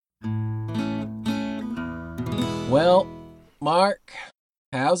Well, Mark,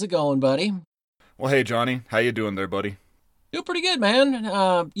 how's it going, buddy? Well, hey, Johnny. How you doing there, buddy? Doing pretty good, man.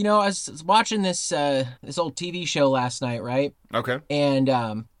 I was watching this old TV show last night, right? Okay. And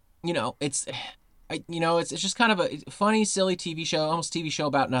it's it's just kind of a funny, silly TV show, almost TV show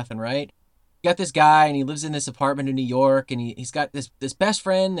about nothing, right? You got this guy, and he lives in this apartment in New York, and he's got this best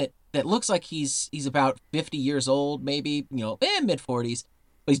friend that looks like he's about 50 years old, maybe, mid 40s.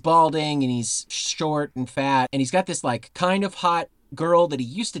 But he's balding, and he's short and fat, and he's got this like kind of hot girl that he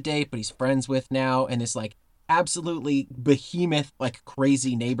used to date, but he's friends with now, and this like absolutely behemoth, like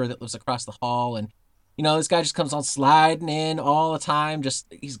crazy neighbor that lives across the hall. And this guy just comes on sliding in all the time, just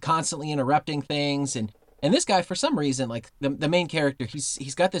he's constantly interrupting things. And this guy, for some reason, like the main character,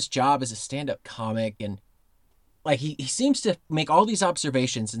 he's got this job as a stand-up comic, and like he seems to make all these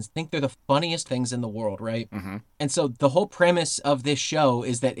observations and think they're the funniest things in the world, right? Mm-hmm. And so the whole premise of this show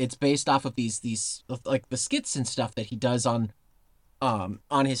is that it's based off of these like the skits and stuff that he does on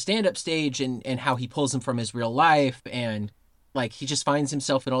his stand-up stage, and how he pulls them from his real life. And like he just finds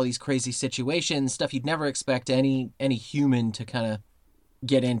himself in all these crazy situations, stuff you'd never expect any human to kind of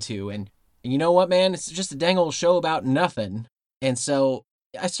get into. And you know what, man? It's just a dang old show about nothing. And so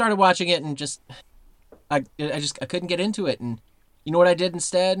I started watching it, and just I couldn't get into it. And you know what I did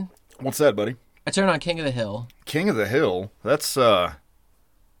instead? What's that, buddy? I turned on King of the Hill. King of the Hill? That's a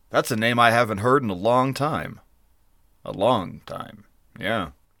name I haven't heard in a long time. A long time. Yeah.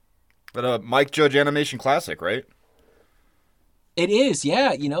 But Mike Judge animation classic, right? It is,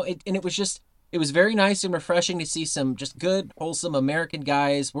 yeah. And it was very nice and refreshing to see some just good, wholesome American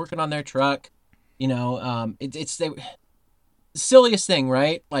guys working on their truck. It's the silliest thing,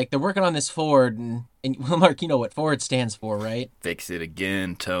 right? Like they're working on this Ford, and well, Mark, you know what Ford stands for, right? Fix it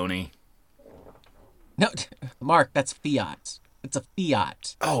again, Tony. No, Mark, that's Fiat. It's a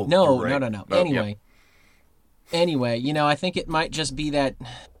Fiat. Oh, no, you're right. no. Oh, Anyway, I think it might just be that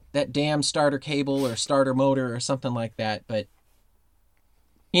damn starter cable or starter motor or something like that. But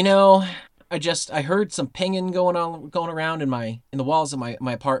I heard some pinging going around in the walls of my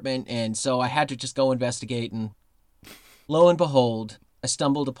apartment, and so I had to just go investigate. And lo and behold, I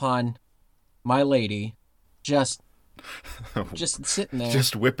stumbled upon my lady, just sitting there,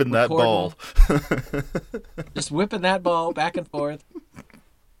 just whipping that ball, just whipping that ball back and forth,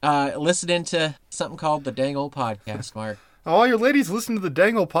 listening to something called the Dang Old Podcast, Mark. Oh, your lady's listening to the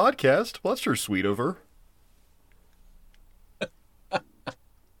Dang Old Podcast. Well, that's sure sweet of her.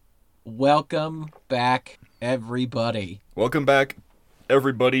 Welcome back, everybody. Welcome back,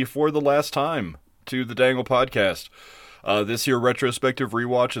 everybody, for the last time to the Dangle Podcast. This here retrospective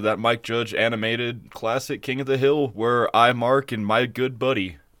rewatch of that Mike Judge animated classic King of the Hill, where I, Mark, and my good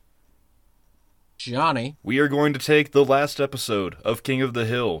buddy Johnny, we are going to take the last episode of King of the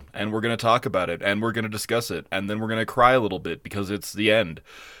Hill, and we're going to talk about it, and we're going to discuss it, and then we're going to cry a little bit, because it's the end.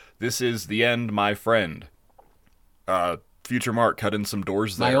 This is the end, my friend. Future Mark, cut in some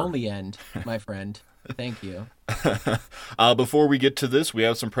doors there. My only end, my friend. Thank you. Before we get to this, we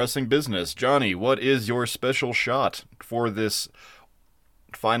have some pressing business. Johnny, what is your special shot for this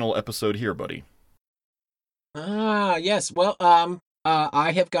final episode here, buddy? Yes. Well,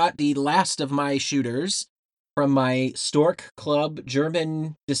 I have got the last of my shooters from my Stork Club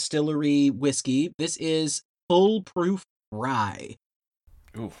German distillery whiskey. This is Full Proof Rye.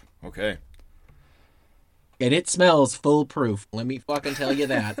 Ooh, okay. And it smells foolproof. Let me fucking tell you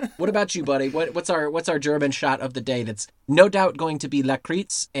that. What about you, buddy? What's our German shot of the day? That's no doubt going to be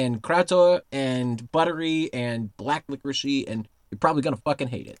lakritz and kraut and buttery and black licoricey, and you're probably gonna fucking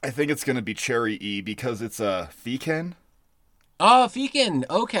hate it. I think it's gonna be cherry-y because it's a Fecan. Oh, Fecan.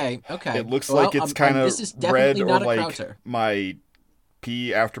 Okay. It looks like it's kind of red, or like krauter. My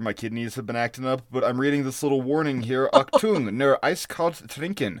pee after my kidneys have been acting up. But I'm reading this little warning here: Achtung, nur eiskalt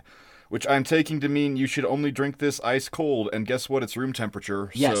trinken. Which I'm taking to mean you should only drink this ice cold, and guess what? It's room temperature,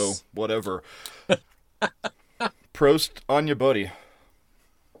 yes. So whatever. Prost on you, buddy.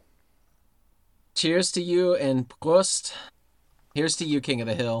 Cheers to you, and Prost. Here's to you, King of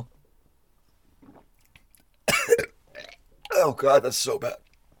the Hill. Oh, God, that's so bad.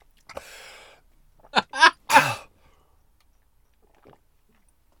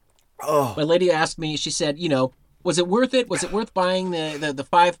 My lady asked me, she said, was it worth it? Was it worth buying the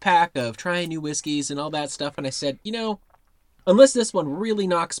 5-pack of trying new whiskeys and all that stuff? And I said, unless this one really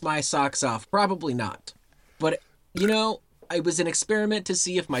knocks my socks off, probably not. But, it was an experiment to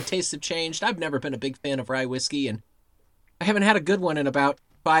see if my tastes have changed. I've never been a big fan of rye whiskey, and I haven't had a good one in about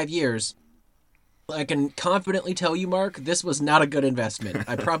 5 years. I can confidently tell you, Mark, this was not a good investment.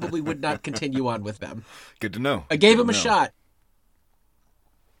 I probably would not continue on with them. Good to know. I gave them a shot.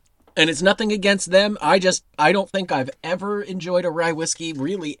 And it's nothing against them. I don't think I've ever enjoyed a rye whiskey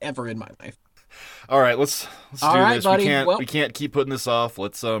really ever in my life. All right, let's All do right, this. buddy. Well, We can't keep putting this off.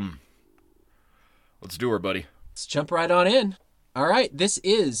 Let's do her, buddy. let's jump right on in. All right, this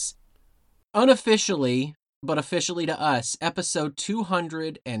is unofficially, but officially to us, episode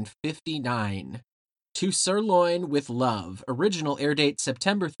 259. To Sirloin with Love. Original air date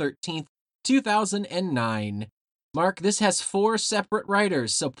September 13th, 2009. Mark, this has 4 separate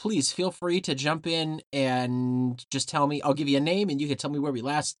writers, so please feel free to jump in and just tell me. I'll give you a name, and you can tell me where we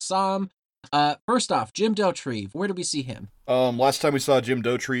last saw him. First off, Jim Dotrieve. Where did we see him? Last time we saw Jim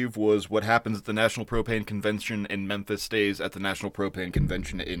Dotrieve was What Happens at the National Propane Convention in Memphis Stays at the National Propane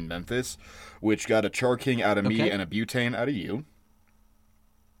Convention in Memphis, which got a Char King out of me and a Butane out of you.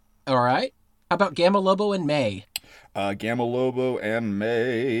 All right. How about Gamma Lobo and May? Gamma Lobo and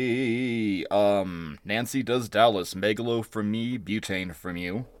May. Nancy does Dallas. Megalo from me, Butane from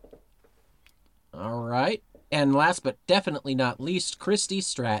you. All right. And last but definitely not least, Christy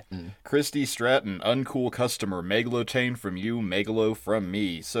Stratton. Christy Stratton, uncool customer. Megalotane from you, Megalo from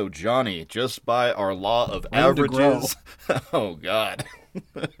me. So, Johnny, just by our law of averages... Oh, God.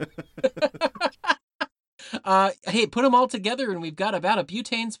 Hey, put them all together and we've got about a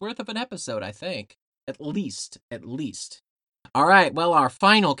butane's worth of an episode, I think. At least. All right, well, our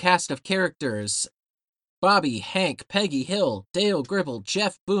final cast of characters. Bobby, Hank, Peggy Hill, Dale Gribble,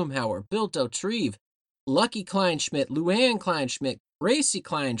 Jeff Boomhauer, Bill Dotrieve, Lucky Kleinschmidt, Luann Kleinschmidt, Gracie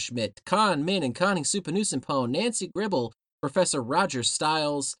Kleinschmidt, Con Min and Connie Supanusimpone, Nancy Gribble, Professor Roger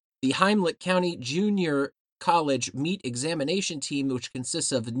Stiles, the Heimlich County Junior College Meat Examination Team, which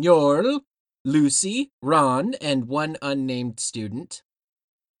consists of Njorl, Lucy, Ron, and one unnamed student.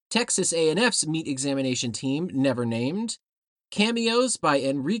 Texas A&F's Meat Examination Team, never named. Cameos by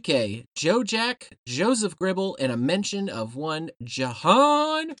Enrique, Joe Jack, Joseph Gribble, and a mention of one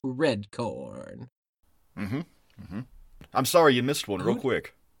Jahan Redcorn. I'm sorry you missed one real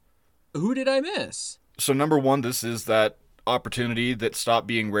quick. Who did I miss? So, number one, this is that opportunity that stopped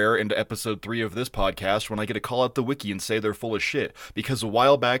being rare into episode 3 of this podcast when I get to call out the wiki and say they're full of shit. Because a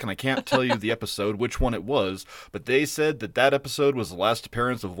while back, and I can't tell you the episode, which one it was, but they said that episode was the last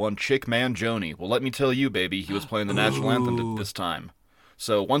appearance of one chick man, Jonny. Well, let me tell you, baby, he was playing the national anthem this time.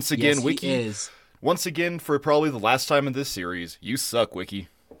 So, once again, yes, wiki, is. Once again, for probably the last time in this series, you suck, wiki.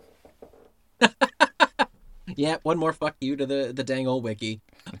 Yeah, one more fuck you to the dang old wiki.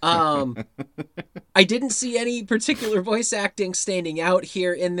 I didn't see any particular voice acting standing out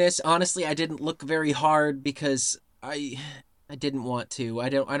here in this. Honestly, I didn't look very hard because I didn't want to. I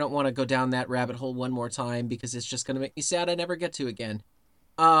don't want to go down that rabbit hole one more time because it's just going to make me sad I never get to again.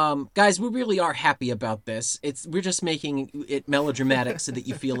 Guys, we really are happy about this. We're just making it melodramatic so that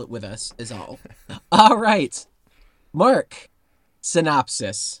you feel it with us is all. All right. Mark,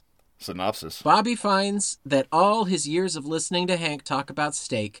 synopsis. Bobby finds that all his years of listening to Hank talk about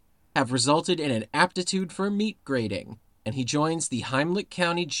steak have resulted in an aptitude for meat grading, and he joins the Heimlich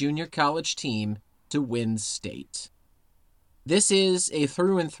County Junior College team to win state. This is a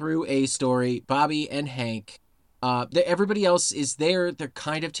through and through A story. Bobby and Hank. Everybody else is there. They're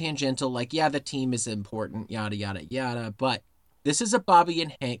kind of tangential. Like, yeah, the team is important, yada, yada, yada. But this is a Bobby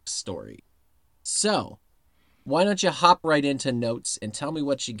and Hank story. So, why don't you hop right into notes and tell me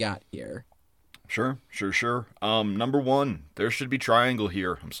what you got here? Sure. Number one, there should be triangle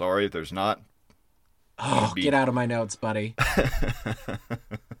here. I'm sorry, there's not. Oh, get out of my notes, buddy.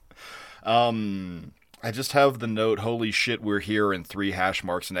 I just have the note, holy shit, we're here, and 3 hash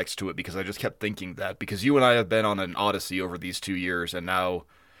marks next to it because I just kept thinking that. Because you and I have been on an odyssey over these 2 years, and now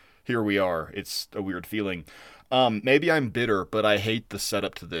here we are. It's a weird feeling. Maybe I'm bitter, but I hate the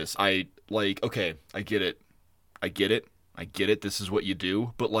setup to this. Okay, I get it. This is what you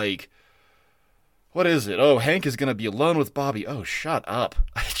do. But, what is it? Oh, Hank is going to be alone with Bobby. Oh, shut up.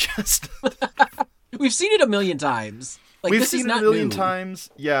 We've seen it a million times. We've seen it a million times.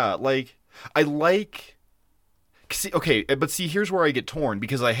 Yeah, See, here's where I get torn,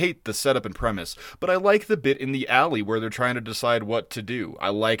 because I hate the setup and premise, but I like the bit in the alley where they're trying to decide what to do. I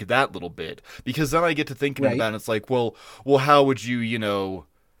like that little bit, because then I get to thinking about it, and it's like, well, how would you,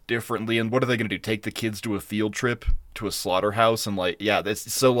 differently, and what are they going to do? Take the kids to a field trip to a slaughterhouse, and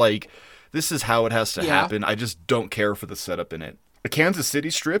this is how it has to happen. I just don't care for the setup in it. A Kansas City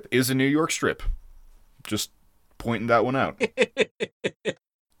strip is a New York strip. Just pointing that one out.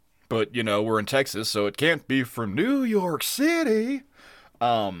 But, we're in Texas, so it can't be from New York City.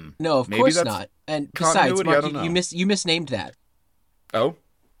 No, of course not. And besides, Mark, you misnamed that. Oh?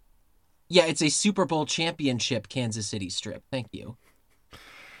 Yeah, it's a Super Bowl championship Kansas City strip. Thank you.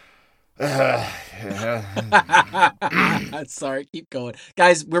 Sorry, keep going.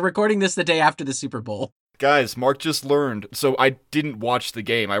 Guys, we're recording this the day after the Super Bowl. Guys, Mark just learned. So I didn't watch the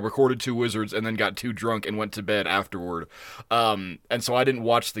game. I recorded two Wizards and then got too drunk and went to bed afterward. And so I didn't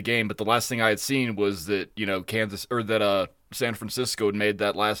watch the game. But the last thing I had seen was that San Francisco had made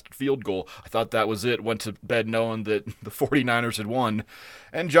that last field goal. I thought that was it. Went to bed knowing that the 49ers had won.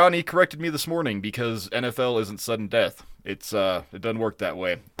 And Johnny corrected me this morning because NFL isn't sudden death. It doesn't work that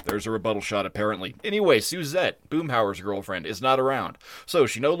way. There's a rebuttal shot, apparently. Anyway, Suzette, Boomhauer's girlfriend, is not around. So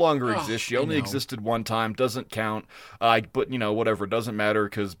she no longer exists. She only existed one time. Doesn't count. But, whatever. Doesn't matter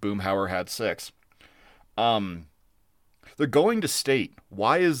because Boomhauer had sex. They're going to state.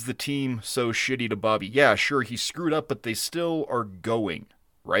 Why is the team so shitty to Bobby? Yeah, sure, he screwed up, but they still are going.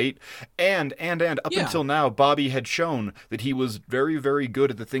 Right? And up until now, Bobby had shown that he was very, very good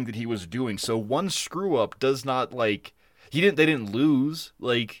at the thing that he was doing. So one screw up does not, they didn't lose.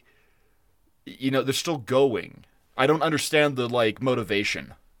 They're still going. I don't understand the,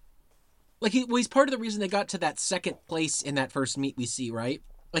 motivation. He's part of the reason they got to that second place in that first meet we see, right?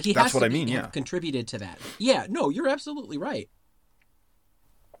 That's what I mean, yeah. Contributed to that. Yeah, no, you're absolutely right.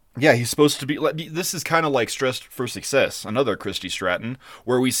 Yeah, he's supposed to be... This is kind of like Stressed for Success, another Christy Stratton,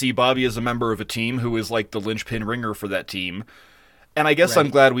 where we see Bobby as a member of a team who is, the linchpin ringer for that team. And I guess I'm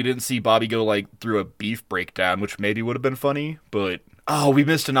glad we didn't see Bobby go, through a beef breakdown, which maybe would have been funny, but... Oh, we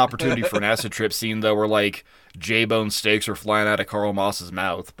missed an opportunity for an acid trip scene, though, where, J-bone steaks are flying out of Carl Moss's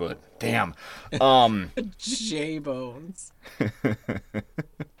mouth, but damn. J-bones.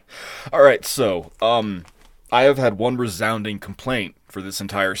 All right, so, I have had one resounding complaint for this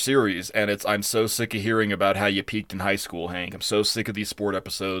entire series, and it's I'm so sick of hearing about how you peaked in high school, Hank. I'm so sick of these sport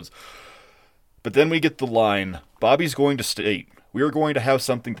episodes. But then we get the line, Bobby's going to state, we are going to have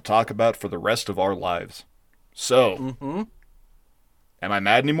something to talk about for the rest of our lives. So, am I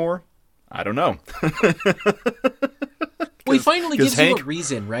mad anymore? I don't know. Well, he finally gives you a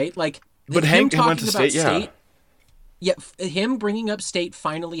reason, right? But Hank went to state, yeah. Yeah, him bringing up state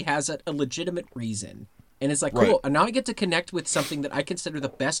finally has a legitimate reason. And it's cool, right. And now I get to connect with something that I consider the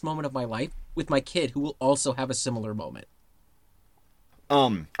best moment of my life with my kid, who will also have a similar moment.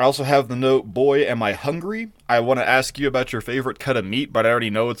 I also have the note, boy, am I hungry? I want to ask you about your favorite cut of meat, but I already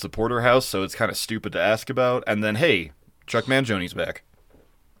know it's the porterhouse, so it's kind of stupid to ask about. And then, hey, Chuck Mangioni's back.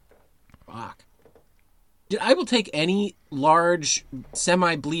 Fuck. Dude, I will take any large,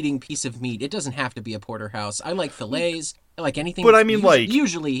 semi-bleeding piece of meat. It doesn't have to be a porterhouse. I like fillets. I like anything. But I mean,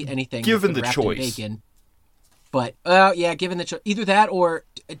 usually anything. Given the choice. Bacon. But, given the choice. Either that or,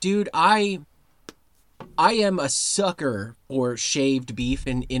 dude, I am a sucker for shaved beef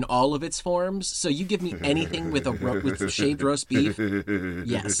in all of its forms. So you give me anything with shaved roast beef,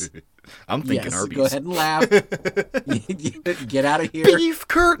 yes. I'm thinking Arby's. Go ahead and laugh. Get out of here. Beef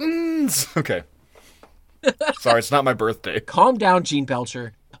curtains! Okay. Sorry, it's not my birthday. Calm down, Gene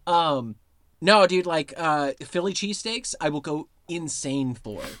Belcher. No, dude, Philly cheesesteaks, I will go insane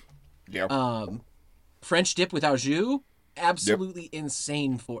for. Yeah. French dip with au jus, absolutely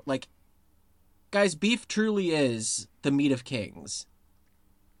insane for. Guys, beef truly is the meat of kings.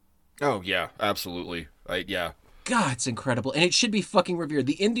 Oh, yeah, absolutely. Yeah. God, it's incredible. And it should be fucking revered.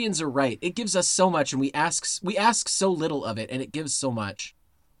 The Indians are right. It gives us so much, and we ask so little of it, and it gives so much.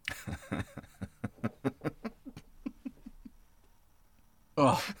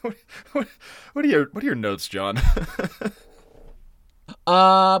 Oh. What are your notes, John?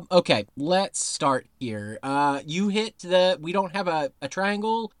 Okay, let's start here. You hit we don't have a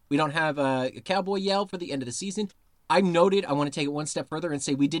triangle. We don't have a cowboy yell for the end of the season. I want to take it one step further and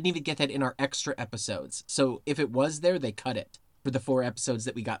say we didn't even get that in our extra episodes. So if it was there, they cut it for the 4 episodes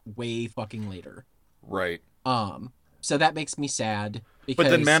that we got way fucking later. Right. So that makes me sad. But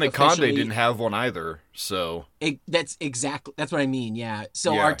then Manic Conde didn't have one either, so... That's what I mean, yeah.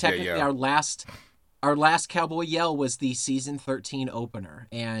 So our last Cowboy Yell was the season 13 opener,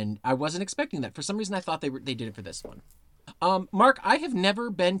 and I wasn't expecting that. For some reason, I thought they did it for this one. Mark, I have never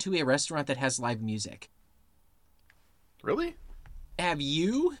been to a restaurant that has live music. Really? Have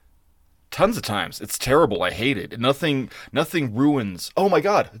you? Tons of times. It's terrible. I hate it. Nothing ruins. Oh my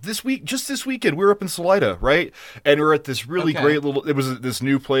god. This weekend, we were up in Salida, right? And we're at this really great little, it was this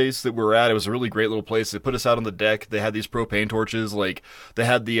new place that we were at. It was a really great little place. They put us out on the deck. They had these propane torches. They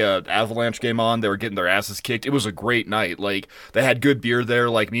had the Avalanche game on. They were getting their asses kicked. It was a great night. They had good beer there.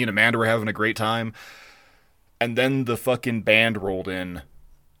 Me and Amanda were having a great time. And then the fucking band rolled in,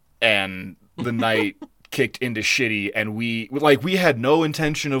 and the night kicked into shitty, and we had no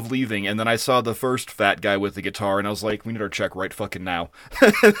intention of leaving, and then I saw the first fat guy with the guitar, and I was like, we need our check right fucking now.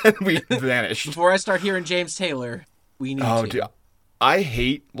 And we vanished. Before I start hearing James Taylor, we need to. Dude. I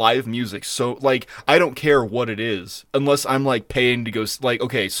hate live music. So, like, I don't care what it is unless I'm, like, paying to go, like,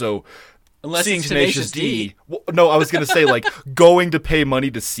 okay, so Unless seeing it's Tenacious Tenacious D. D. Well, no, I was gonna say like going to pay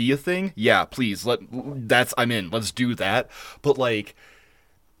money to see a thing. Yeah, please. I'm in. Let's do that. But like,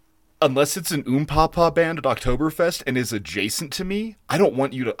 unless it's an Papa band at Oktoberfest and is adjacent to me, I don't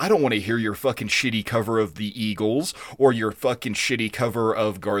want you to. I don't want to hear your fucking shitty cover of the Eagles or your fucking shitty cover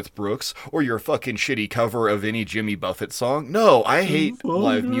of Garth Brooks or your fucking shitty cover of any Jimmy Buffett song. No, I The hate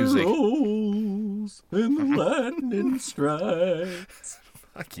live thunder music. rolls and the lightning strikes.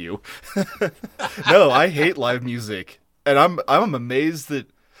 Fuck you. No, I hate live music, and I'm amazed that,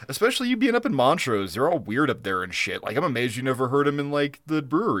 especially you being up in Montrose, you're all weird up there and shit. Like I'm amazed you never heard him in like the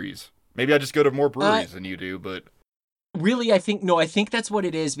breweries. Maybe I just go to more breweries than you do, but Really, I think that's what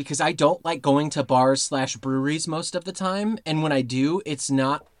it is because I don't like going to bars/breweries most of the time, and when I do, it's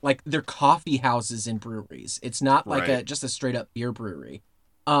not like they're coffee houses and breweries. It's not like right. just a straight up beer brewery.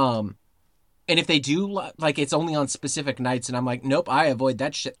 Um, And if they do, like, it's only on specific nights, and I'm like, nope, I avoid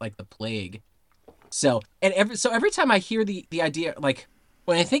that shit like the plague. So, and every time I hear the idea, like,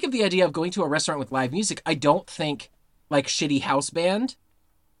 when I think of the idea of going to a restaurant with live music, I don't think like shitty house band.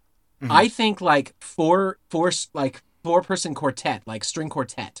 Mm-hmm. I think like four person quartet, like string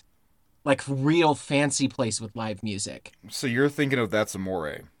quartet, like real fancy place with live music. So you're thinking of That's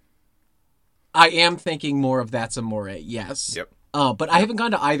Amore. I am thinking more of That's Amore, yes. Yep. But I haven't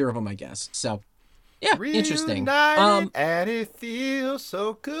gone to either of them, I guess. So, yeah, interesting. Reunited, and it feels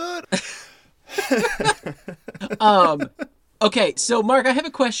so good. Okay, so Mark, I have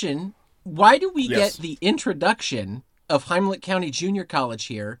a question. Why do we Yes. get the introduction of Heimlich County Junior College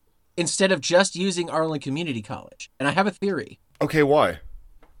here instead of just using Arlen Community College? And I have a theory. Okay, why?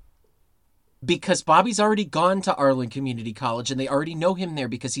 Because Bobby's already gone to Arlen Community College and they already know him there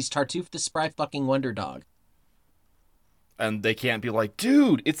because he's Tartuffe the Spry fucking Wonder Dog. And they can't be like,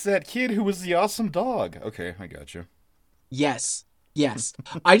 dude, it's that kid who was the awesome dog. Okay, I got you. Yes.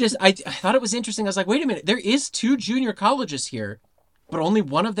 I thought it was interesting. I was like, wait a minute, there is 2 junior colleges here, but only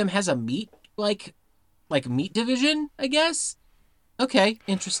one of them has a meat meat division, I guess. Okay,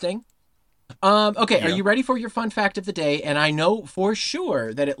 interesting. Okay, Yeah. Are you ready for your fun fact of the day? And I know for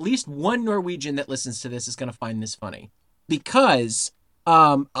sure that at least one Norwegian that listens to this is going to find this funny. Because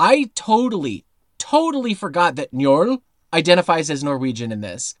I totally forgot that Njorl identifies as Norwegian in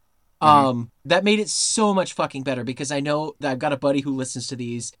this. That made it so much fucking better because I know that I've got a buddy who listens to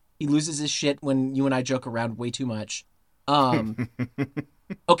these. He loses his shit when you and I joke around way too much.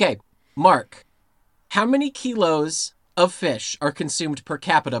 Okay, Mark, how many kilos of fish are consumed per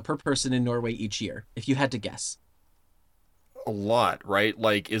capita per person in Norway each year, if you had to guess? A lot, right?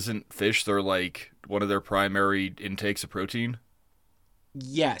 Like, isn't fish their, like, one of their primary intakes of protein?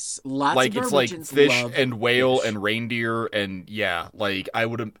 Yes, lots Like, of it's like Norwegians fish love and whale fish. and reindeer and, yeah, like, I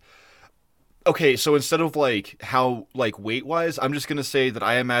would have... Okay, so instead of, like, how, like, weight-wise, I'm just gonna say that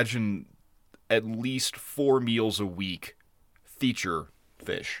I imagine at least 4 meals a week feature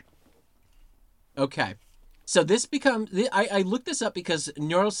fish. Okay. So this becomes... I looked this up because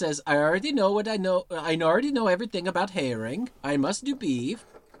Njorl says, I already know what I know. I already know everything about herring. I must do beef.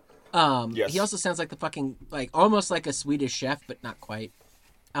 Yes. He also sounds like the fucking... like, almost like a Swedish chef, but not quite.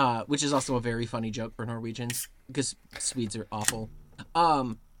 Which is also a very funny joke for Norwegians, because Swedes are awful.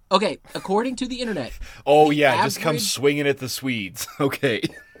 Okay, according to the internet... Oh, the yeah, just come average- swinging at the Swedes. Okay.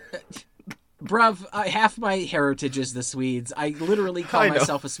 Bruv, half my heritage is the Swedes. I literally call I know.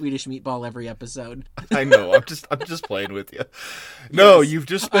 myself a Swedish meatball every episode. I know. I'm just playing with you. No, Yes. you've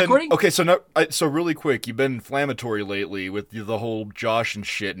just been According- okay. So so really quick, you've been inflammatory lately with the whole Josh and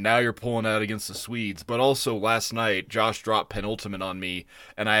shit. Now you're pulling out against the Swedes, but also last night Josh dropped penultimate on me,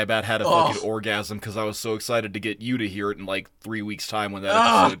 and I about had a fucking orgasm because I was so excited to get you to hear it in like 3 weeks' time when that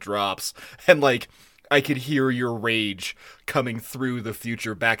episode drops, and like I could hear your rage coming through the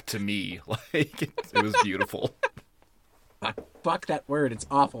future back to me. Like it was beautiful. Fuck that word, it's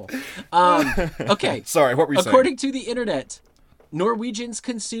awful. Okay. Sorry, what were you saying? According to the internet, Norwegians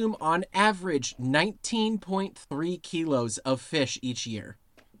consume on average 19.3 kilos of fish each year.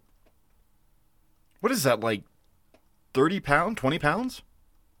 What is that, like 30 pounds, 20 pounds?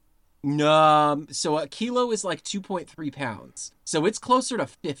 So a kilo is like 2.3 pounds. So it's closer to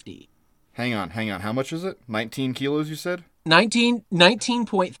 50. Hang on. How much is it? 19 kilos, you said?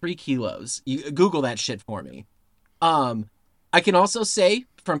 19.3 kilos. You Google that shit for me. I can also say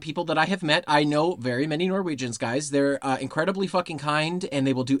from people that I have met, I know very many Norwegians, guys. They're incredibly fucking kind and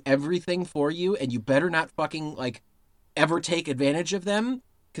they will do everything for you. And you better not fucking like ever take advantage of them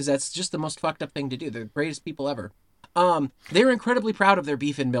because that's just the most fucked up thing to do. They're the greatest people ever. They're incredibly proud of their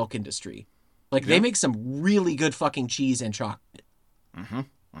beef and milk industry. Like they make some really good fucking cheese and chocolate. Mm-hmm.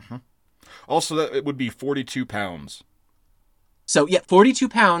 Mm-hmm. Also, that it would be 42 pounds. So yeah, 42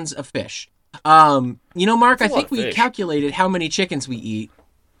 pounds of fish. Mark, That's a I lot think of we fish. calculated how many chickens we eat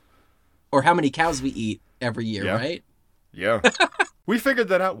or how many cows we eat every year, Yeah. right? Yeah. We figured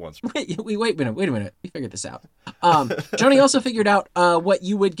that out once. Wait a minute. We figured this out. Johnny also figured out what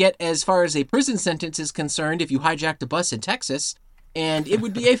you would get as far as a prison sentence is concerned if you hijacked a bus in Texas, and it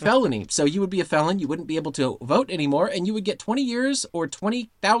would be a felony. So you would be a felon. You wouldn't be able to vote anymore, and you would get 20 years or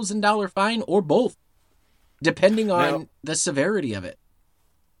 $20,000 fine or both, depending Now, on the severity of it.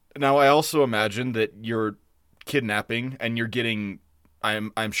 now I also imagine that you're kidnapping and you're getting.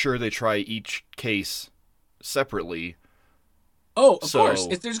 I'm sure they try each case separately. Oh, of course. So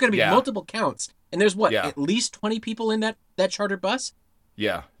There's going to be yeah, multiple counts, and there's what, yeah, at least 20 people in that chartered bus.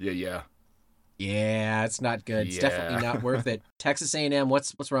 yeah, yeah, yeah, Yeah, it's not good. It's definitely yeah. not worth it. Texas A&M,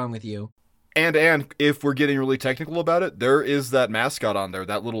 what's wrong with you? And if we're getting really technical about it, there is that mascot on there,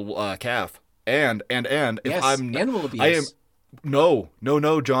 that little calf. And if Yes, animal I am abuse.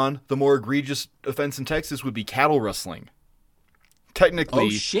 no, John. The more egregious offense in Texas would be cattle rustling. Oh Technically,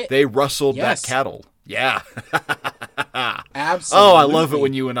 shit. they rustled that Yes, cattle. Yeah. Oh, I love it absolutely.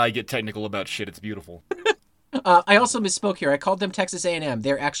 when you and I get technical about shit. It's beautiful. I also misspoke here. I called them Texas A&M.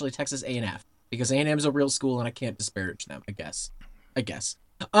 They're actually Texas A&F because A&M is a real school and I can't disparage them, I guess. I guess.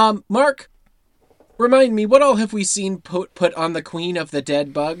 Mark, remind me, what all have we seen put on the Queen of the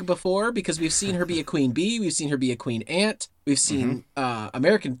Dead Bug before? Because we've seen her be a queen bee, we've seen her be a queen ant, we've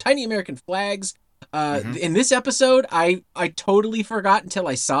Mm-hmm. seen tiny American flags. Mm-hmm. In this episode, I totally forgot until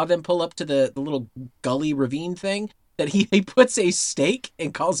I saw them pull up to the little gully ravine thing that he puts a steak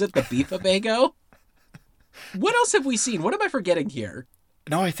and calls it the beefabago. What else have we seen? What am I forgetting here?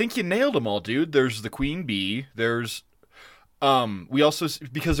 No, I think you nailed them all, dude. There's the queen bee. There's we also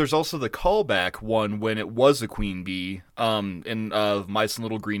because there's also the callback one when it was a queen bee in Mice and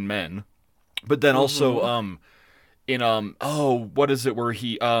Little Green Men. But then also Mm-hmm. in what is it where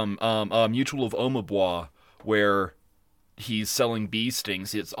he Mutual of Omabois where he's selling bee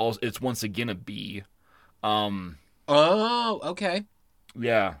stings. It's once again a bee. Um Oh, okay.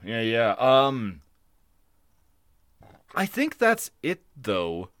 yeah. I think that's it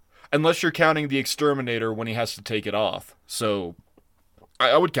though. Unless you're counting the exterminator when he has to take it off. So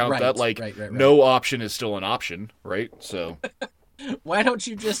I would count that Right, like right. no option is still an option, right? So Why don't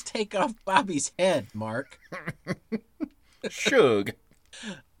you just take off Bobby's head, Mark? shug.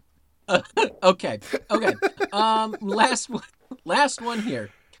 Okay, okay. Last one here.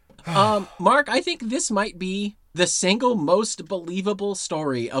 Mark, I think this might be the single most believable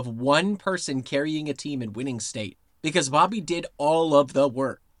story of one person carrying a team in winning state because Bobby did all of the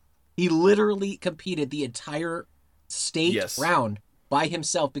work. He literally competed the entire state Yes. round by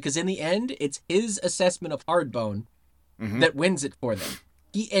himself because in the end, it's his assessment of Hardbone Mm-hmm. that wins it for them.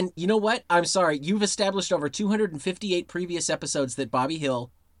 And you know what? I'm sorry. You've established over 258 previous episodes that Bobby Hill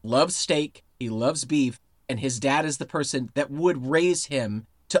loves steak, he loves beef, and his dad is the person that would raise him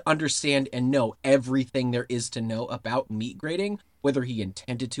to understand and know everything there is to know about meat grading, whether he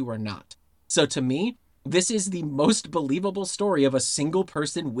intended to or not. So to me, this is the most believable story of a single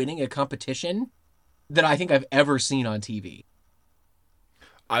person winning a competition that I think I've ever seen on TV.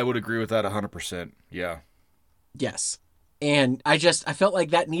 I would agree with that 100%. Yeah. Yes. And I felt like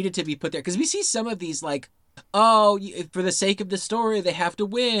that needed to be put there because we see some of these like, oh, for the sake of the story, they have to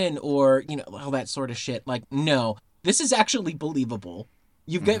win or, all that sort of shit. Like, no, this is actually believable.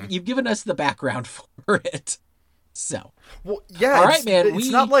 Mm-hmm. You've given us the background for it. So, Well, yeah, all right, man, it's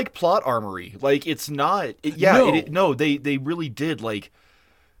not like plot armory. Like it's not. no, No, they really did like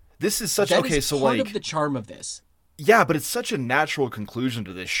this is such that is okay, so part of like the charm of this. yeah, but it's such a natural conclusion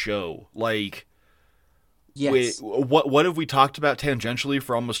to this show. Like Yes. what have we talked about tangentially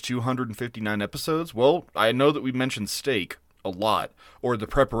for almost 259 episodes? Well, I know that we mentioned steak a lot or the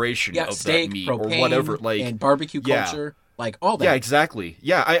preparation Yeah, of that steak, meat or whatever propane, like and barbecue yeah. culture, like all Yeah, that. exactly.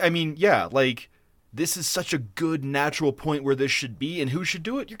 Yeah, I mean, yeah, like this is such a good natural point where this should be, and who should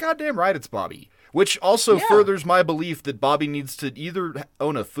do it? You're goddamn right, it's Bobby. Which also Yeah. furthers my belief that Bobby needs to either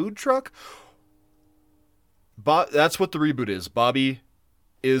own a food truck. That's what the reboot is. Bobby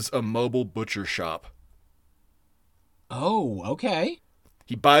is a mobile butcher shop. Oh, okay.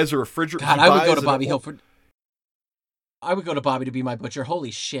 He buys a refrigerator. God, He I would go buys to Bobby Hill for. I would go to Bobby to be my butcher.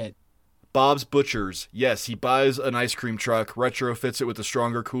 Holy shit. Bob's Butchers. Yes, he buys an ice cream truck, retrofits it with a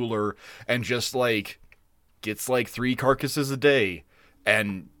stronger cooler, and just like gets like 3 carcasses a day,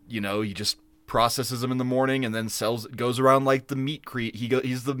 and he just processes them in the morning and then goes around like the meat cream.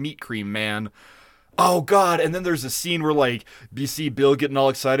 He's the meat cream man. Oh god, and then there's a scene where like you see Bill getting all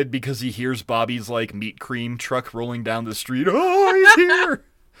excited because he hears Bobby's like meat cream truck rolling down the street. Oh, he's here.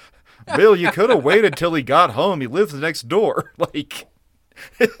 Bill, you could have waited till he got home. He lives next door. Like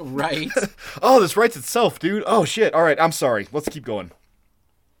Right. oh, this writes itself, dude. Oh shit. All right, I'm sorry. Let's keep going.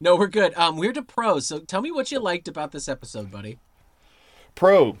 No, we're good. We're to pros. So tell me what you liked about this episode, buddy.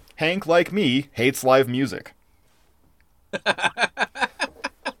 Pro, Hank, like me, hates live music.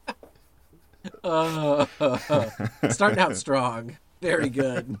 Starting out strong. Very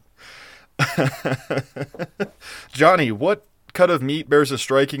good. Johnny, what cut of meat bears a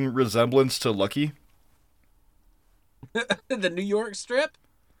striking resemblance to Lucky? The New York strip?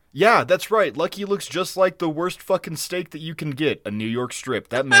 Yeah, that's right. Lucky looks just like the worst fucking steak that you can get, a New York strip.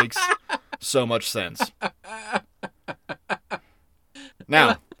 That makes so much sense.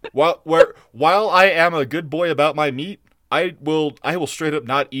 Now, while I am a good boy about my meat, I will straight up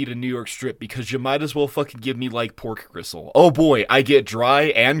not eat a New York strip because you might as well fucking give me like pork gristle. Oh boy, I get dry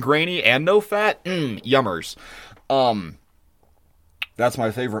and grainy and no fat. Yummers. That's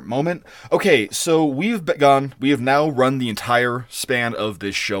my favorite moment. Okay, so we have now run the entire span of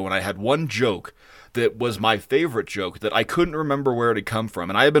this show, and I had one joke that was my favorite joke that I couldn't remember where it had come from,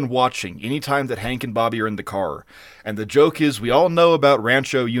 and I have been watching anytime that Hank and Bobby are in the car. And the joke is, we all know about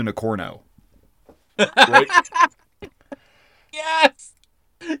Rancho Unicorno. Right? Yes!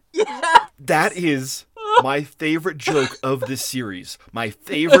 Yes! That is my favorite joke of this series. My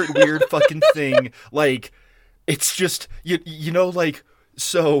favorite weird fucking thing. Like, it's just, you know, like,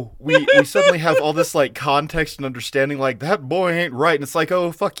 so we suddenly have all this, like, context and understanding, like, that boy ain't right. And it's like,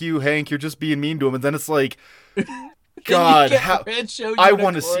 oh, fuck you, Hank, you're just being mean to him. And then it's like, God, how, I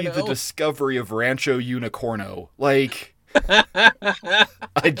want to see the discovery of Rancho Unicorno. Like,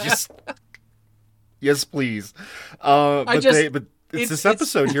 I just... Yes, please. But it's this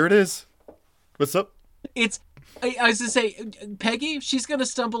episode. Here it is. What's up? I was to say, Peggy, she's gonna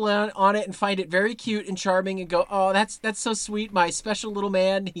stumble on it and find it very cute and charming and go, oh, that's so sweet. My special little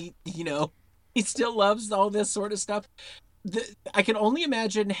man. He still loves all this sort of stuff. I can only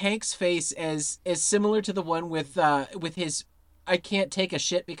imagine Hank's face as similar to the one with his, I can't take a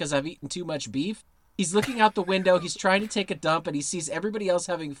shit because I've eaten too much beef. He's looking out the window. He's trying to take a dump and he sees everybody else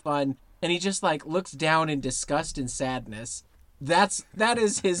having fun. And he just like looks down in disgust and sadness. That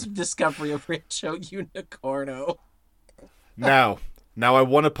is his discovery of Rancho Unicorno. Now I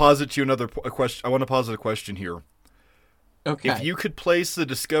want to posit you a question. I want to posit a question here. Okay. If you could place the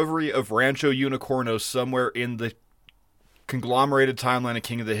discovery of Rancho Unicorno somewhere in the conglomerated timeline of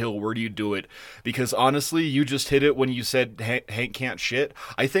King of the Hill, where do you do it? Because honestly, you just hit it when you said Hank can't shit.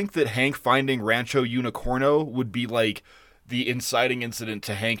 I think that Hank finding Rancho Unicorno would be like the inciting incident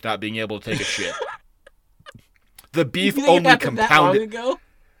to Hank not being able to take a shit. The beef only compounded.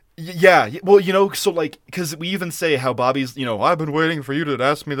 Yeah, well, so like, because we even say how Bobby's, I've been waiting for you to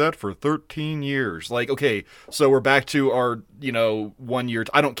ask me that for 13 years. Like, okay, so we're back to our, 1 year.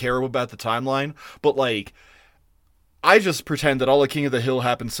 I don't care about the timeline, but like, I just pretend that all of King of the Hill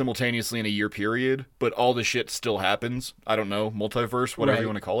happens simultaneously in a year period, but all the shit still happens. I don't know, multiverse, whatever you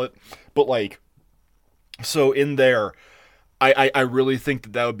want to call it. But like, so in there, I really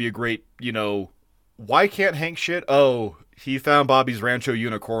think that would be a great, why can't Hank shit? Oh, he found Bobby's Rancho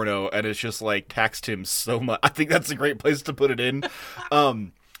Unicorno, and it's just like taxed him so much. I think that's a great place to put it in.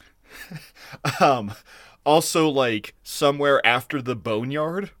 Also, like somewhere after the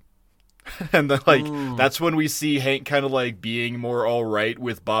boneyard, and then like that's when we see Hank kind of like being more all right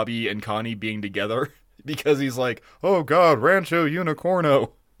with Bobby and Connie being together because he's like, oh God, Rancho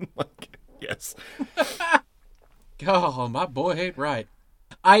Unicorno. Like, yes. Oh, my boy ain't right.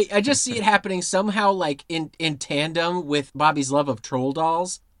 I just see it happening somehow like in tandem with Bobby's love of troll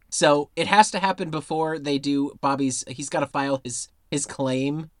dolls. So it has to happen before they do he's got to file his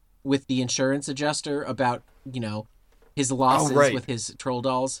claim with the insurance adjuster about, his losses with his troll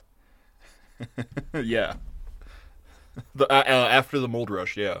dolls. Yeah. After the mold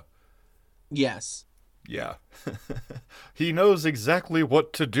rush, yeah. Yes. Yeah. He knows exactly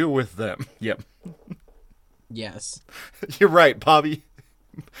what to do with them. Yep. Yes. You're right, Bobby.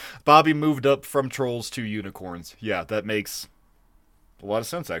 Bobby moved up from trolls to unicorns. Yeah, that makes a lot of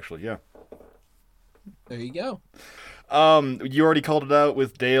sense, actually, yeah. There you go. You already called it out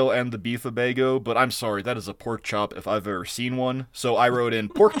with Dale and the beef-a-bago, but I'm sorry, that is a pork chop if I've ever seen one. So I wrote in,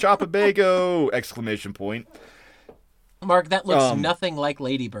 pork chop-a-bago! Exclamation point. Mark, that looks nothing like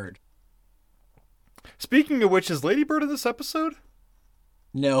Ladybird. Speaking of which, is Ladybird in this episode?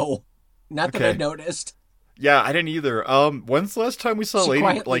 No. Not that I noticed. Yeah, I didn't either. When's the last time we saw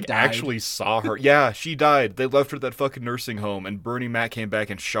Lady, like, actually saw her? Yeah, she died. They left her at that fucking nursing home, and Bernie Mac came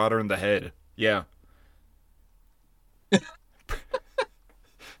back and shot her in the head. Yeah.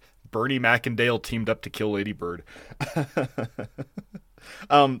 Bernie Mac and Dale teamed up to kill Lady Bird.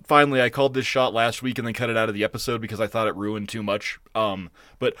 Finally, I called this shot last week and then cut it out of the episode because I thought it ruined too much.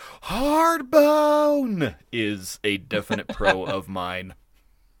 But Hardbone is a definite pro of mine.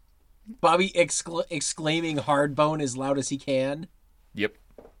 Bobby exclaiming hardbone as loud as he can. Yep.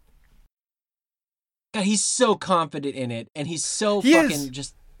 God, he's so confident in it, and he's so fucking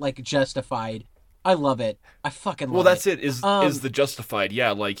just like justified. I love it. I fucking love it. Well, that's it. Is the justified?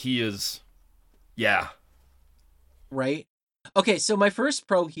 Yeah, like he is. Yeah. Right. Okay, so my first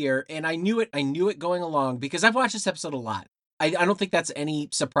pro here, and I knew it going along because I've watched this episode a lot. I don't think that's any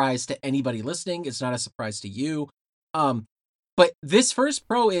surprise to anybody listening. It's not a surprise to you. But this first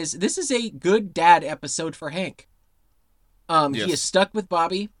pro is this is a good dad episode for Hank. Yes. He is stuck with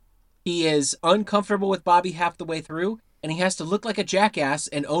Bobby. He is uncomfortable with Bobby half the way through, and he has to look like a jackass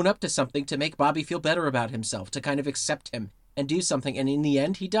and own up to something to make Bobby feel better about himself, to kind of accept him and do something. And in the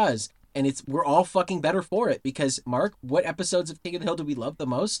end, he does. And we're all fucking better for it because, Mark, what episodes of King of the Hill do we love the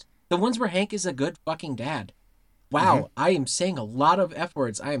most? The ones where Hank is a good fucking dad. Wow, I am saying a lot of F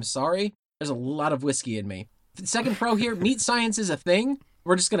words. I am sorry. There's a lot of whiskey in me. The second pro here, meat science is a thing.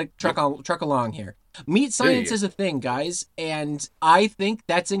 We're just going to truck along here. Meat science is a thing, guys, and I think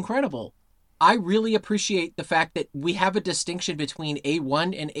that's incredible. I really appreciate the fact that we have a distinction between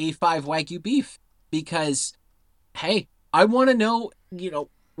A1 and A5 Wagyu beef because, hey, I want to know,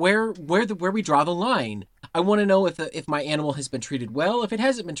 where we draw the line. I want to know if my animal has been treated well, if it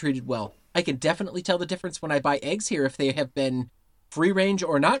hasn't been treated well. I can definitely tell the difference when I buy eggs here, if they have been free range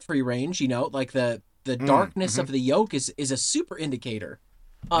or not free range, like the darkness of the yolk is a super indicator.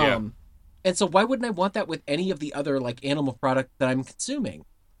 And so why wouldn't I want that with any of the other like animal product that I'm consuming?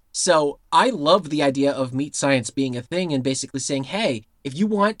 So I love the idea of meat science being a thing and basically saying, hey, if you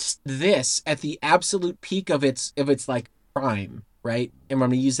want this at the absolute peak of its like prime, right? And I'm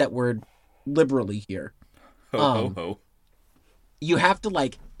going to use that word liberally here. You have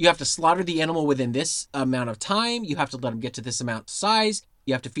to slaughter the animal within this amount of time. You have to let them get to this amount of size.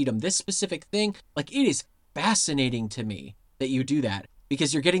 You have to feed them this specific thing. Like, it is fascinating to me that you do that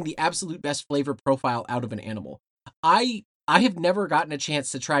because you're getting the absolute best flavor profile out of an animal. I have never gotten a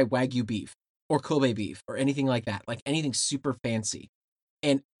chance to try Wagyu beef or Kobe beef or anything like that, like anything super fancy.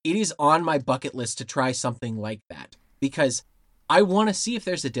 And it is on my bucket list to try something like that because I want to see if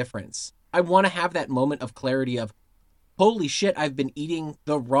there's a difference. I want to have that moment of clarity of, holy shit, I've been eating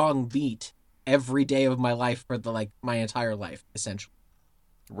the wrong meat every day of my life for my entire life, essentially.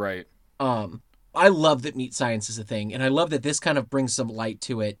 Right. I love that meat science is a thing, and I love that this kind of brings some light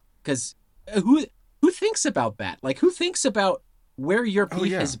to it, because who thinks about that? Like, who thinks about where your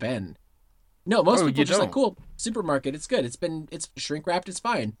beef has been? No, most people just like, cool, supermarket, it's good. It's shrink wrapped, it's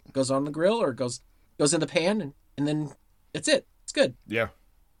fine. It goes on the grill or goes in the pan, and then that's it. It's good. Yeah.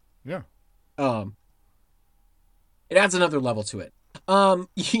 Yeah. It adds another level to it.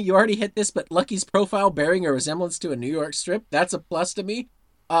 You already hit this, but Lucky's profile bearing a resemblance to a New York strip, that's a plus to me.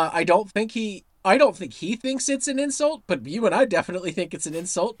 I don't think he thinks it's an insult, but you and I definitely think it's an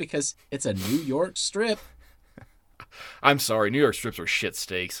insult because it's a New York strip. I'm sorry, New York strips are shit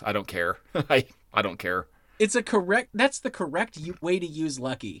steaks. I don't care. I don't care. That's the correct way to use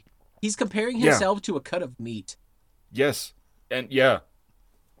Lucky. He's comparing himself to a cut of meat. Yes. And yeah.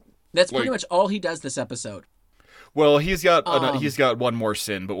 That's pretty much all he does this episode. Well, he's got one more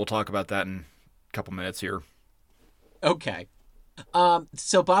sin, but we'll talk about that in a couple minutes here. Okay.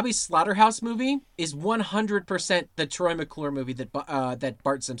 So Bobby's Slaughterhouse movie is 100% the Troy McClure movie that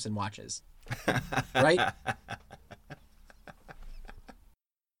Bart Simpson watches. Right?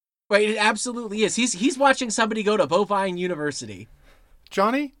 Right, it absolutely is. He's watching somebody go to Bovine University.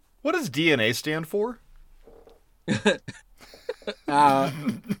 Johnny, what does DNA stand for?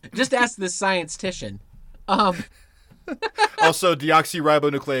 Just ask this science-tician. Also,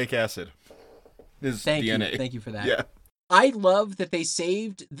 deoxyribonucleic acid is DNA. Thank you for that. Yeah. I love that they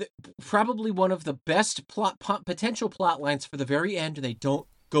saved probably one of the best potential plot lines for the very end, and they don't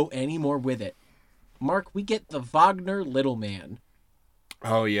go any more with it. Mark, we get the Wagner little man.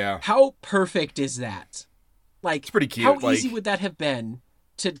 Oh, yeah. How perfect is that? Like, it's pretty cute. How easy would that have been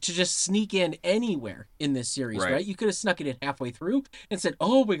to just sneak in anywhere in this series, right? You could have snuck it in halfway through and said,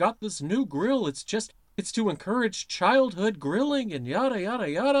 oh, we got this new grill. It's to encourage childhood grilling and yada, yada,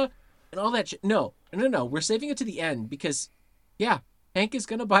 yada, and all that shit. No. We're saving it to the end because, yeah, Hank is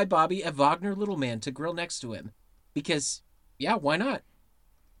going to buy Bobby a Wagner little man to grill next to him because, yeah, why not?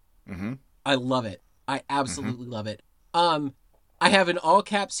 Mm-hmm. I love it. I absolutely love it. I have in all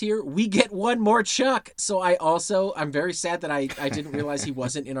caps here, we get one more Chuck. So I'm very sad that I didn't realize he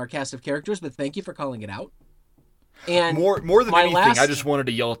wasn't in our cast of characters, but thank you for calling it out. And More than my anything, I last, just wanted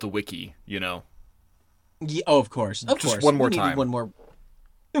to yell at the wiki, you know? oh, of course, Just one more we needed time. one more.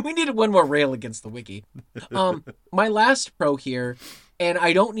 We needed one more rail against the wiki. My last pro here, and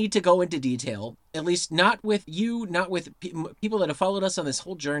I don't need to go into detail, at least not with you, not with people that have followed us on this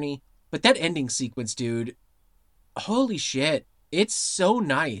whole journey, but that ending sequence, dude, holy shit, it's so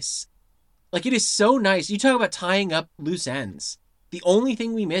nice. Like, it is so nice. You talk about tying up loose ends. The only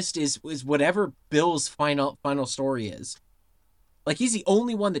thing we missed is whatever Bill's final story is. Like, he's the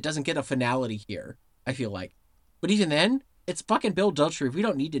only one that doesn't get a finality here, I feel like. But even then, it's fucking Bill Dutcher. We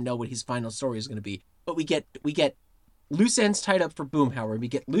don't need to know what his final story is going to be. But we get loose ends tied up for Boomhauer. We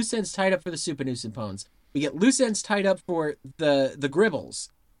get loose ends tied up for the Supernussenpones. We get loose ends tied up for the Gribbles,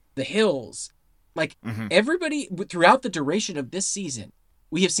 the Hills. Like, everybody, throughout the duration of this season,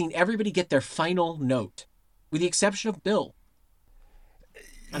 we have seen everybody get their final note, with the exception of Bill.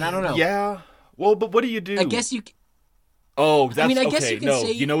 And I don't know. Yeah. Well, but what do you do? I guess you... Oh, that's I mean, I okay. guess you can No,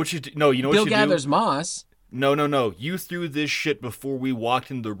 say you know what you do? No, you know what Bill you gathers do? moss. No. You threw this shit before we walked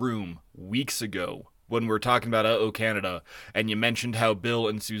in the room weeks ago when we were talking about Uh-Oh Canada, and you mentioned how Bill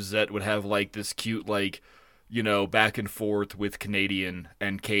and Suzette would have, like, this cute, like, you know, back and forth with Canadian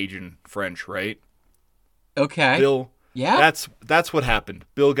and Cajun French, right? Okay. Bill... Yeah? That's what happened.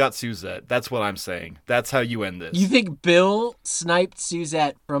 Bill got Suzette. That's what I'm saying. That's how you end this. You think Bill sniped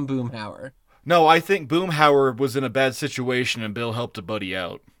Suzette from Boomhauer? No, I think Boomhauer was in a bad situation and Bill helped a buddy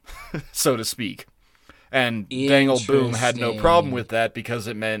out, so to speak. And dang old Boom had no problem with that because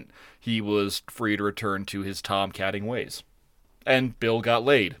it meant he was free to return to his tomcatting ways. And Bill got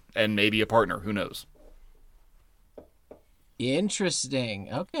laid, and maybe a partner, who knows. Interesting.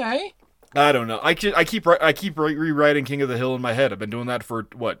 Okay. I don't know. I keep rewriting King of the Hill in my head. I've been doing that for,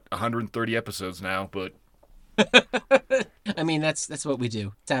 130 episodes now, but... I mean, that's what we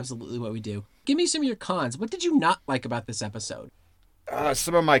do. It's absolutely what we do. Give me some of your cons. What did you not like about this episode?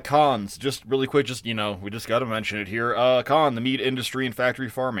 Some of my cons, just really quick, we just gotta mention it here. Con, the meat industry and factory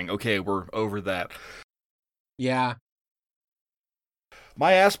farming. Okay, we're over that. Yeah.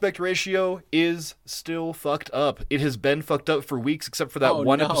 My aspect ratio is still fucked up. It has been fucked up for weeks, except for that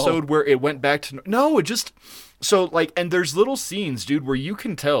episode where it went back to... No, it just... So, like, and there's little scenes, dude, where you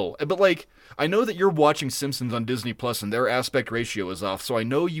can tell. But, like, I know that you're watching Simpsons on Disney Plus and their aspect ratio is off, so I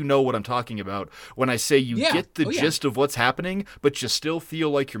know you know what I'm talking about when I say you get the gist of what's happening, but you still feel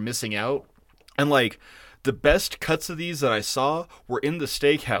like you're missing out. And, like... The best cuts of these that I saw were in the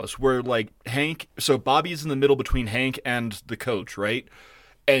steakhouse where, like, Hank... So Bobby's in the middle between Hank and the coach, right?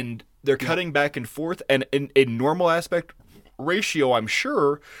 And they're cutting back and forth. And in a normal aspect ratio, I'm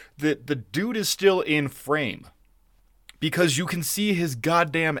sure that the dude is still in frame. Because you can see his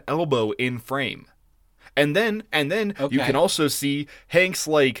goddamn elbow in frame. And then you can also see Hank's,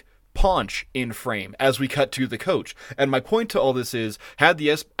 like... paunch in frame as we cut to the coach. And my point to all this is, had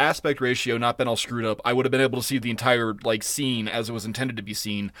the aspect ratio not been all screwed up, I would have been able to see the entire like scene as it was intended to be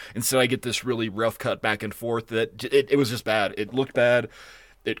seen. Instead, I get this really rough cut back and forth that it was just bad. It looked bad.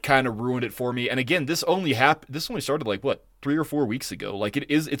 It kind of ruined it for me. And again, this only started like 3 or 4 weeks ago. Like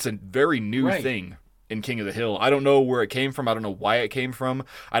it's a very new thing in King of the Hill. I don't know where it came from. I don't know why it came from.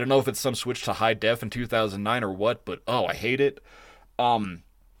 I don't know if it's some switch to high def in 2009 or what, but I hate it.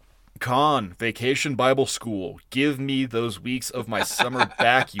 Con, Vacation Bible School. Give me those weeks of my summer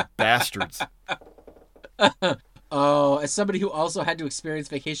back, you bastards. Oh, as somebody who also had to experience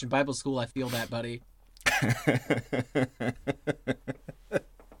Vacation Bible School, I feel that, buddy.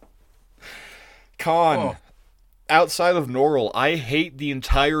 Con, outside of Norrell, I hate the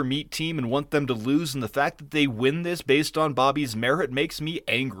entire meat team and want them to lose, and the fact that they win this based on Bobby's merit makes me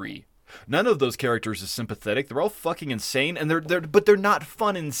angry. None of those characters is sympathetic. They're all fucking insane, and they're not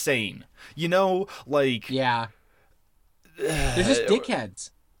fun insane. You know, like... Yeah. They're just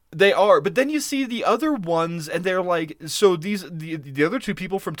dickheads. They are, but then you see the other ones, and they're like... So the other two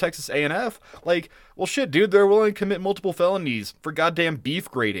people from Texas A&F, like, well, shit, dude, they're willing to commit multiple felonies for goddamn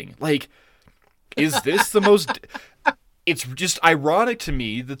beef grating. Like, is this the most... It's just ironic to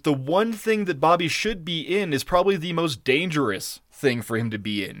me that the one thing that Bobby should be in is probably the most dangerous thing for him to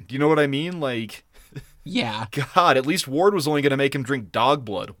be in. Do you know what I mean? Like, yeah. God, at least Ward was only going to make him drink dog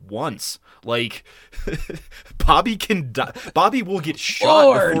blood once. Like, Bobby can die. Bobby will get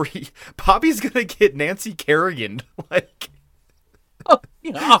shot before Bobby's going to get Nancy Kerrigan. Like, oh,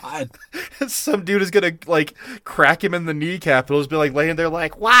 God. Some dude is going to, like, crack him in the kneecap. He'll just be, like, laying there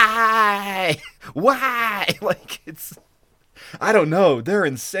like, why? Why? Like, it's... I don't know. They're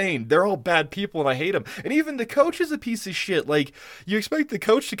insane. They're all bad people, and I hate them. And even the coach is a piece of shit. Like, you expect the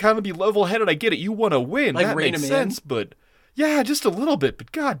coach to kind of be level-headed. I get it. You want to win. Like, that makes sense. But, yeah, just a little bit.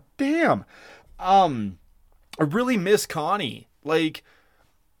 But, god damn. I really miss Connie. Like,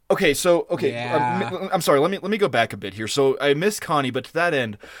 okay, so okay, Yeah. I'm sorry. Let me go back a bit here. So I miss Connie, but to that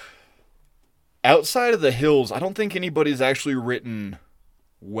end, outside of the hills, I don't think anybody's actually written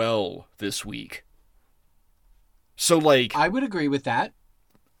well this week. So like, I would agree with that.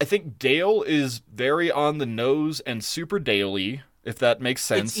 I think Dale is very on the nose and super Daily, if that makes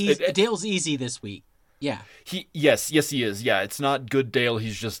It's sense. easy. Dale's easy this week. Yeah. Yes he is. Yeah, it's not good Dale.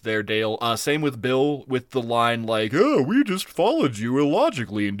 He's just there Dale. Same with Bill with the line like, "Oh, we just followed you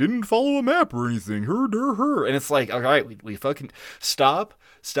illogically and didn't follow a map or anything." Her. And it's like, all right, we fucking stop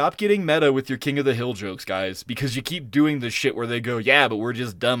getting meta with your King of the Hill jokes, guys, because you keep doing this shit where they go, "Yeah, but we're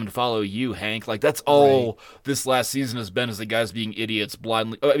just dumb and follow you, Hank." Like that's all Right. this last season has been, is the guys being idiots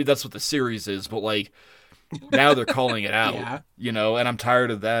blindly. I mean, that's what the series is, but like now they're calling it out, Yeah. and I'm tired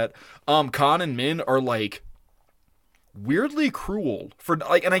of that. Khan and Min are like weirdly cruel for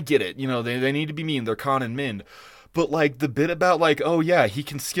like, and I get it, they need to be mean. They're Khan and Min, but like the bit about like, oh yeah, he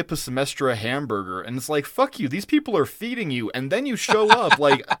can skip a semester a hamburger, and it's like, fuck you, these people are feeding you, and then you show up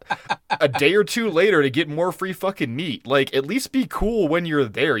like a day or two later to get more free fucking meat. Like, at least be cool when you're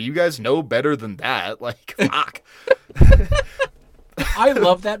there. You guys know better than that. Like, fuck. I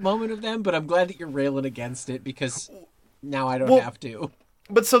love that moment of them, but I'm glad that you're railing against it because now I don't Well, have to.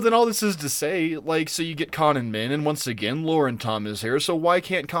 but so then all this is to say, like, so you get Con and Min, and once again, Lauren Tom is here, so why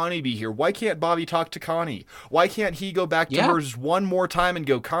can't Connie be here? Why can't Bobby talk to Connie? Why can't he go back to Yeah. her just one more time and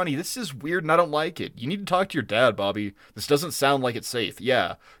go, Connie, this is weird and I don't like it. You need to talk to your dad, Bobby. This doesn't sound like it's safe.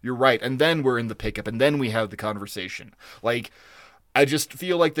 Yeah, you're right. And then we're in the pickup, and then we have the conversation. Like, I just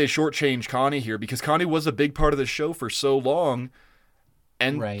feel like they shortchanged Connie here because Connie was a big part of the show for so long,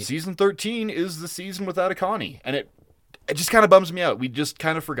 and Right. season 13 is the season without a Connie, and it just kind of bums me out. We just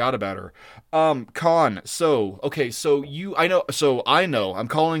kind of forgot about her. Con. So, okay, so I know I'm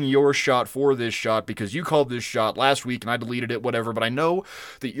calling your shot for this shot because you called this shot last week and I deleted it, whatever, but I know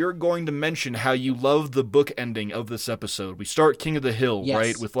that you're going to mention how you love the book ending of this episode. We start King of the Hill, Yes.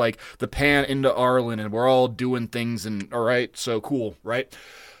 right? With like the pan into Arlen and we're all doing things and all right, so cool, right?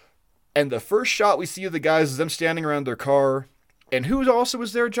 And the first shot we see of the guys is them standing around their car. And who also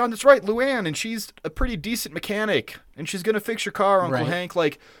was there, John? That's right, Luann, and she's a pretty decent mechanic, and she's gonna fix your car, Uncle Right. Hank.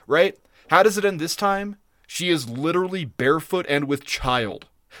 Like, right? How does it end this time? She is literally barefoot and with child.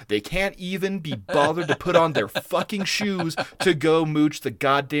 They can't even be bothered to put on their fucking shoes to go mooch the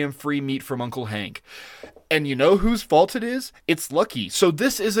goddamn free meat from Uncle Hank. And you know whose fault it is? It's Lucky. So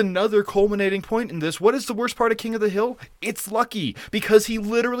this is another culminating point in this. What is the worst part of King of the Hill? It's Lucky, because he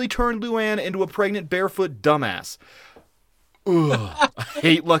literally turned Luann into a pregnant barefoot dumbass. Ugh, I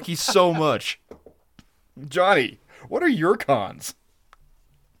hate Lucky so much. Johnny, what are your cons?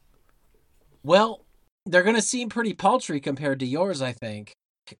 Well, they're going to seem pretty paltry compared to yours, I think.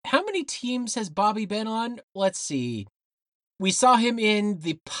 How many teams has Bobby been on? Let's see. We saw him in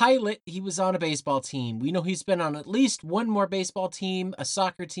the pilot. He was on a baseball team. We know he's been on at least one more baseball team, a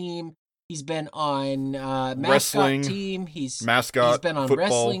soccer team. He's been on mascot Wrestling, team. He's been on football,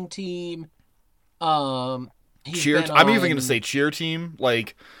 wrestling team. He's cheer. been I'm even on- going to say cheer team,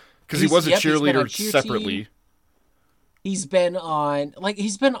 like, because he was a he's been on cheerleader cheer separately. team. He's been on,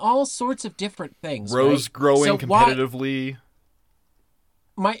 he's been all sorts of different things. Rose right? growing So competitively.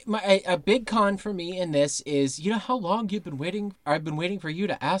 A big con for me in this is, you know how long you've been waiting? I've been waiting for you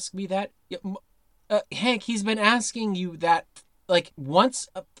to ask me that. Hank, he's been asking you that like once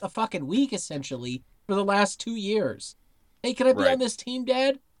a fucking week, essentially, for the last 2 years. Hey, can I be Right. on this team,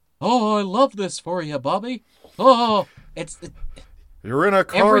 Dad? Oh, I love this for you, Bobby. Oh, You're in a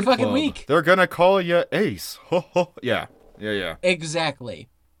card every fucking club. week. They're gonna call you Ace. Yeah. Exactly.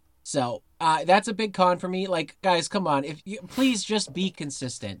 So that's a big con for me. Like, guys, come on. If you please just be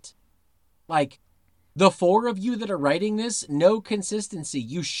consistent. Like, the 4 of you that are writing this, no consistency.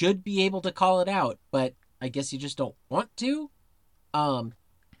 You should be able to call it out, but I guess you just don't want to.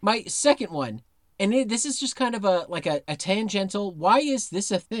 My second one, and this is just kind of a tangential. Why is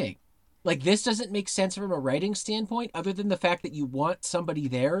this a thing? Like, this doesn't make sense from a writing standpoint, other than the fact that you want somebody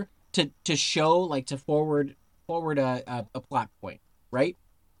there to show, like, to forward a plot point, right?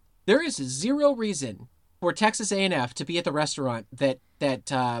 There is zero reason for Texas A&F to be at the restaurant that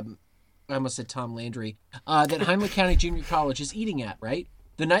I almost said Tom Landry, that Heimlich County Junior College is eating at, right?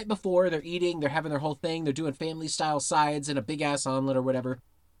 The night before, they're eating, they're having their whole thing, they're doing family-style sides and a big-ass omelet or whatever,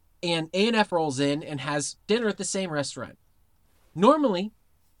 and A&F rolls in and has dinner at the same restaurant. Normally,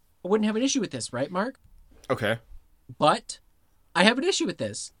 I wouldn't have an issue with this, right, Mark? Okay. But I have an issue with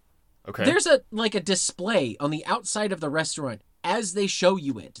this. Okay. There's a display on the outside of the restaurant as they show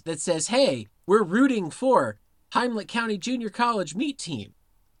you it that says, hey, we're rooting for Heimlich County Junior College meat team.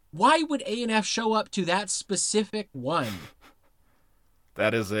 why would A&F show up to that specific one?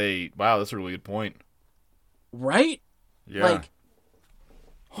 That's a really good point. Right? Yeah. Like,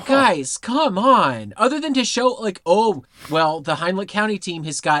 guys, come on. Other than to show, like, oh, well, the Heinlein County team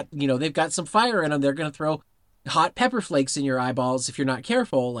has got, they've got some fire in them. They're going to throw hot pepper flakes in your eyeballs if you're not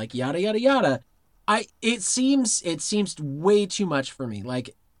careful, like, yada, yada, yada. It seems way too much for me.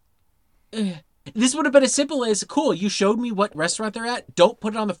 Like, this would have been as simple as, cool, you showed me what restaurant they're at. Don't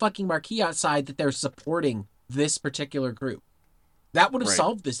put it on the fucking marquee outside that they're supporting this particular group. That would have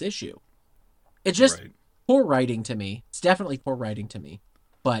solved this issue. It's just poor writing to me. It's definitely poor writing to me.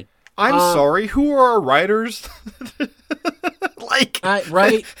 But I'm sorry, who are our writers? Like,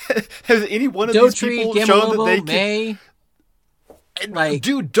 right? Has any one of these people shown that they can... May, like,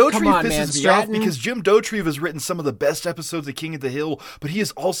 dude, Dotrieve pisses me off Stratton. because Jim Dotrieve has written some of the best episodes of King of the Hill, but he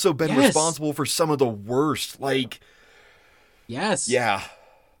has also been responsible for some of the worst. Like, yes, yeah.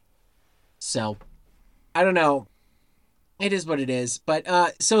 So, I don't know. It is what it is. But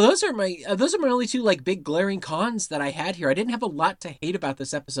so those are my only two like big glaring cons that I had here. I didn't have a lot to hate about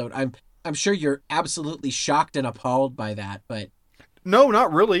this episode. I'm sure you're absolutely shocked and appalled by that, but no,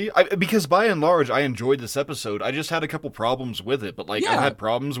 not really. Because by and large, I enjoyed this episode. I just had a couple problems with it, but like I've had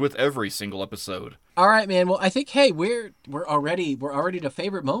problems with every single episode. All right, man. Well, I think we're already to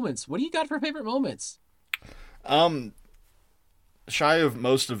favorite moments. What do you got for favorite moments? Shy of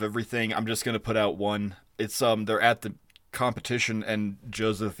most of everything, I'm just gonna put out one. It's they're at the competition and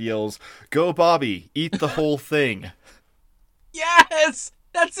Joseph yells, "Go Bobby, eat the whole thing." Yes!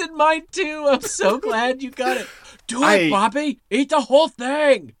 That's in mine too. I'm so glad you got it. Do it, Bobby! Eat the whole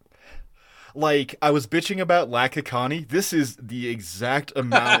thing! Like, I was bitching about Lakakani. This is the exact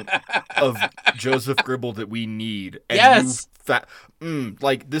amount of Joseph Gribble that we need. And yes!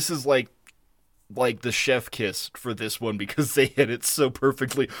 Like, this is like the chef kiss for this one because they hit it so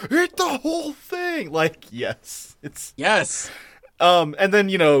perfectly. Eat the whole thing! Like, yes. Yes! And then,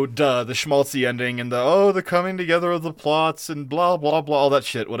 the schmaltzy ending and the coming together of the plots and blah, blah, blah, all that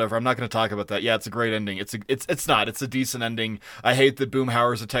shit, whatever. I'm not going to talk about that. Yeah, it's a great ending. It's a decent ending. I hate that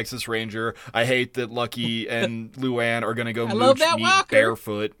Boomhauer's a Texas Ranger. I hate that Lucky and Luann are going to go mooch meat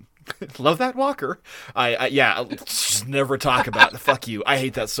barefoot. Love that walker. I'll just never talk about it. Fuck you. I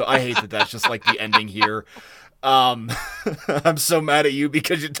hate that. So I hate that that's just like the ending here. I'm so mad at you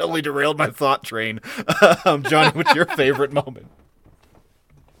because you totally derailed my thought train. Johnny, what's your favorite moment?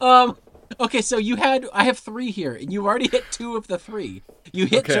 Okay, so I have three here, and you already hit two of the three. You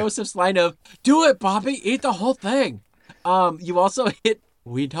hit Joseph's line of, "Do it, Bobby, eat the whole thing." You also hit,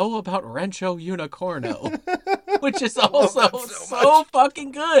 "We know about Rancho Unicorno," which is also so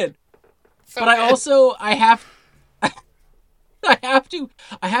fucking good. But I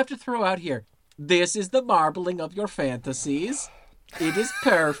have to throw out here, this is the marbling of your fantasies. It is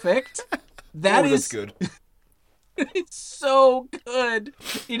perfect. That's good. It's so good.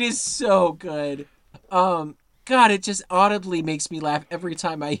 It is so good. God, it just audibly makes me laugh every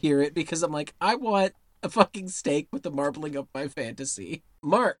time I hear it because I'm like, I want a fucking steak with the marbling of my fantasy.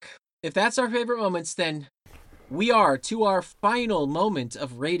 Mark, if that's our favorite moments, then we are to our final moment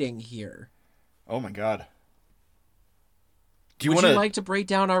of rating here. Oh my god. Would you like to break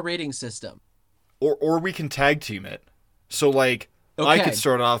down our rating system? Or we can tag team it. So like, I could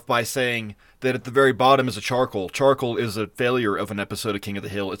start off by saying that at the very bottom is a charcoal. Charcoal is a failure of an episode of King of the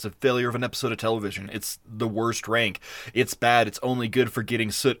Hill. It's a failure of an episode of television. It's the worst rank. It's bad. It's only good for getting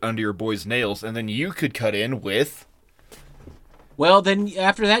soot under your boy's nails. And then you could cut in with... Well, then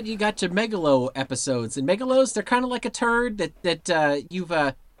after that, you got your Megalo episodes. And Megalos, they're kind of like a turd that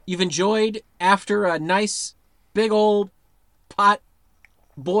you've enjoyed after a nice big old pot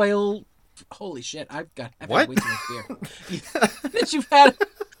boil... Holy shit! I've had way too much beer. That you've had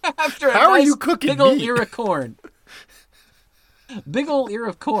after a nice big old ear of corn. Big old ear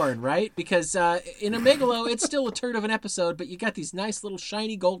of corn, right? Because in a Megalo, it's still a turd of an episode, but you got these nice little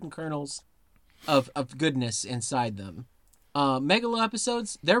shiny golden kernels of goodness inside them. Megalo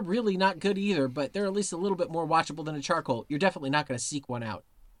episodes, they're really not good either, but they're at least a little bit more watchable than a charcoal. You're definitely not going to seek one out.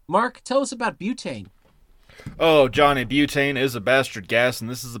 Mark, tell us about butane. Oh, Johnny, butane is a bastard gas, and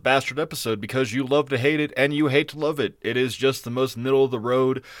this is a bastard episode because you love to hate it and you hate to love it. It is just the most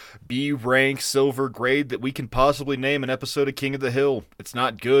middle-of-the-road, B-rank, silver grade that we can possibly name an episode of King of the Hill. It's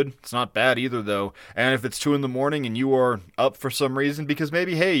not good. It's not bad either, though. And if it's 2 in the morning and you are up for some reason because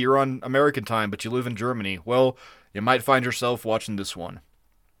maybe, hey, you're on American time, but you live in Germany, well, you might find yourself watching this one.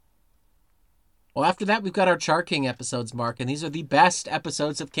 Well, after that, we've got our Char King episodes, Mark, and these are the best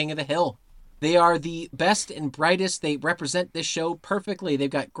episodes of King of the Hill. They are the best and brightest. They represent this show perfectly. They've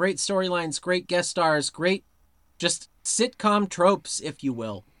got great storylines, great guest stars, great just sitcom tropes, if you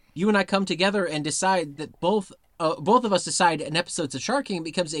will. you and I come together and decide that both of us decide an episode's a Char King, it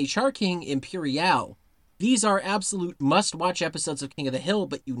becomes a Char King Imperial. These are absolute must-watch episodes of King of the Hill,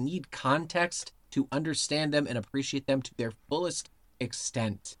 but you need context to understand them and appreciate them to their fullest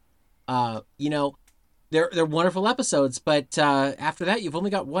extent. You know, they're wonderful episodes, but after that, you've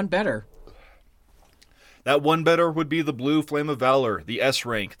only got one better. That one better would be the Blue Flame of Valor, the S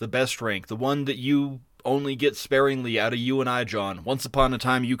rank, the best rank, the one that you only get sparingly out of you and I, John. Once upon a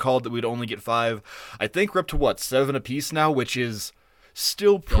time, you called that we'd only get 5. I think we're up to, what, 7 apiece now, which is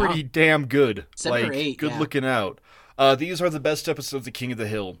still pretty damn good. 7 or 8, good looking out. These are the best episodes of King of the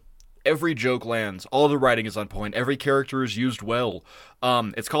Hill. Every joke lands. All the writing is on point. Every character is used well.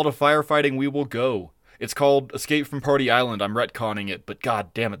 It's called A Firefighting We Will Go. It's called Escape from Party Island. I'm retconning it, but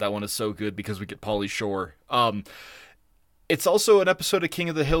god damn it, that one is so good because we get Pauly Shore. It's also an episode of King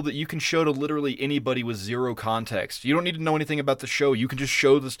of the Hill that you can show to literally anybody with zero context. You don't need to know anything about the show. You can just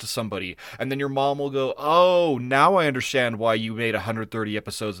show this to somebody, and then your mom will go, oh, now I understand why you made 130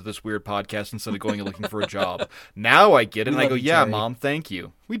 episodes of this weird podcast instead of going and looking for a job. Now I get it. And I go, yeah, Terry. Mom, thank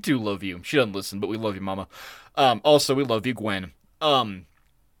you. We do love you. She doesn't listen, but we love you, Mama. Also, we love you, Gwen.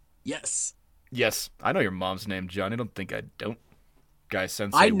 Yes. Yes, I know your mom's name, John. I don't think I don't. Guy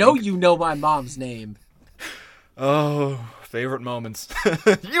Sensei. I know wink. you know my mom's name. Oh, favorite moments.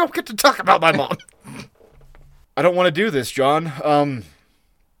 You don't get to talk about my mom. I don't want to do this, John.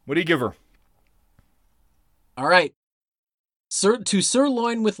 What do you give her? All right. To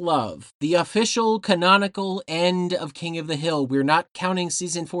Sirloin with Love, the official canonical end of King of the Hill. We're not counting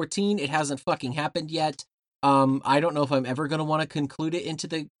season 14. It hasn't fucking happened yet. I don't know if I'm ever going to want to conclude it into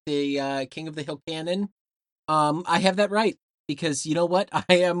the King of the Hill canon. I have that right because you know what? I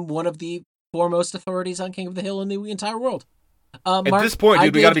am one of the foremost authorities on King of the Hill in the entire world. At Mark, this point,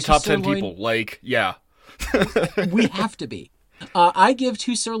 dude, we got to be top 10 Sirloin, people. Like, yeah. We have to be. I give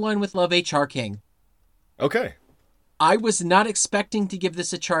To Sirloin with Love a Char King. Okay. I was not expecting to give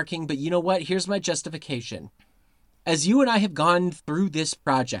this a Char King, but you know what? Here's my justification. As you and I have gone through this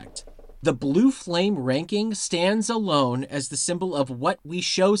project, the Blue Flame ranking stands alone as the symbol of what we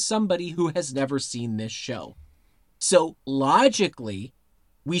show somebody who has never seen this show. So, logically,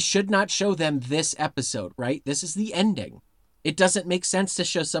 we should not show them this episode, right? This is the ending. It doesn't make sense to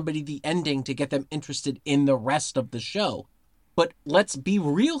show somebody the ending to get them interested in the rest of the show. But let's be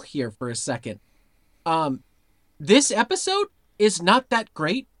real here for a second. This episode is not that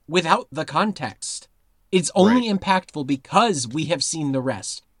great without the context. It's only impactful because we have seen the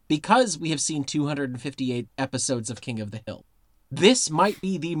rest. Because we have seen 258 episodes of King of the Hill. This might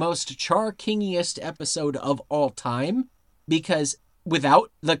be the most Char Kingiest episode of all time, because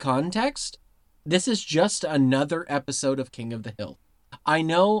without the context, this is just another episode of King of the Hill. I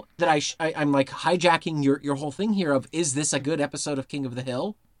know that I'm like hijacking your whole thing here of, is this a good episode of King of the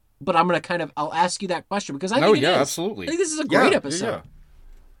Hill? But I'm going to I'll ask you that question because I think it is. Absolutely. I think this is a great episode. Yeah.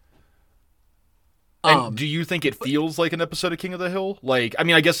 And do you think it feels like an episode of King of the Hill? Like, I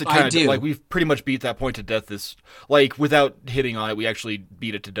mean, I guess it kind of, like, we've pretty much beat that point to death this, like, without hitting on it, we actually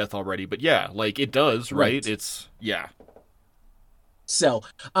beat it to death already. But yeah, like, it does, right? It's, yeah. So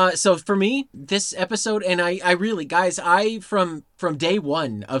for me, this episode, and I really, guys, from day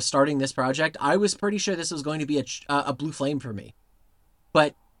one of starting this project, I was pretty sure this was going to be a Blue Flame for me.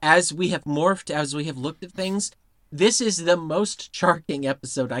 But as we have morphed, as we have looked at things, this is the most Char King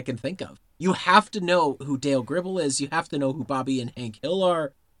episode I can think of. You have to know who Dale Gribble is. You have to know who Bobby and Hank Hill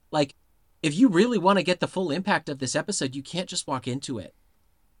are. Like, if you really want to get the full impact of this episode, you can't just walk into it.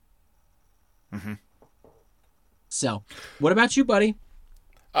 Mm-hmm. So, what about you, buddy?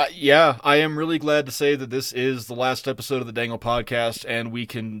 Yeah, I am really glad to say that this is the last episode of the Dangle podcast, and we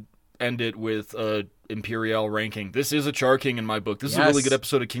can end it with Imperial ranking. This is a Char King in my book. This is a really good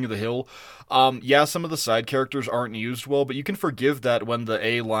episode of King of the Hill. Yeah, some of the side characters aren't used well, but you can forgive that when the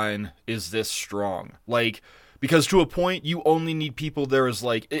A line is this strong. Like, because to a point, you only need people there as,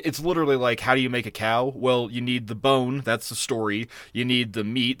 like, it's literally like, how do you make a cow? Well, you need the bone, that's the story. You need the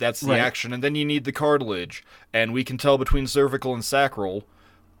meat, that's the action. And then you need the cartilage. And we can tell between cervical and sacral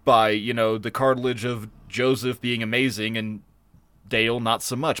by, you know, the cartilage of Joseph being amazing and Dale not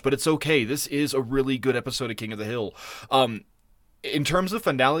so much. But it's okay. This is a really good episode of King of the Hill. In terms of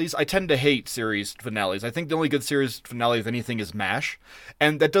finales, I tend to hate series finales. I think the only good series finale, if anything, is MASH.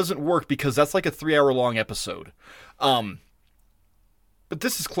 And that doesn't work because that's like a 3-hour-long episode. But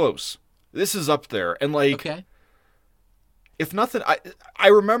this is close. This is up there. And, like, if nothing, I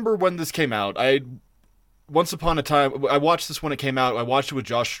remember when this came out. Once upon a time, I watched this when it came out. I watched it with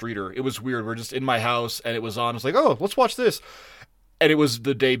Josh Streeter. It was weird. We're just in my house, and it was on. I was like, oh, let's watch this. And it was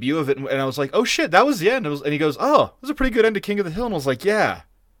the debut of it, and I was like, oh shit, that was the end. And he goes, oh, it was a pretty good end to King of the Hill. And I was like, yeah,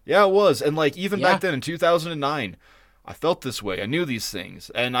 Yeah, it was. And like even Yeah, back then in 2009, I felt this way. I knew these things,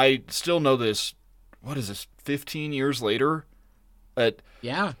 and I still know this. What is this? 15 years later. But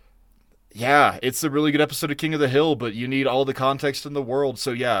yeah. yeah, it's a really good episode of King of the Hill, but you need all the context in the world.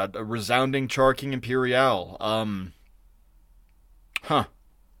 So yeah, a resounding Char King Imperial. Huh.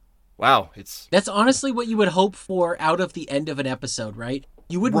 Wow. It's That's honestly what you would hope for out of the end of an episode, right?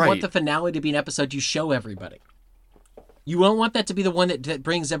 You wouldn't want right. the finale to be an episode you show everybody. You won't want that to be the one that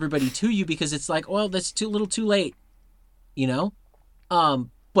brings everybody to you because it's like, well, that's too little too late, you know?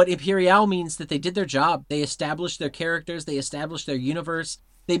 But Imperial means that they did their job. They established their characters. They established their universe.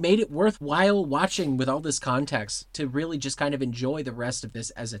 They made it worthwhile watching with all this context to really just kind of enjoy the rest of this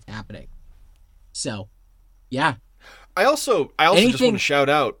as it's happening. So, yeah. I also just want to Anything. shout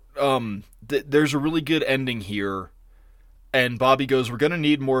out. There's a really good ending here, and Bobby goes, "We're gonna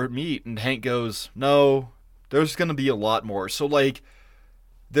need more meat," and Hank goes, "No, there's gonna be a lot more." So like,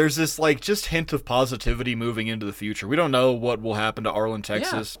 there's this like just hint of positivity moving into the future. We don't know what will happen to Arlen, Yeah.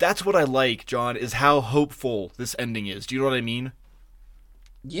 Texas. That's what I like, John, is how hopeful this ending is. Do you know what I mean?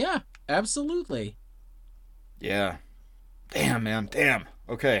 Yeah, absolutely. Yeah. Damn, man. Damn.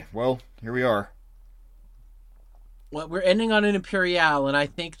 Okay, well, here we are. Well, we're ending on an Imperial, and I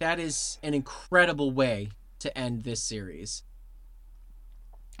think that is an incredible way to end this series.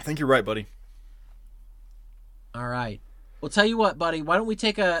 I think you're right, buddy. All right. Well, tell you what, buddy. Why don't we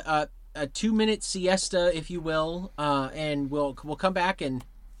take a 2 minute siesta, if you will, and we'll come back and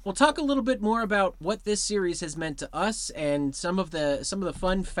we'll talk a little bit more about what this series has meant to us and some of the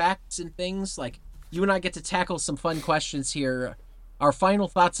fun facts and things. Like you and I get to tackle some fun questions here, our final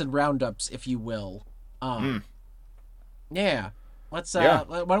thoughts and roundups, if you will. Hmm. Yeah. Let's Yeah.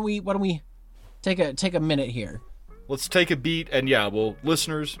 why don't we take a minute here. Let's take a beat, and yeah, well,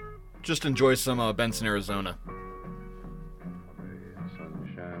 listeners, just enjoy some Benson, Arizona.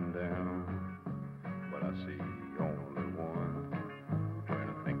 Sunshine down, but I see only one. When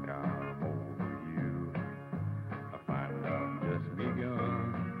I think I'm over you, I find I've just begun.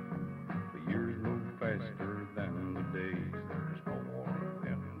 The years move faster than the days. There's no warmth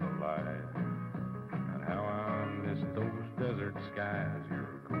in the light. And how I miss those desert skies,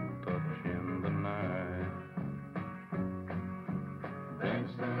 your cool touch in the night.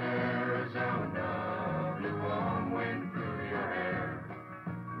 Kingston, Arizona, blue warm wind through your hair.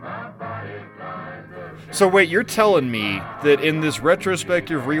 My body flies the So wait, you're telling me that in this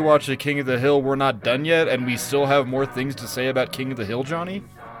retrospective rewatch of King of the Hill, we're not done yet, and we still have more things to say about King of the Hill, Johnny?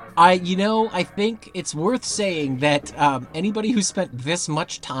 I think it's worth saying that anybody who spent this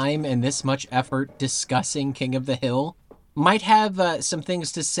much time and this much effort discussing King of the Hill might have some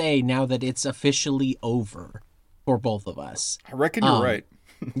things to say now that it's officially over for both of us. I reckon you're right.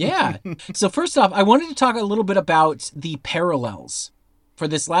 Yeah. So first off, I wanted to talk a little bit about the parallels for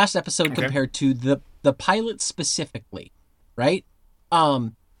this last episode Okay. compared to the pilot specifically, right?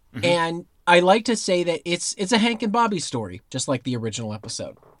 And I like to say that it's a Hank and Bobby story, just like the original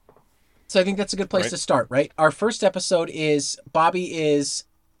episode. So I think that's a good place Right. to start, right? Our first episode is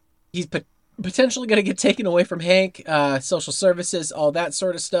he's potentially going to get taken away from Hank, social services, all that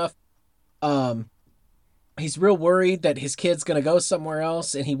sort of stuff. He's real worried that his kid's going to go somewhere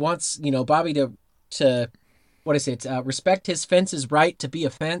else, and he wants, Bobby to what is it? Respect his fence's right to be a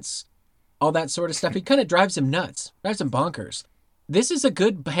fence, all that sort of stuff. He kind of drives him nuts, drives him bonkers. This is a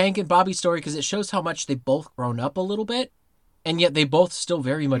good Hank and Bobby story because it shows how much they've both grown up a little bit, and yet they both still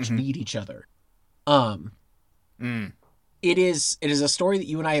very much need each other. Mm. It is a story that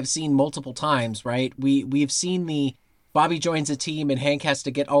you and I have seen multiple times, right? We've seen the Bobby joins a team and Hank has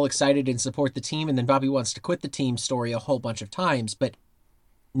to get all excited and support the team, and then Bobby wants to quit the team story a whole bunch of times, but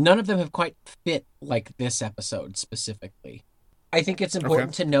none of them have quite fit like this episode specifically. I think it's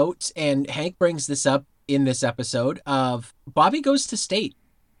important to note, and Hank brings this up in this episode, of Bobby goes to state,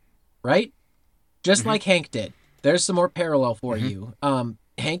 right? Just like Hank did. There's some more parallel for you.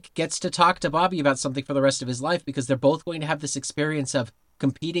 Hank gets to talk to Bobby about something for the rest of his life because they're both going to have this experience of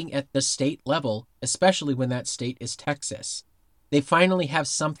competing at the state level, especially when that state is Texas. They finally have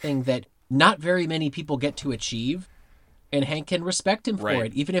something that not very many people get to achieve, and Hank can respect him for Right.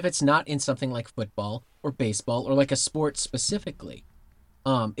 it, even if it's not in something like football or baseball or like a sport specifically.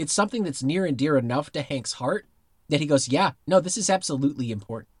 It's something that's near and dear enough to Hank's heart that he goes, yeah, no, this is absolutely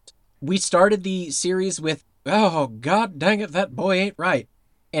important. We started the series with, oh, God dang it, that boy ain't right.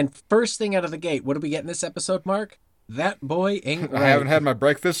 And first thing out of the gate, what do we get in this episode, Mark? That boy ain't right. I haven't had my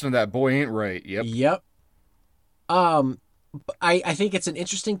breakfast, and that boy ain't right. Yep. Yep. I think it's an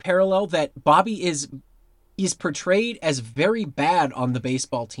interesting parallel that Bobby he's portrayed as very bad on the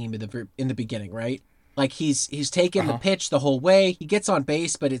baseball team in the beginning, right? Like he's taken the pitch the whole way. He gets on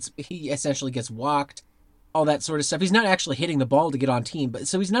base, but he essentially gets walked, all that sort of stuff. He's not actually hitting the ball to get on team, but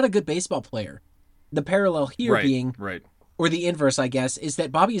so he's not a good baseball player. The parallel here being, or the inverse, I guess, is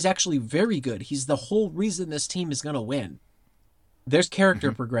that Bobby is actually very good. He's the whole reason this team is going to win. There's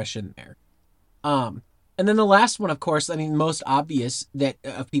character progression there. And then the last one, of course, I mean, most obvious that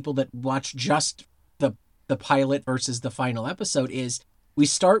of people that watch just the pilot versus the final episode is we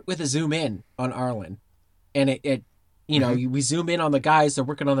start with a zoom in on Arlen, and it we zoom in on the guys, they're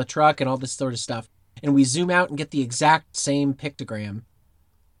working on the truck and all this sort of stuff, and we zoom out and get the exact same pictogram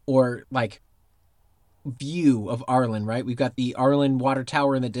or like view of Arlen, right? We've got the Arlen water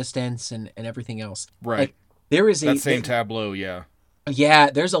tower in the distance and everything else. Right. Like, there is that same tableau, yeah. Yeah,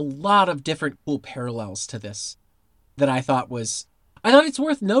 there's a lot of different cool parallels to this that I thought it's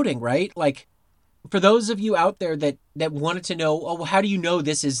worth noting, right? Like, for those of you out there that wanted to know, oh, well, how do you know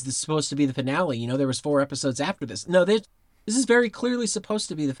this is supposed to be the finale? You know, there was 4 episodes after this. No, this is very clearly supposed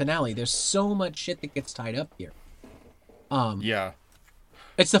to be the finale. There's so much shit that gets tied up here. Yeah.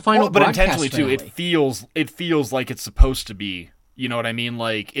 It's the final but broadcast intentionally finale. too. It feels like it's supposed to be. You know what I mean?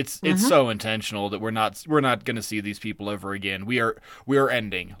 Like it's so intentional that we're not going to see these people ever again. We are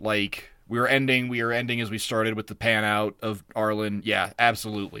ending. Like we are ending as we started with the pan out of Arlen. Yeah,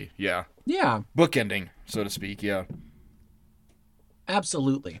 absolutely. Yeah. Yeah. Bookending, so to speak. Yeah.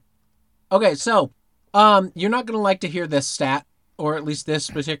 Absolutely. Okay, so you're not going to like to hear this stat, or at least this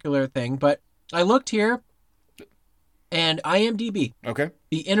particular thing, but I looked here, and IMDb, okay,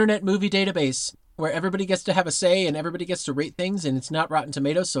 the Internet Movie Database, where everybody gets to have a say and everybody gets to rate things, and it's not Rotten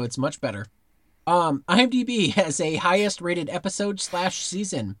Tomatoes, so it's much better. IMDb has a highest rated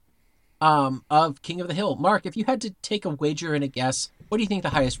episode/season of King of the Hill. Mark, if you had to take a wager and a guess, what do you think the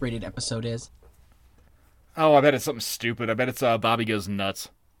highest rated episode is? Oh, I bet it's something stupid. I bet it's Bobby Goes Nuts.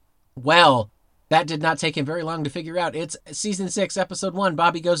 Well, that did not take him very long to figure out. It's season 6, episode 1,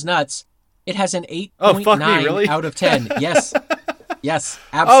 Bobby Goes Nuts. It has an 8.9 really? out of 10. Yes. Yes,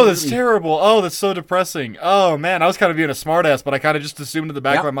 Oh, absolutely. that's terrible. Oh, that's so depressing. Oh, man, I was kind of being a smartass, but I kind of just assumed in the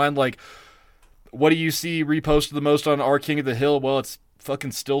back of my mind, like, what do you see reposted the most on our King of the Hill? Well, it's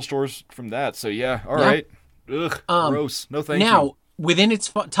fucking still stores from that. So, yeah, all right. Ugh, gross. No thank you. Now, within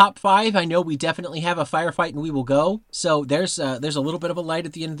its top 5, I know we definitely have a firefight and we will go. So there's a little bit of a light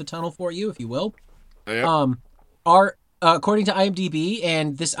at the end of the tunnel for you, if you will. Yep. According to IMDb,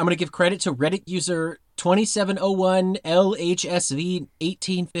 and this, I'm going to give credit to Reddit user 2701 LHSV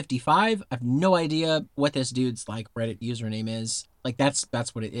 1855. I have no idea what this dude's like Reddit username is. Like that's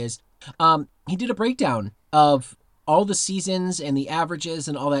what it is. He did a breakdown of all the seasons and the averages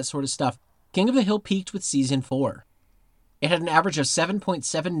and all that sort of stuff. King of the Hill peaked with season 4. It had an average of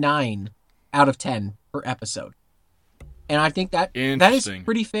 7.79 out of 10 per episode. And I think that is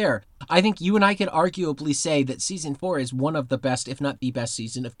pretty fair. I think you and I could arguably say that season 4 is one of the best, if not the best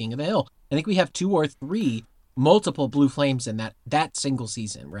season of King of the Hill. I think we have 2 or 3 multiple blue flames in that single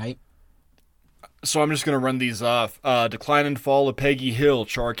season, right? So I'm just going to run these off. Decline and Fall of Peggy Hill,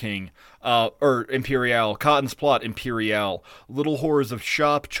 Char King. Or Imperial. Cotton's Plot, Imperial. Little Horrors of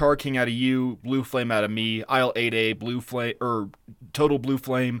Shop, Char King out of you, Blue Flame out of me. Aisle 8A, Blue Flame, Total Blue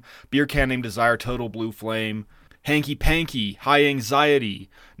Flame. Beer Can Named Desire, Total Blue Flame. Hanky Panky, High Anxiety,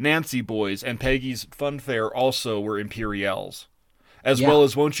 Nancy Boys, and Peggy's Fun Fair also were Imperials. As well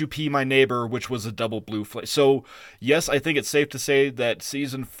as Won't You Pee My Neighbor, which was a double blue flame. So, yes, I think it's safe to say that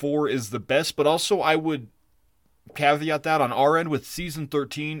Season 4 is the best, but also I would caveat that on our end with Season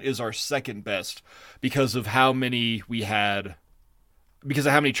 13 is our second best because of how many we had, because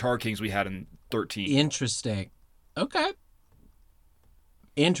of how many Char Kings we had in 13. Interesting. Okay.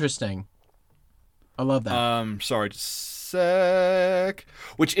 Interesting. I love that. Sorry, just sec.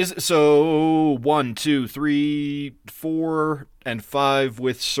 Which is, so 1, 2, 3, 4, and 5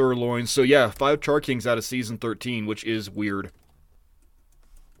 with Sirloin. So yeah, 5 Char Kings out of season 13, which is weird.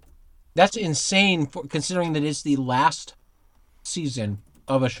 That's insane, considering that it's the last season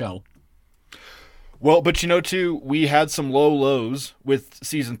of a show. Well, but you know, too, we had some low lows with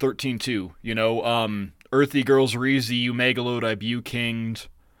season 13, too. You know, Earthy Girls Reezy, You Megalode, I Buke-Kinged.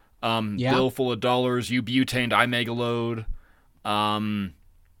 Bill Full of Dollars, You Butaned, I Megalode.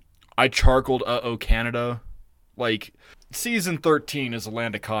 I Charcoaled, Uh-Oh, Canada. Like, season 13 is a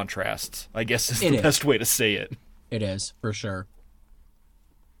land of contrasts, I guess is the best way to say it. It is, for sure.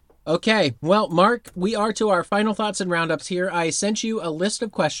 Okay, well, Mark, we are to our final thoughts and roundups here. I sent you a list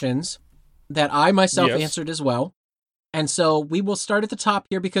of questions that I myself answered as well. And so we will start at the top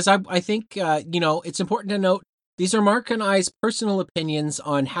here because I think, it's important to note these are Mark and I's personal opinions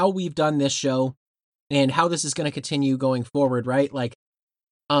on how we've done this show and how this is going to continue going forward, right? Like,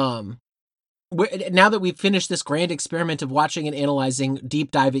 now that we've finished this grand experiment of watching and analyzing,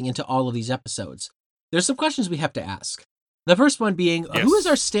 deep diving into all of these episodes, there's some questions we have to ask. The first one being, Yes. who is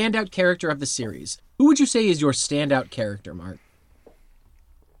our standout character of the series? Who would you say is your standout character, Mark?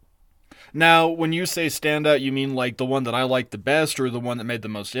 Now, when you say standout, you mean like the one that I like the best, or the one that made the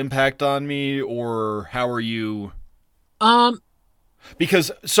most impact on me, or how are you?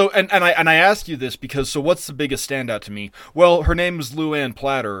 Because I ask you this because what's the biggest standout to me? Well, her name is Luann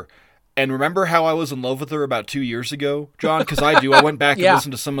Platter, and remember how I was in love with her about 2 years ago, John? Because I do. I went back and Yeah.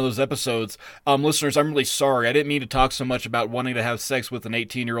 listened to some of those episodes. Listeners, I'm really sorry. I didn't mean to talk so much about wanting to have sex with an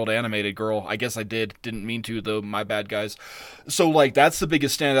 18-year-old animated girl. I guess I did. Didn't mean to, though. My bad, guys. So, like, that's the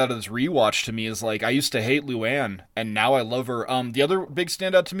biggest standout of this rewatch to me is, like, I used to hate Luann, and now I love her. The other big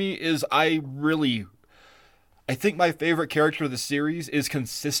standout to me is I think my favorite character of the series is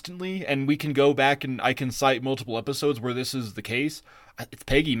consistently, and we can go back and I can cite multiple episodes where this is the case. It's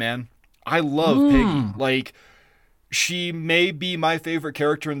Peggy, man. I love Peggy. Like, she may be my favorite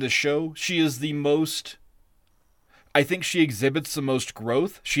character in this show. She is the most... I think she exhibits the most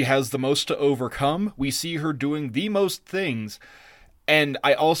growth. She has the most to overcome. We see her doing the most things. And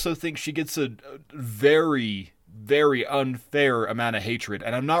I also think she gets a very, very unfair amount of hatred.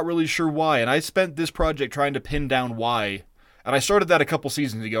 And I'm not really sure why. And I spent this project trying to pin down why. And I started that a couple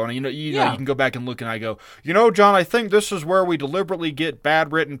seasons ago, and you can go back and look, and I go, John, I think this is where we deliberately get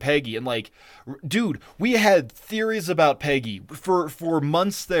bad written Peggy, and like, dude, we had theories about Peggy for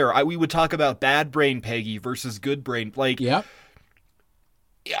months there. We would talk about bad brain Peggy versus good brain, like, Yep.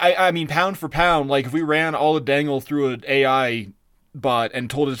 I mean, pound for pound, like if we ran all of Dangle through an AI bot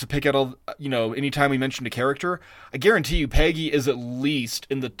and told it to pick out all, anytime we mentioned a character, I guarantee you Peggy is at least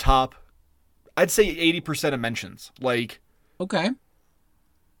in the top. I'd say 80% of mentions, like. Okay.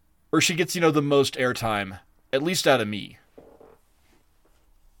 Or she gets, the most airtime, at least out of me.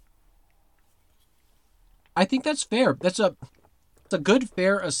 I think that's fair. That's a good,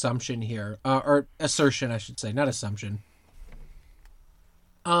 fair assumption here. Or assertion, I should say, not assumption.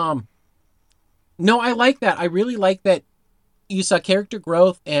 No, I like that. I really like that you saw character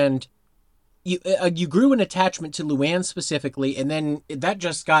growth and you grew an attachment to Luann specifically, and then that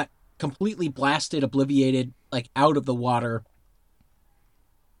just got completely blasted, obliviated, like out of the water.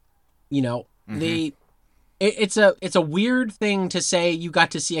 It's a weird thing to say you got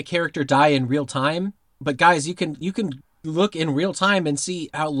to see a character die in real time, but guys, you can look in real time and see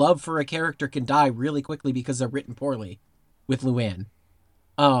how love for a character can die really quickly because they're written poorly with Luann.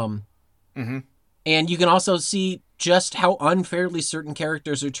 And you can also see just how unfairly certain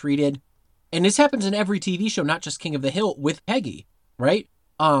characters are treated. And this happens in every TV show, not just King of the Hill, with Peggy, right?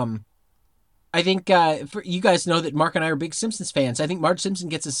 I think for you guys know that Mark and I are big Simpsons fans. I think Marge Simpson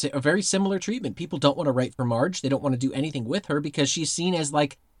gets a very similar treatment. People don't want to write for Marge. They don't want to do anything with her because she's seen as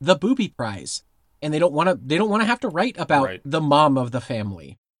like the booby prize, and they don't want to have to write about the mom of the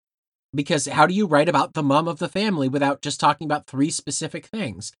family. Because how do you write about the mom of the family without just talking about three specific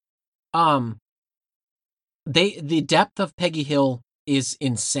things? The depth of Peggy Hill is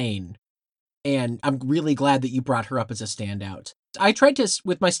insane, and I'm really glad that you brought her up as a standout.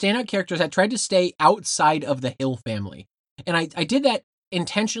 With my standout characters, I tried to stay outside of the Hill family. And I did that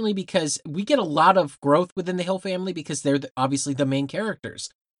intentionally because we get a lot of growth within the Hill family because they're obviously the main characters.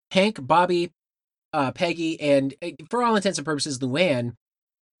 Hank, Bobby, Peggy, and for all intents and purposes, Luann,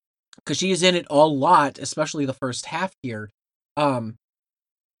 because she is in it a lot, especially the first half here.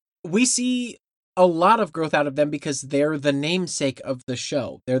 We see a lot of growth out of them because they're the namesake of the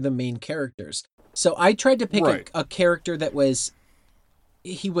show. They're the main characters. So I tried to pick a character that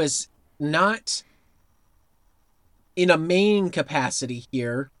he was not in a main capacity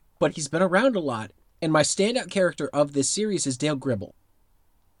here, but he's been around a lot. And my standout character of this series is Dale Gribble.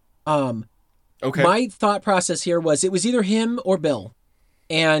 Okay. My thought process here was it was either him or Bill.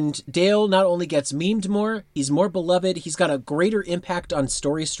 And Dale not only gets memed more, he's more beloved. He's got a greater impact on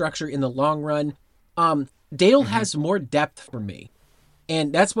story structure in the long run. Dale has more depth for me.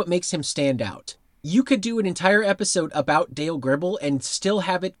 And that's what makes him stand out. You could do an entire episode about Dale Gribble and still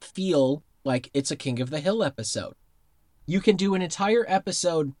have it feel like it's a King of the Hill episode. You can do an entire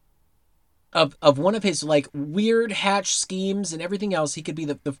episode of one of his like weird hatch schemes and everything else. He could be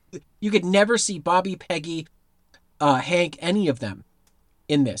you could never see Bobby, Peggy, Hank, any of them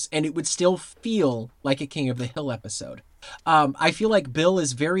in this, and it would still feel like a King of the Hill episode. I feel like Bill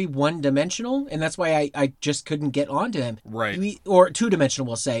is very one-dimensional, and that's why I just couldn't get onto him. Right. Or two-dimensional,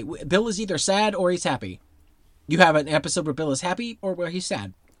 we'll say. Bill is either sad or he's happy. You have an episode where Bill is happy or where he's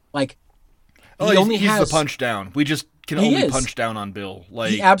sad. Like, he's the punch down. We just can only punch down on Bill.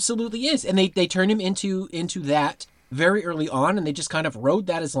 Like, he absolutely is, and they turn him into that very early on, and they just kind of rode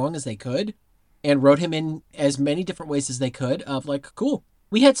that as long as they could. and wrote him in as many different ways as they could of like, cool.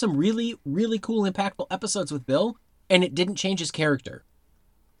 We had some really, really cool, impactful episodes with Bill, and it didn't change his character.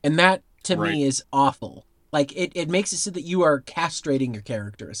 And that, to Right. me, is awful. Like, it makes it so that you are castrating your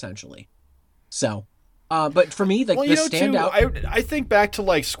character, essentially. So, but for me, like, Well, the standout... I think back to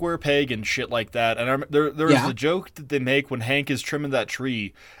like Square Peg and shit like that, and there was the joke that they make when Hank is trimming that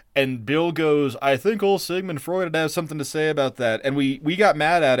tree, and Bill goes, "I think old Sigmund Freud would have something to say about that," and we got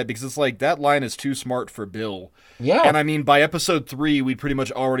mad at it because it's like that line is too smart for Bill. Yeah. And I mean, by episode 3, we'd pretty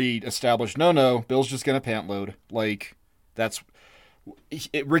much already established, no, Bill's just gonna pant load. Like, that's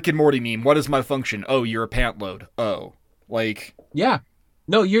Rick and Morty meme. What is my function? Oh, you're a pant load. Oh, like, Yeah.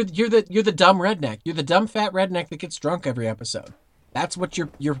 No, you're the dumb redneck. You're the dumb fat redneck that gets drunk every episode. That's what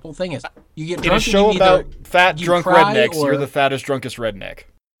your whole thing is. You get in drunk a show and you about either, fat you drunk cry rednecks, or... you're the fattest, drunkest redneck.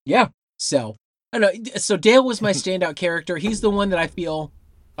 Yeah. So I don't know. So Dale was my standout character. He's the one that I feel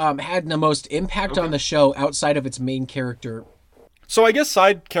had the most impact on the show outside of its main character. So I guess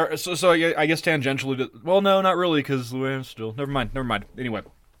I guess tangentially to, well, no, not really, because still never mind. Anyway.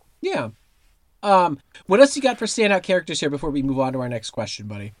 Yeah. What else you got for standout characters here before we move on to our next question,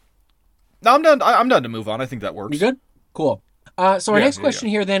 buddy? No, I'm done. I'm done to move on. I think that works. You good? Cool. So our Yeah, next yeah, question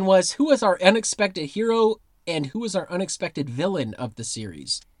here then was, who was our unexpected hero and who was our unexpected villain of the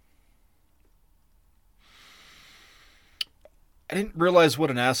series? I didn't realize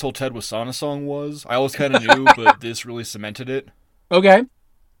what an asshole Ted Wasana song was. I always kind of knew, but this really cemented it. Okay.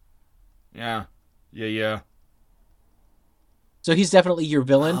 Yeah. So he's definitely your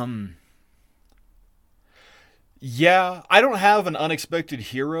villain? Yeah, I don't have an unexpected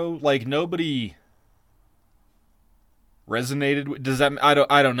hero. Like, nobody resonated with... Does that... I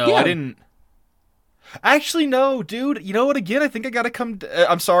don't know. Yeah. I didn't... Actually, no, dude. You know what? Again, I think I gotta come...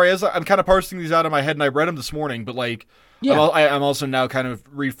 I'm sorry, as I'm kind of parsing these out in my head, and I read them this morning, but, like... Yeah. I'm also now kind of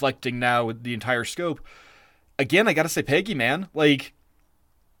reflecting now with the entire scope. Again, I gotta say Peggy, man. Like...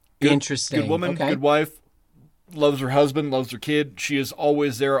 Interesting. Good woman, okay. good wife. Loves her husband, loves her kid. She is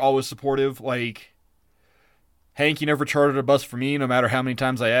always there, always supportive. Like... Hank, you never chartered a bus for me, no matter how many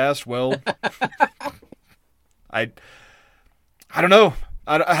times I asked. Well, I don't know.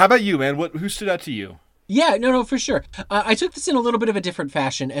 How about you, man? Who stood out to you? Yeah, no, for sure. I took this in a little bit of a different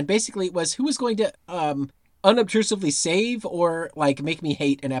fashion, and basically it was who was going to unobtrusively save or like make me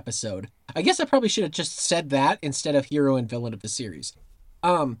hate an episode. I guess I probably should have just said that instead of hero and villain of the series.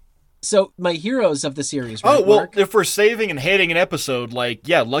 So my heroes of the series, right, Oh, well, Mark? if we're saving and hating an episode, like,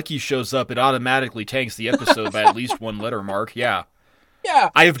 yeah, Lucky shows up, it automatically tanks the episode by at least one letter mark, yeah. Yeah.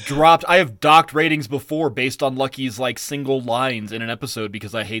 I have docked ratings before based on Lucky's, like, single lines in an episode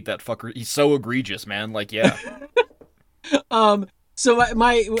because I hate that fucker. He's so egregious, man. Like, yeah. So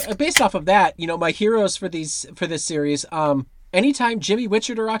my based off of that, you know, my heroes for this series, anytime Jimmy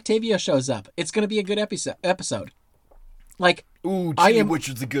Witchard or Octavia shows up, it's going to be a good episode. Like, Ooh, Jimmy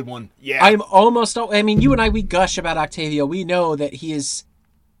Witchard's a good one. Yeah. I mean, you and I, we gush about Octavio. We know that he's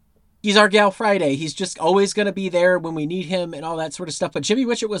our Gal Friday. He's just always going to be there when we need him and all that sort of stuff. But Jimmy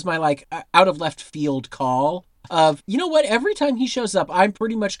Witchard was my, like, out of left field call of, you know what? Every time he shows up, I'm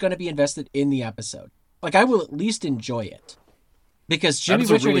pretty much going to be invested in the episode. Like, I will at least enjoy it. Because Jimmy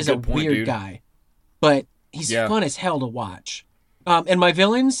Witchard is a weird guy. But he's fun as hell to watch. And my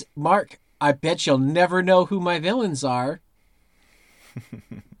villains, Mark, I bet you'll never know who my villains are.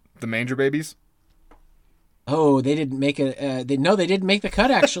 The Manger Babies? Oh, they didn't make they didn't make the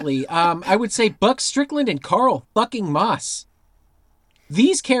cut, actually. I would say Buck Strickland and Carl fucking Moss.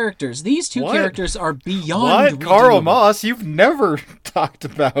 These two characters are beyond What? Carl redeemable. Moss? You've never talked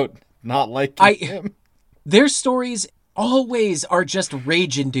about not liking him. Their stories always are just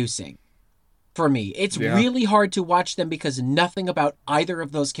rage-inducing for me. It's really hard to watch them because nothing about either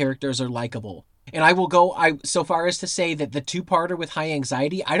of those characters are likable. And I will go so far as to say that the two-parter with High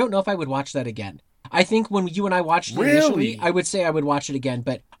Anxiety, I don't know if I would watch that again. I think when you and I watched it initially, I would say I would watch it again,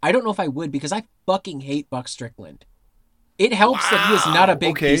 but I don't know if I would because I fucking hate Buck Strickland. It helps that he is not a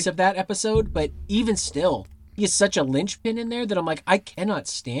big piece of that episode, but even still, he is such a linchpin in there that I'm like, I cannot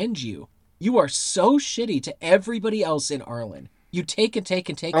stand you. You are so shitty to everybody else in Arlen. You take and take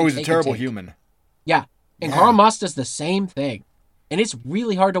and take. Oh, he's a terrible human. Yeah. And Carl Moss does the same thing. And it's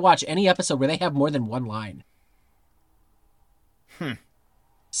really hard to watch any episode where they have more than one line.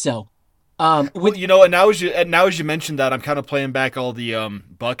 So, well, you know, and now as you mentioned that, I'm kind of playing back all the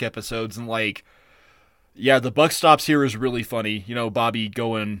Buck episodes, and like, yeah, the Buck stops here is really funny. You know, Bobby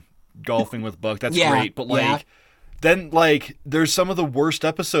going golfing with Buck, that's great. But like, then like, there's some of the worst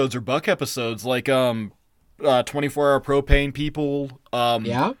episodes or Buck episodes, like 24 Hour Propane People.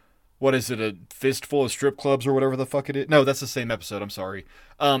 what is it, a fistful of strip clubs or whatever the fuck it is? No, that's the same episode. I'm sorry.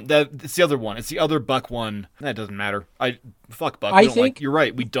 It's the other one. It's the other Buck one. That doesn't matter. Fuck Buck. You're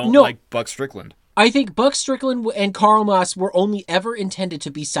right. We don't like Buck Strickland. I think Buck Strickland and Carl Moss were only ever intended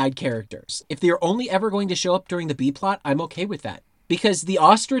to be side characters. If they're only ever going to show up during the B plot, I'm okay with that. Because the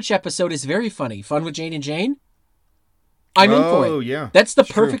ostrich episode is very funny. Fun with Jane and Jane. I'm in for it. Oh, yeah. That's the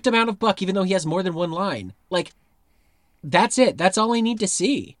perfect amount of Buck, even though he has more than one line. Like, that's it. That's all I need to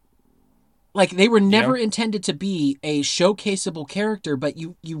see. Like, they were never intended to be a showcaseable character, but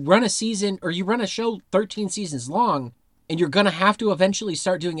you run a season, or you run a show 13 seasons long, and you're going to have to eventually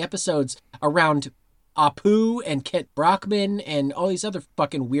start doing episodes around Apu and Kent Brockman and all these other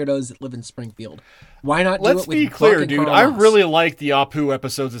fucking weirdos that live in Springfield. Why not do it with Let's be clear, Buck and dude. Carl I Moss? really like the Apu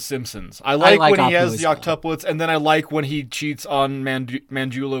episodes of Simpsons. I like when he Apu has as the well. octuplets, and then I like when he cheats on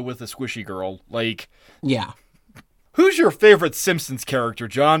Manjula with a squishy girl. Like, Yeah. who's your favorite Simpsons character,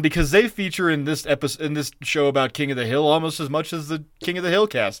 John? Because they feature in this show about King of the Hill almost as much as the King of the Hill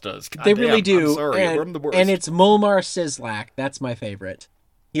cast does. God They damn, really do. I'm sorry, I'm the worst. And it's Mulmar Sislak. That's my favorite.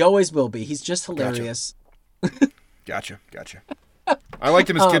 He always will be. He's just hilarious. Gotcha. I liked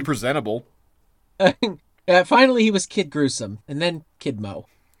him as Kid Presentable. Finally, he was Kid Gruesome, and then Kid Mo.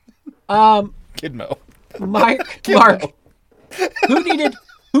 Kid Mo. Mark,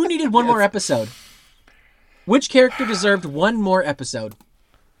 who needed one more episode? Which character deserved one more episode?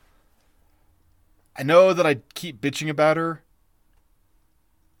 I know that I keep bitching about her.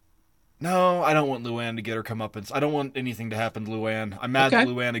 No, I don't want Luann to get her comeuppance. I don't want anything to happen to Luann. I'm mad that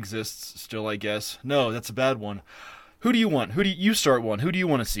Luann exists still, I guess. No, that's a bad one. Who do you want? You start one? Who do you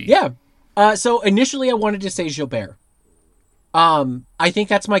want to see? Yeah. So initially I wanted to say Gilbert. I think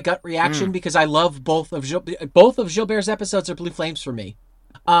that's my gut reaction because I love both of Gilbert's episodes are Blue Flames for me.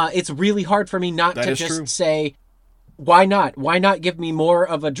 It's really hard for me not to just say, why not? Why not give me more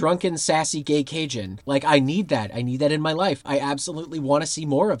of a drunken, sassy gay Cajun? Like, I need that. I need that in my life. I absolutely want to see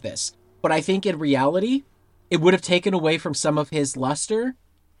more of this. But I think in reality, it would have taken away from some of his luster.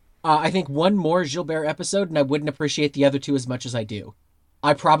 I think one more Gilbert episode, and I wouldn't appreciate the other two as much as I do.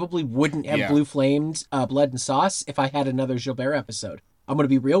 I probably wouldn't have Blue Flamed Blood and Sauce if I had another Gilbert episode. I'm going to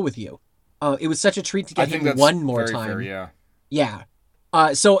be real with you. It was such a treat to get him one more time. Fair, yeah.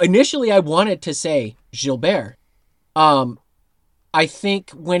 So initially I wanted to say Gilbert. I think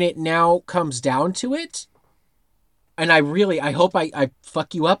when it now comes down to it, and I hope I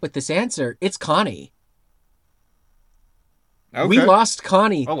fuck you up with this answer, it's Connie. Okay. We lost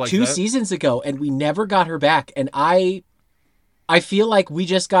Connie like 2 that. seasons ago, and we never got her back. And I feel like we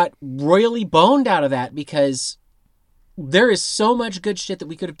just got royally boned out of that because there is so much good shit that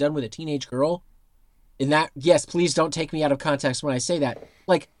we could have done with a teenage girl. And that, yes, please don't take me out of context when I say that.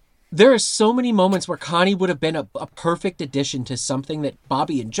 Like, there are so many moments where Connie would have been a perfect addition to something that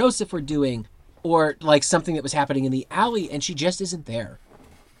Bobby and Joseph were doing, or like something that was happening in the alley, and she just isn't there.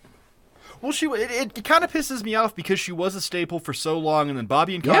 Well, it kind of pisses me off because she was a staple for so long, and then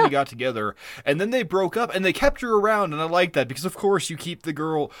Bobby and Connie got together, and then they broke up, and they kept her around, and I like that because, of course, you keep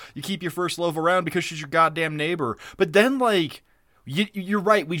your first love around because she's your goddamn neighbor. But then, like, you're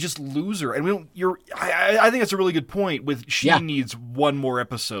right, we just lose her, and we don't. I think that's a really good point. She needs one more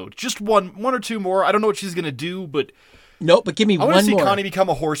episode, just one or two more. I don't know what she's gonna do, but nope. But give me one more. I want to see Connie become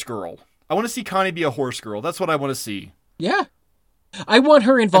a horse girl. I want to see Connie be a horse girl. That's what I want to see. Yeah. I want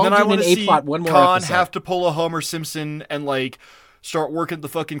her involved in an A-plot one more Con episode. have to pull a Homer Simpson and, like, start working at the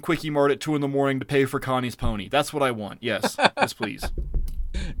fucking Quickie Mart at 2 a.m. to pay for Connie's pony. That's what I want. Yes. Yes, please.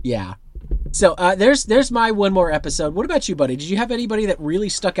 Yeah. So there's my one more episode. What about you, buddy? Did you have anybody that really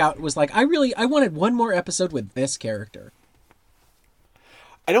stuck out and was like, I wanted one more episode with this character?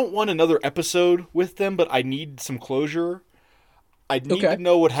 I don't want another episode with them, but I need some closure. I need to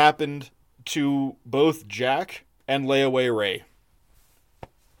know what happened to both Jack and Layaway Ray.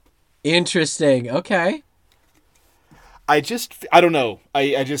 Interesting. Okay. I don't know.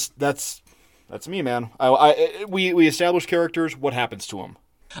 I just that's me, man. We establish characters. What happens to them?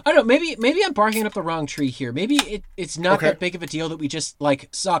 I don't know. Maybe I'm barking up the wrong tree here. Maybe it's not that big of a deal that we just like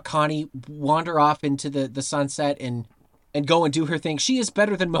saw Connie wander off into the sunset and go and do her thing. She is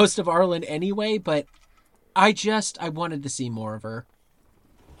better than most of Arlen anyway, but I wanted to see more of her.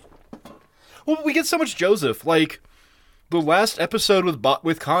 Well, we get so much Joseph. Like, the last episode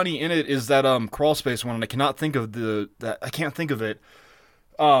with Connie in it is that crawl space one, and I cannot think of I can't think of it.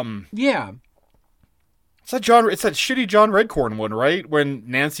 Yeah. It's that shitty John Redcorn one, right? When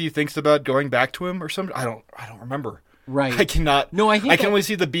Nancy thinks about going back to him or something. I don't remember. Right. I cannot. No, I can only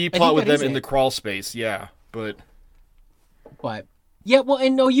see the B plot with them in the crawl space. Yeah, but yeah, well,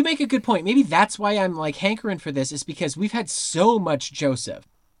 and no, you make a good point. Maybe that's why I'm like hankering for this, is because we've had so much Joseph.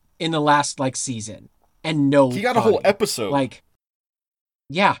 in the last like season, and no, He got a whole Connie. episode. Like,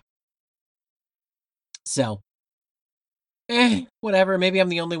 yeah. So, whatever. Maybe I'm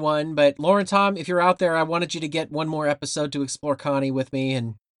the only one, but Lauren, Tom, if you're out there, I wanted you to get one more episode to explore Connie with me,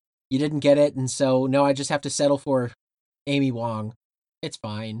 and you didn't get it, and so no, I just have to settle for Amy Wong. It's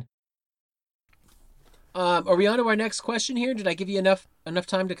fine. Are we on to our next question here? Did I give you enough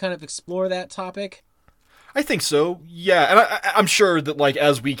time to kind of explore that topic? I think so. Yeah, and I'm sure that like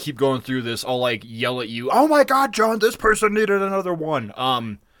as we keep going through this, I'll like yell at you. Oh my God, John! This person needed another one.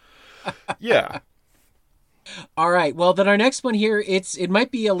 Yeah. All right. Well, then our next one here, it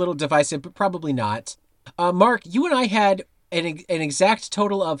might be a little divisive, but probably not. Mark, you and I had an exact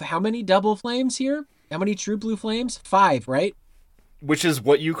total of how many double flames here? How many true blue flames? 5, right? Which is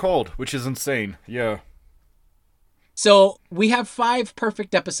what you called, which is insane. Yeah. So we have 5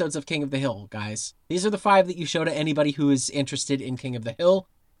 perfect episodes of King of the Hill, guys. These are the 5 that you show to anybody who is interested in King of the Hill.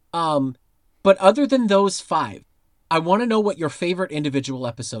 But other than those 5, I want to know what your favorite individual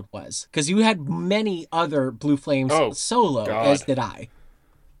episode was, because you had many other Blue Flames solo, God. as did I.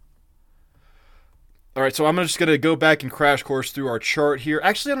 All right, so I'm just gonna go back and crash course through our chart here.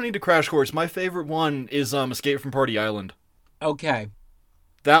 Actually, I don't need to crash course. My favorite one is Escape from Party Island. Okay.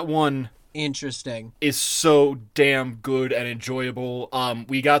 That one Interesting. is so damn good and enjoyable.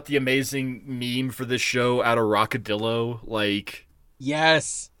 We got the amazing meme for this show out of Rockadillo. Like,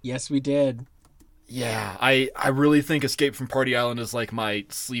 Yes, we did. yeah, I really think Escape from Party Island is like my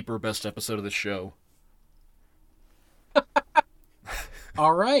sleeper best episode of the show.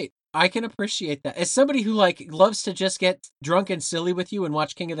 All right. I can appreciate that. As somebody who like loves to just get drunk and silly with you and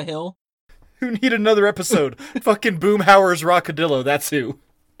watch King of the Hill. Who need another episode? Fucking Boomhauer's Rockadillo, that's who.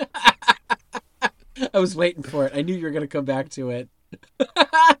 I was waiting for it. I knew you were going to come back to it.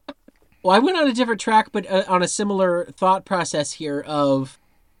 Well, I went on a different track, but on a similar thought process here of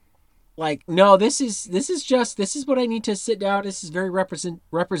like, no, this is what I need to sit down. This is very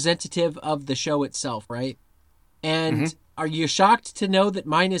representative of the show itself, right? And are you shocked to know that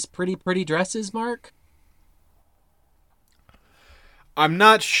mine is Pretty Dresses, Mark? I'm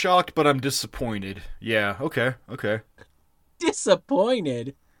not shocked, but I'm disappointed. Yeah, okay.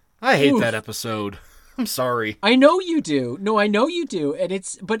 Disappointed. I hate that episode. I'm sorry. I know you do. No, I know you do.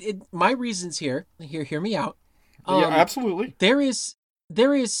 And my reasons here, hear me out. Yeah, absolutely. There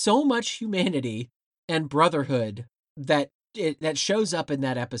is so much humanity and brotherhood that shows up in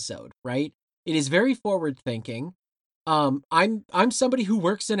that episode, right? It is very forward thinking. I'm somebody who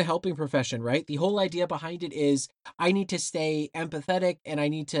works in a helping profession, right? The whole idea behind it is I need to stay empathetic and I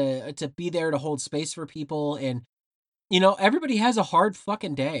need to be there to hold space for people. And, everybody has a hard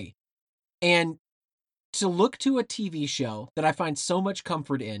fucking day. And to look to a TV show that I find so much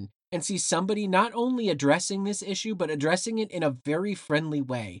comfort in and see somebody not only addressing this issue, but addressing it in a very friendly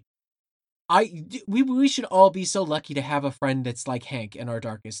way. We should all be so lucky to have a friend that's like Hank in our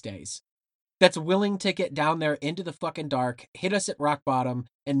darkest days. That's willing to get down there into the fucking dark, hit us at rock bottom,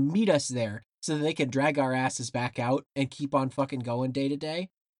 and meet us there so that they can drag our asses back out and keep on fucking going day to day.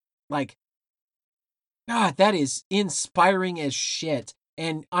 Like, God, that is inspiring as shit.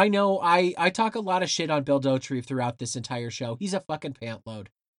 And I know I talk a lot of shit on Bill Dauterive throughout this entire show. He's a fucking pantload.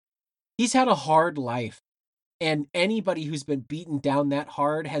 He's had a hard life. And anybody who's been beaten down that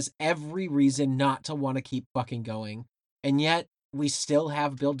hard has every reason not to want to keep fucking going. And yet, we still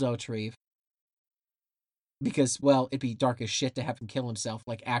have Bill Dauterive. Because, well, it'd be dark as shit to have him kill himself,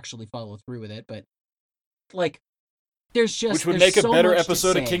 like, actually follow through with it. But, like, which would make a better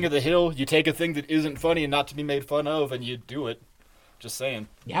episode of King of the Hill. You take a thing that isn't funny and not to be made fun of, and you do it. Just saying.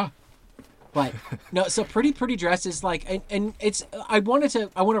 Yeah. But no, so Pretty Dresses, like, and it's, I want to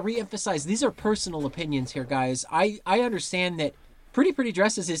reemphasize, these are personal opinions here, guys. I understand that Pretty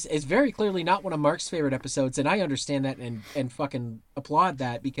Dresses is very clearly not one of Mark's favorite episodes, and I understand that and fucking applaud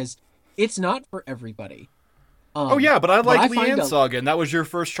that because it's not for everybody. Oh yeah, but I like Leanne Saga, and that was your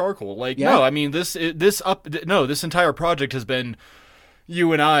first charcoal. Like, yeah. No, I mean this entire project has been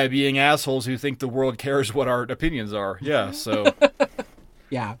you and I being assholes who think the world cares what our opinions are. Yeah, so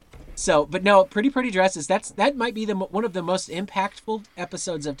yeah. So, but no, Pretty Dresses, that might be one of the most impactful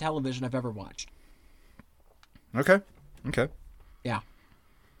episodes of television I've ever watched. Okay. Yeah.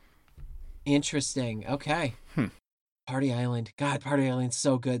 Interesting. Okay. Party Island. God, Party Island's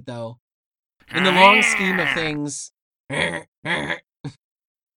so good though. In the long scheme of things.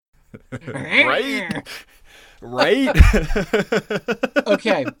 Right? Right?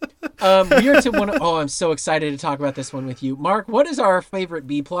 Okay. We're to one. Oh, I'm so excited to talk about this one with you, Mark. What is our favorite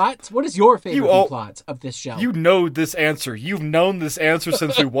B plot? What is your favorite B plot of this show? You know this answer. You've known this answer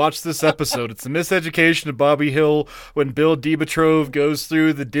since we watched this episode. It's the miseducation of Bobby Hill when Bill Dimitrov goes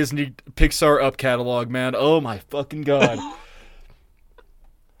through the Disney Pixar up catalog, man. Oh my fucking god.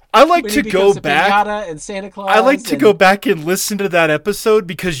 I like to go back. And Santa Claus. I like to go back and listen to that episode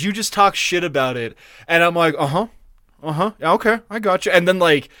because you just talk shit about it, and I'm like, okay, I got you. And then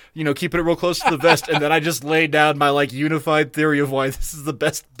keeping it real close to the vest, and then I just lay down my unified theory of why this is the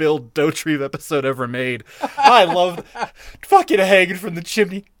best Bill Dauterive episode ever made. I love fucking hanging from the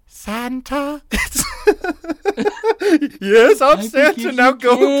chimney. Santa. Yes, I'm Santa. Now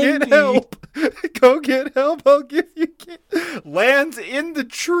go get help. Go get help. I'll give you candy. Lands in the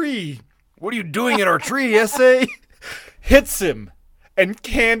tree. What are you doing in our tree, S.A.? Hits him. And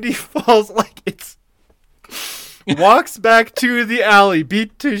candy falls like it's... Walks back to the alley,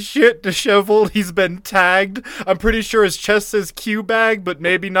 beat to shit, disheveled. He's been tagged. I'm pretty sure his chest says Q bag, but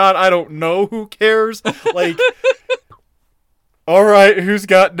maybe not. I don't know. Who cares? All right, who's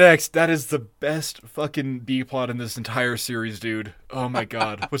got next? That is the best fucking B plot in this entire series, dude. Oh my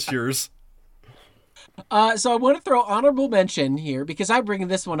god. What's yours? So I want to throw honorable mention here because I bring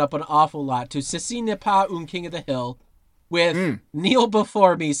this one up an awful lot to Ceci n'est pas un King of the Hill with Kneel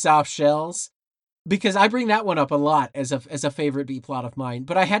Before Me, Soft Shells, because I bring that one up a lot as a favorite B plot of mine.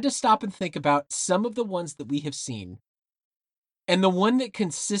 But I had to stop and think about some of the ones that we have seen. And the one that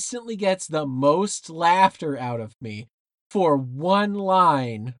consistently gets the most laughter out of me for one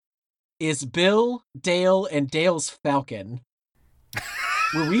line is Bill, Dale, and Dale's Falcon.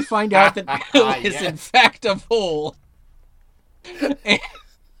 Where we find out that Bill is in fact a fool. And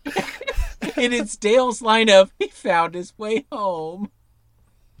it's Dale's line of, he found his way home.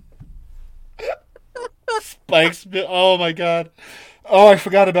 Spikes Bill. Oh my god. Oh, I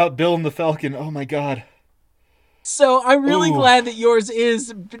forgot about Bill and the Falcon. Oh my god. So I'm really glad that yours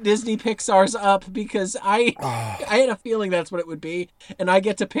is Disney Pixar's Up because I had a feeling that's what it would be, and I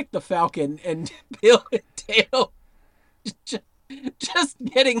get to pick the Falcon and Bill and Dale just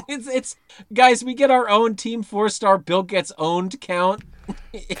getting it's guys. We get our own Team 4-star Bill gets owned count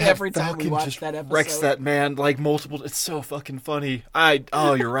every time we watch that episode. Wrecks that man multiple. It's so fucking funny.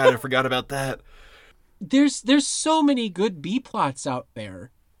 You're right. I forgot about that. There's so many good B plots out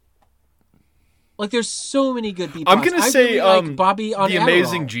there. There's so many good B plots. I'm gonna say really Bobby on the Adderall.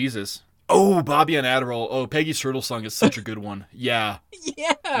 Amazing Jesus. Oh, Bobby on Adderall. Oh, Peggy's Turtle song is such a good one. Yeah.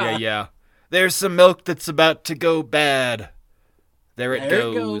 Yeah. There's some milk that's about to go bad. There it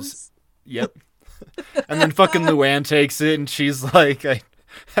goes. Yep. And then fucking Luann takes it and she's like, I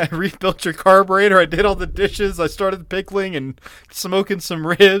rebuilt your carburetor. I did all the dishes. I started pickling and smoking some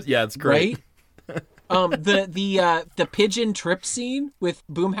ribs. Yeah, it's great. Right? The pigeon trip scene with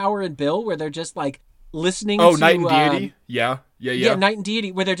Boomhauer and Bill where they're just listening to... Night and Deity? Yeah, Night and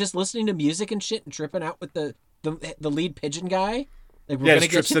Deity, where they're just listening to music and shit and tripping out with the lead pigeon guy. We're gonna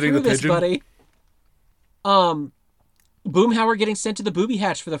get you through this, buddy. Boomhauer getting sent to the booby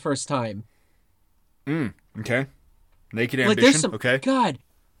hatch for the first time. Okay. Naked Ambition, okay. God,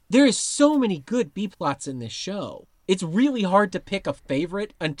 there is so many good B plots in this show. It's really hard to pick a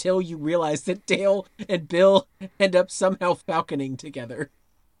favorite until you realize that Dale and Bill end up somehow falconing together.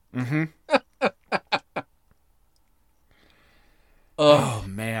 Mm-hmm. Oh,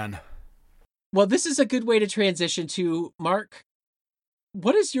 man. Well, this is a good way to transition to, Mark,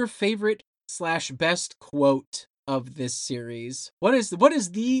 what is your favorite / best quote of this series? What is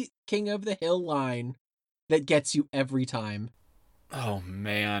the King of the Hill line that gets you every time? Oh,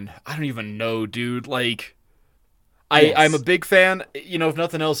 man. I don't even know, dude. I'm a big fan. If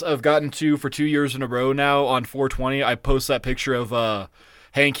nothing else, I've gotten to, for 2 years in a row now, on 420, I post that picture of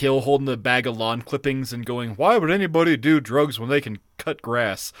Hank Hill holding a bag of lawn clippings and going, why would anybody do drugs when they can cut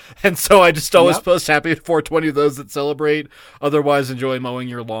grass? And so I just always post happy 420 of those that celebrate, otherwise enjoy mowing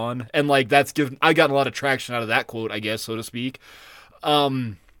your lawn. And I gotten a lot of traction out of that quote, I guess, so to speak.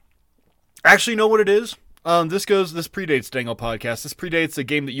 Actually, you know what it is? This predates Dangle Podcast. This predates a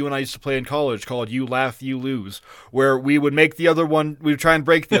game that you and I used to play in college called You Laugh, You Lose, where we would make the other one, we would try and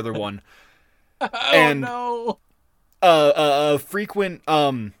break the other one. No. A frequent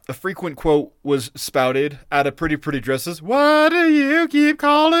quote was spouted out of Pretty Pretty Dresses. Why do you keep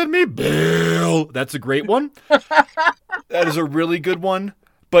calling me Bill? That's a great one. That is a really good one.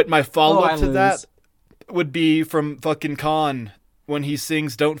 But my follow-up to that would be from fucking Khan when he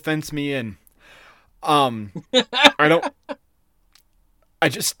sings Don't Fence Me In. John,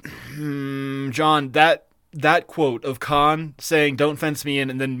 that that quote of Khan saying, "Don't fence me in,"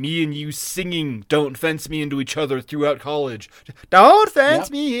 and then me and you singing "Don't fence me in" to each other throughout college. Don't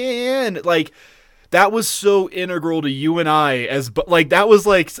fence me in. Like, that was so integral to you and I like, that was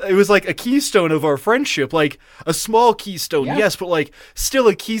like, it was like a keystone of our friendship, like a small keystone, yes, but like still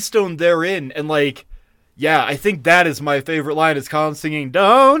a keystone therein. And like, yeah, I think that is my favorite line, is Khan singing,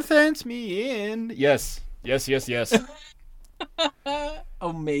 "Don't fence me in." Yes.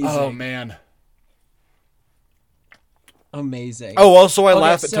 Amazing. Oh, man. Amazing. Oh, also, I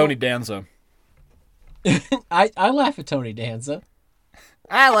laugh at Tony Danza. I laugh at Tony Danza.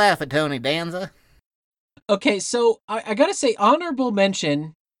 I laugh at Tony Danza. Okay, so I gotta say, honorable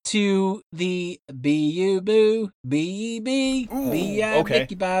mention to the B-U-Boo, B-E-B, B-I, okay.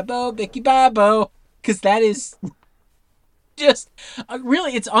 Bicky Bobo, Bicky Bobo, because that is just,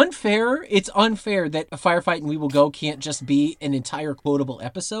 really, it's unfair. It's unfair that A Firefight and We Will Go can't just be an entire quotable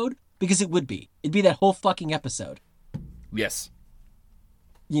episode, because it would be. It'd be that whole fucking episode. Yes.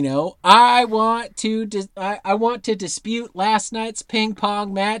 You know, I want to dispute last night's ping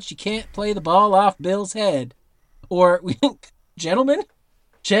pong match. You can't play the ball off Bill's head. Or, gentlemen,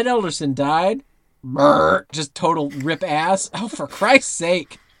 Chet Elderson died. Brr, just total rip ass. Oh, for Christ's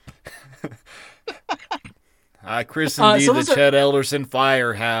sake. I christened the Chet Elderson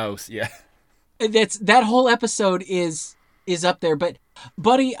Firehouse. Yeah. That whole episode is up there. But,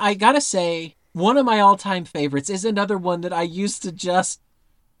 buddy, I gotta say, one of my all-time favorites is another one that I used to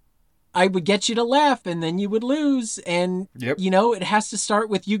I would get you to laugh, and then you would lose. And, you know, it has to start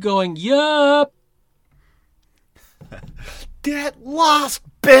with you going, yup. Get lost,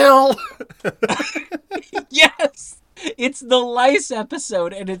 Bill! Yes! It's the lice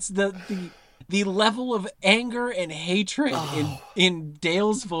episode, and it's the level of anger and hatred in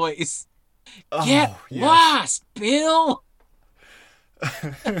Dale's voice. Get lost, Bill!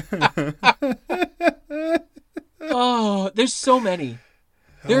 Oh, there's so many.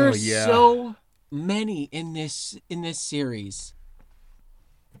 There are so many in this series.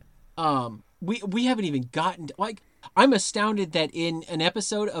 We haven't even gotten to, like, I'm astounded that in an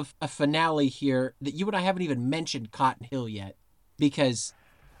episode of a finale here that you and I haven't even mentioned Cotton Hill yet, because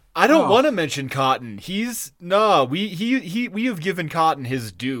I don't want to mention Cotton. We have given Cotton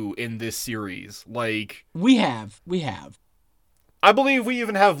his due in this series. Like, we have. I believe we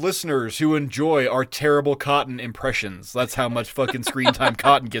even have listeners who enjoy our terrible Cotton impressions. That's how much fucking screen time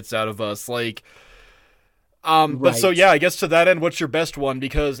Cotton gets out of us. Like, but so yeah, I guess to that end, what's your best one?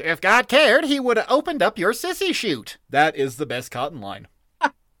 Because if God cared, he would have opened up your sissy chute. That is the best Cotton line.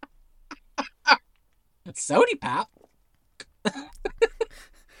 Sody pop.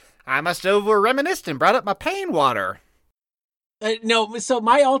 I must have reminisced and brought up my pain water. No, so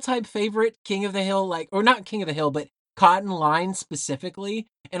my all-time favorite King of the Hill, or not King of the Hill, but Cotton line specifically,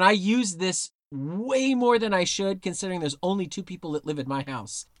 and I use this way more than I should, considering there's only 2 people that live in my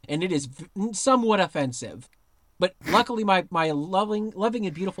house, and it is somewhat offensive. But luckily, my loving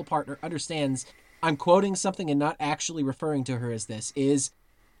and beautiful partner understands I'm quoting something and not actually referring to her as this.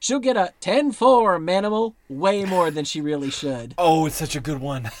 She'll get a 10-4, manimal, way more than she really should. Oh, it's such a good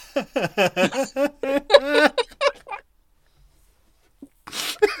one.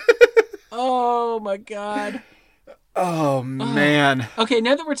 Oh my God. Oh, man. Okay,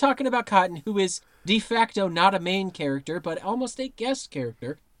 now that we're talking about Cotton, who is de facto not a main character, but almost a guest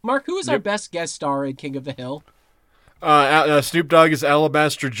character, Mark, who is our best guest star in King of the Hill? Snoop Dogg as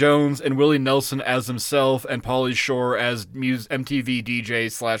Alabaster Jones, and Willie Nelson as himself, and Pauly Shore as MTV DJ /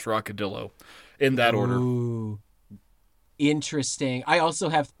 Rockadillo. In that order. Ooh. Interesting. I also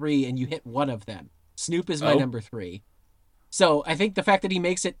have 3, and you hit one of them. Snoop is my number 3. So I think the fact that he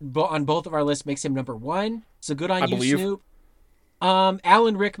makes it on both of our lists makes him number 1. So good on you, Snoop.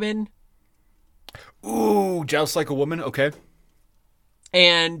 Alan Rickman. Ooh, Joust Like a Woman. Okay.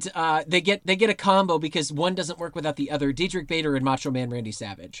 And they get a combo because one doesn't work without the other. Diedrich Bader and Macho Man Randy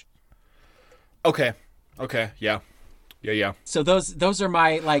Savage. Okay. Yeah. So those are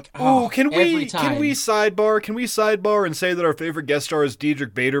my can we sidebar? Can we sidebar and say that our favorite guest star is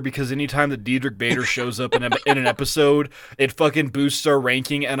Diedrich Bader, because anytime that Diedrich Bader shows up in an episode, it fucking boosts our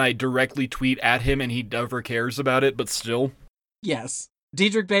ranking, and I directly tweet at him and he never cares about it, but still. Yes.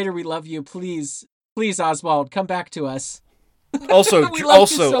 Diedrich Bader, we love you. Please, Oswald, come back to us.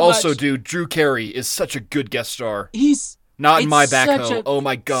 Also, dude, Drew Carey is such a good guest star. He's not in my backhoe. Oh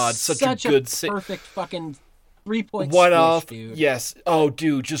my God, such a good, perfect fucking 3-point one-off, dude. Yes. Oh,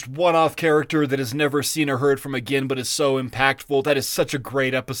 dude, just one-off character that is never seen or heard from again, but is so impactful. That is such a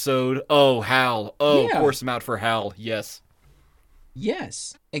great episode. Oh, Hal. Oh, yeah. Pour some out for Hal. Yes.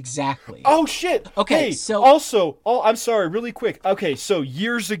 Yes, exactly. Oh shit! Okay, Hey, so also, I'm sorry, really quick. Okay, so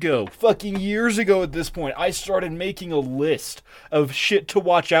fucking years ago at this point, I started making a list of shit to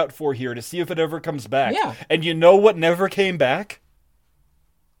watch out for here to see if it ever comes back. yeah, And you know what never came back?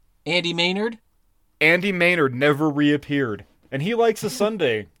 Andy Maynard, Andy Maynard never reappeared. And he likes a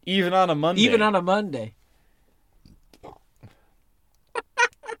Sunday, even on a Monday. even on a Monday.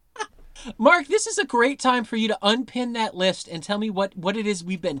 Mark, this is a great time for you to unpin that list and tell me what it is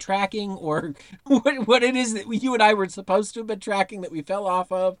we've been tracking, or what it is that you and I were supposed to have been tracking that we fell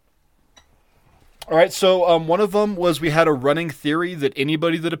off of. All right, so one of them was we had a running theory that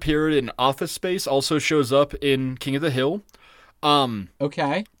anybody that appeared in Office Space also shows up in King of the Hill.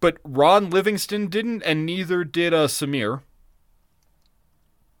 Okay. But Ron Livingston didn't, and neither did Samir.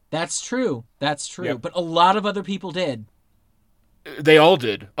 That's true. That's true. Yep. But a lot of other people did. They all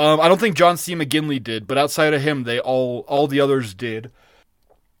did. I don't think John C. McGinley did, but outside of him, all the others did.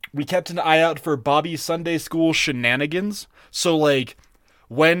 We kept an eye out for Bobby's Sunday school shenanigans. So, like,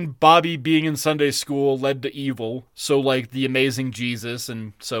 when Bobby being in Sunday school led to evil, so, like, the amazing Jesus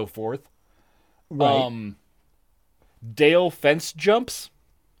and so forth. Right. Dale fence jumps.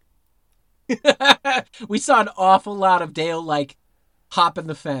 We saw an awful lot of Dale, like, hopping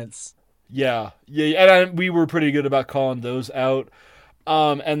the fence. Yeah, and we were pretty good about calling those out.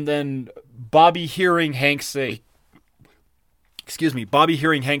 And then Bobby hearing Hank say,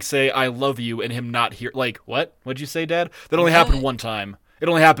 "I love you," and him not hear, like, what? What'd you say, Dad? That only happened one time. It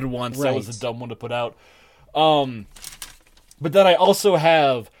only happened once. Right. That was a dumb one to put out. But then I also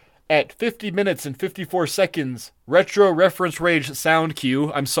have, at 50 minutes and 54 seconds, retro reference rage sound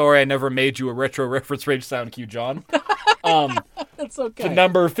cue. I'm sorry I never made you a retro reference rage sound cue, John. That's okay. To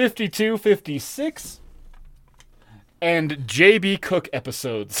number 5256 and JB Cook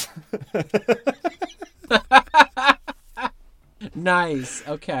episodes. Nice.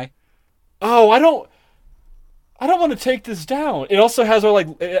 Okay. Oh, I don't want to take this down. It also has our, like,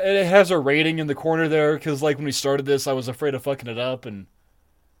 it has our rating in the corner there, because, like, when we started this, I was afraid of fucking it up, and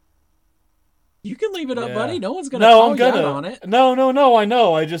You can leave it up, yeah. buddy. No one's gonna call you out on it. No, I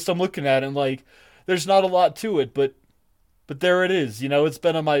know. I'm looking at it and, like, there's not a lot to it, but there it is. You know, it's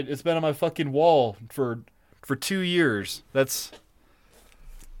been on my fucking wall for 2 years. That's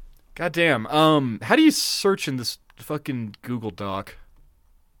goddamn. How do you search in this fucking Google Doc?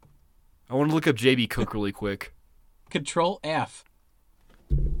 I want to look up JB Cook really quick. Control F.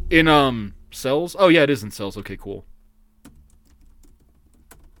 In cells? Oh yeah, it is in cells. Okay, cool.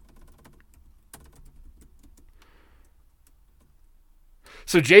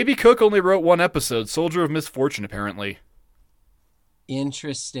 So JB Cook only wrote one episode, Soldier of Misfortune, apparently.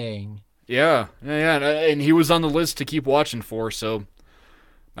 Interesting. Yeah, and he was on the list to keep watching for, so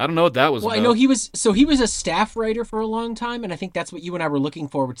I don't know what that was about. I know he was a staff writer for a long time, and I think that's what you and I were looking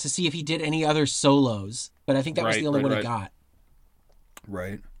forward to see if he did any other solos. But I think that was the only one he got.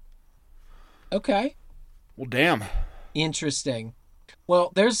 Right. Okay. Well, damn. Interesting.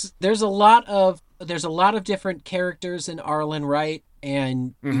 Well, there's a lot of different characters in Arlen, right?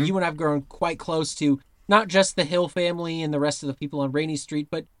 And you and I've grown quite close to not just the Hill family and the rest of the people on Rainy Street,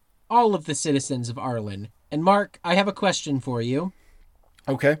 but all of the citizens of Arlen. And Mark, I have a question for you.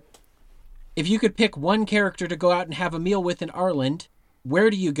 Okay. If you could pick one character to go out and have a meal with in Arlen, where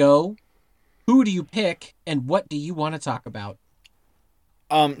do you go? Who do you pick? And what do you want to talk about?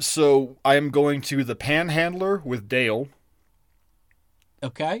 So I am going to the Panhandler with Dale.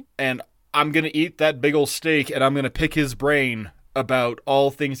 Okay. And I'm going to eat that big old steak, and I'm going to pick his brain about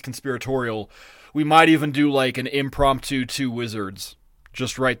all things conspiratorial. We might even do, like, an impromptu Two Wizards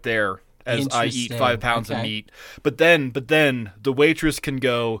just right there as I eat 5 pounds of meat. But then the waitress can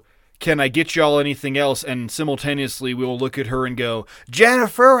go, "Can I get y'all anything else?" And simultaneously we will look at her and go,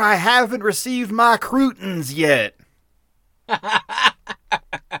 "Jennifer, I haven't received my croutons yet."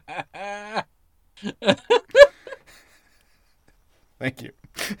 Thank you.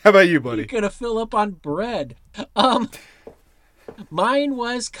 How about you, buddy? You're gonna fill up on bread. Mine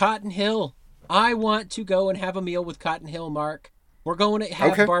was Cotton Hill. I want to go and have a meal with Cotton Hill, Mark. We're going to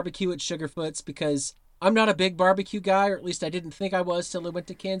have barbecue at Sugarfoot's because I'm not a big barbecue guy, or at least I didn't think I was till I went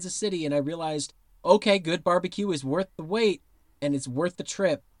to Kansas City and I realized, okay, good barbecue is worth the wait and it's worth the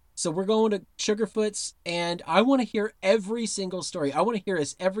trip. So we're going to Sugarfoot's, and I want to hear every single story. I want to hear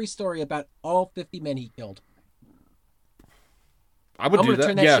every story about all 50 men he killed. I'm going to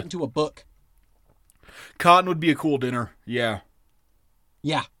turn that shit into a book. Cotton would be a cool dinner. Yeah.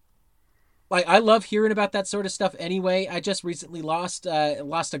 Yeah. Like, I love hearing about that sort of stuff anyway. I just recently lost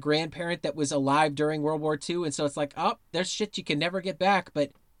a grandparent that was alive during World War II, and so it's like, oh, there's shit you can never get back,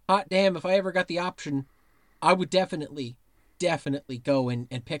 but hot damn, if I ever got the option, I would definitely definitely go and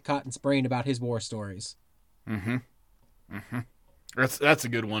pick Cotton's brain about his war stories. Mm-hmm. Mm-hmm. That's a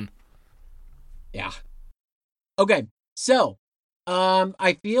good one. Yeah. Okay, so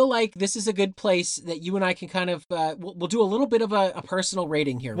I feel like this is a good place that you and I can kind of we'll do a little bit of a personal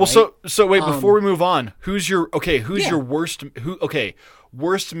rating here. Well, right? so wait, before we move on, who's your Yeah.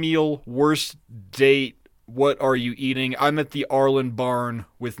 worst meal, worst date? What are you eating? I'm at the Arlen barn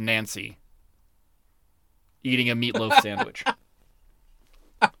with Nancy, eating a meatloaf sandwich.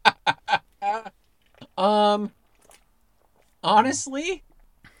 Honestly,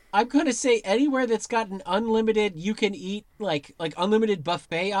 I'm gonna say anywhere that's got an unlimited you can eat like unlimited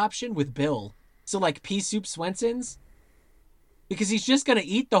buffet option with Bill. So like pea soup Swenson's, because he's just gonna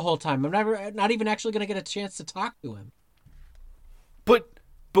eat the whole time. I'm not even actually gonna get a chance to talk to him.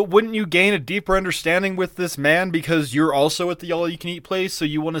 But wouldn't you gain a deeper understanding with this man because you're also at the all-you-can-eat place, so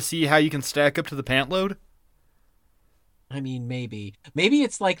you want to see how you can stack up to the pant load? I mean, maybe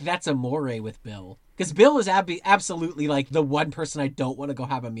it's like that's amore with Bill, because Bill is absolutely like the one person I don't want to go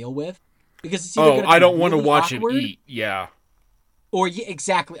have a meal with, because it's either gonna I be don't want to really watch awkward, him eat. Yeah. or yeah,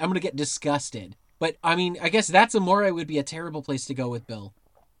 exactly, I'm gonna get disgusted. But I mean, I guess that's amore would be a terrible place to go with Bill.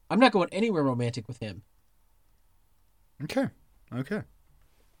 I'm not going anywhere romantic with him. Okay.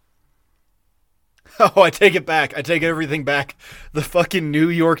 Oh, I take it back. I take everything back. The fucking New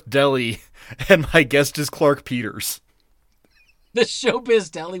York deli, and my guest is Clark Peters. The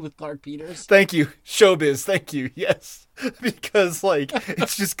Showbiz Deli with Clark Peters. Thank you, Showbiz. Thank you. Yes, because like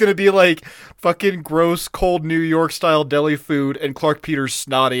it's just gonna be like fucking gross, cold New York style deli food, and Clark Peters'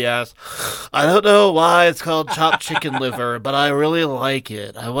 snotty ass. I don't know why it's called chopped chicken liver, but I really like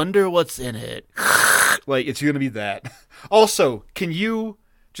it. I wonder what's in it. Like it's gonna be that. Also, can you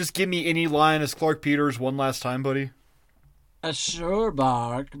just give me any line as Clark Peters one last time, buddy? Sure,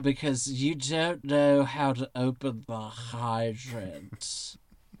 Mark, because you don't know how to open the hydrant.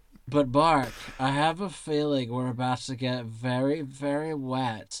 But Mark, I have a feeling we're about to get very, very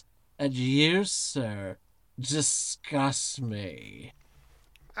wet, and you, sir, disgust me.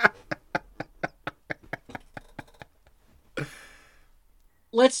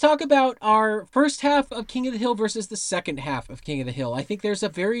 Let's talk about our first half of King of the Hill versus the second half of King of the Hill. I think there's a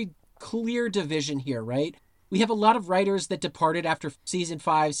very clear division here, right? We have a lot of writers that departed after season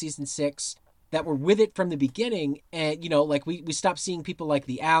 5, season 6, that were with it from the beginning. And, like we stopped seeing people like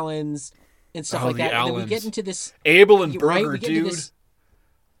the Allens and stuff like that. And then we get into this... Abel and Berger, right? dude.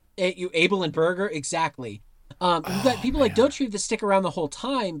 Abel and Berger, exactly. We've got people like Dotrieve that stick around the whole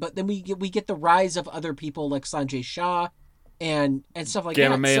time, but then we get the rise of other people like Sanjay Shah and stuff like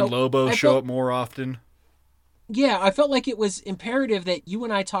Gamma that. May and Lobo show up more often. Yeah, I felt like it was imperative that you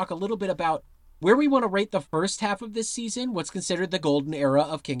and I talk a little bit about where we want to rate the first half of this season, what's considered the golden era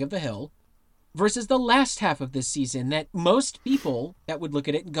of King of the Hill, versus the last half of this season that most people that would look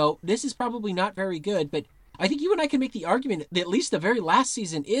at it and go, this is probably not very good, but I think you and I can make the argument that at least the very last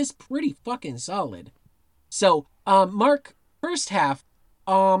season is pretty fucking solid. So, Mark, first half,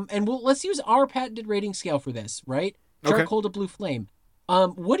 and let's use our patented rating scale for this, right? Charcoal to Blue Flame.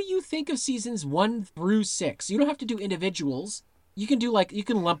 What do you think of seasons 1 through 6? You don't have to do individuals. You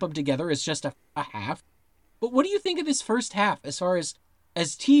can lump them together as just a half. But what do you think of this first half as far as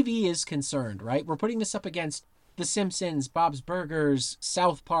TV is concerned, right? We're putting this up against The Simpsons, Bob's Burgers,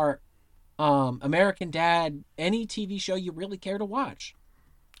 South Park, American Dad, any TV show you really care to watch.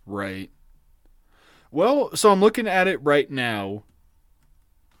 Right. Well, so I'm looking at it right now.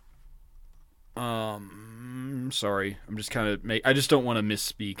 Sorry. I'm just kind of I just don't want to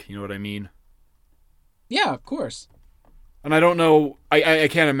misspeak, you know what I mean? Yeah, of course. And I don't know, I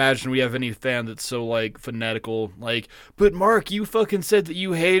can't imagine we have any fan that's so, like, fanatical, like, but Mark, you fucking said that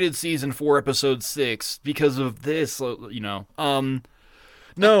you hated season 4, episode 6 because of this, you know.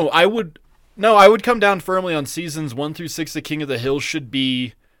 No, I would come down firmly on seasons 1 through 6 of King of the Hill should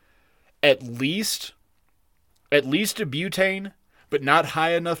be at least a butane, but not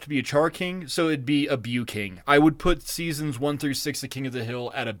high enough to be a char king, so it'd be a bew king. I would put seasons 1 through 6 of King of the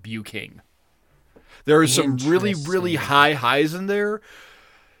Hill at a bew king. There are some really, really high highs in there,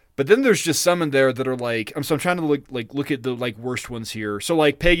 but then there's just some in there that are like, I'm trying to look at the like worst ones here. So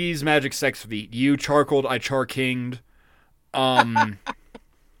like Peggy's Magic Sex Feet, you charcoaled, I char kinged. Happy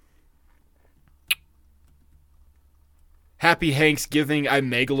Thanksgiving, I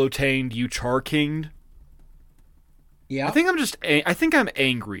megalotained, you char kinged. Yeah. I think I'm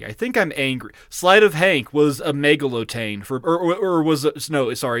angry. Sleight of Hank was a megalotane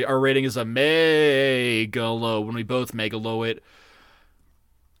our rating is a megalo when we both megalo it.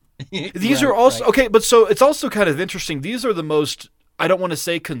 These are also okay, but so it's also kind of interesting. These are the most I don't want to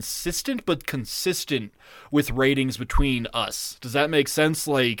say consistent, but consistent with ratings between us. Does that make sense?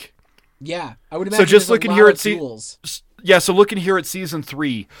 Like, Yeah, I would so imagine just there's looking a here lot at of duels. yeah, so looking here at season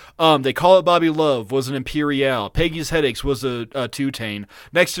 3, They Call It Bobby Love was an Imperial. Peggy's Headaches was a two-tane.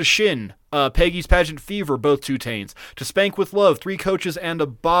 Next to Shin, Peggy's Pageant Fever, both two-tanes. To Spank with Love, Three Coaches and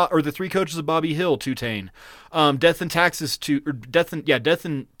the Three Coaches of Bobby Hill, two-tane. Death in Texas, Death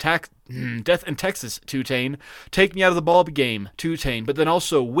in Texas, two-tane. Take Me Out of the Ball Game, two-tane. But then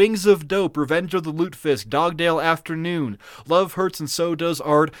also Wings of Dope, Revenge of the Lutefisk, Dogdale Afternoon, Love Hurts and So Does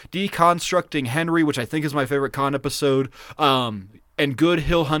Art, Deconstructing Henry, which I think is my favorite con episode, and Good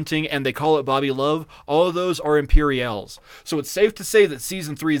Hill Hunting, and They Call It Bobby Love. All of those are Imperials. So it's safe to say that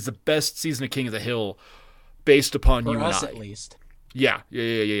season 3 is the best season of King of the Hill, based upon For you us, and I. at least. Yeah.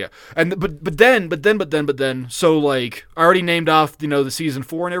 And but then, so like I already named off, the season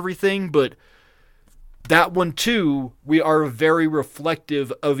 4 and everything, but that one too, we are very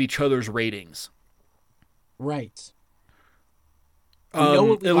reflective of each other's ratings. Right. We know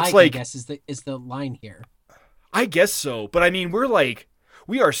what we it looks like, I like, guess, is the line here. I guess so, but I mean,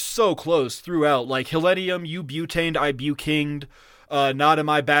 we are so close throughout. Like Hillenium, you butaned, I bukinged. Not in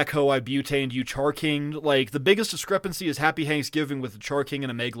my backhoe, I butaned, you charkinged. Like, the biggest discrepancy is Happy Thanksgiving with a charking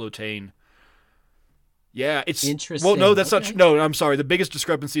and a megalotane. Yeah, it's... Interesting. Well, no, that's Okay. not... No, I'm sorry. The biggest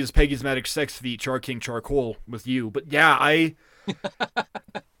discrepancy is Peggy's Magic Sex Feet, Charking, Charcoal with you. But yeah,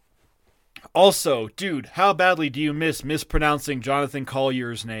 Also, dude, how badly do you miss mispronouncing Jonathan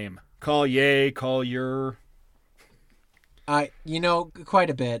Collier's name? Collier. Quite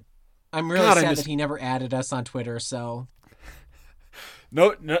a bit. I'm really God, sad that he never added us on Twitter, so...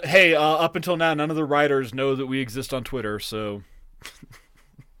 No, hey, up until now, none of the writers know that we exist on Twitter, so...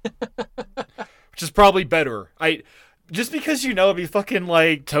 Which is probably better. Just because it'd be fucking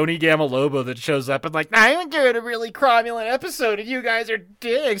like Tony Gamalobo that shows up and like, I'm doing a really cromulent episode and you guys are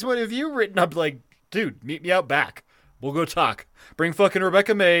dicks. What have you written? Up like, dude, meet me out back. We'll go talk. Bring fucking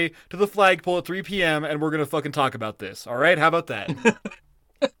Rebecca May to the flagpole at 3 p.m. and we're gonna fucking talk about this. All right? How about that?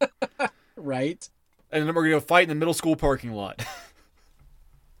 Right. And then we're gonna go fight in the middle school parking lot.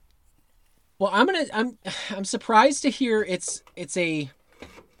 Well, I'm surprised to hear it's a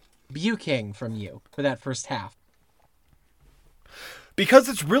buking from you for that first half. Because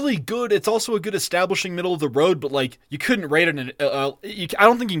it's really good. It's also a good establishing middle of the road, but like you couldn't rate it. I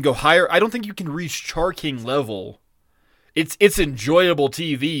don't think you can go higher. I don't think you can reach Char King level. It's enjoyable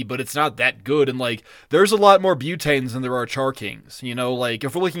TV, but it's not that good. And like, there's a lot more butanes than there are Char Kings. Like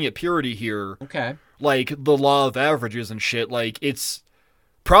if we're looking at purity here, Okay. like the law of averages and shit, like it's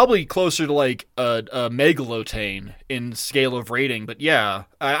probably closer to like a megalotane in scale of rating. But yeah,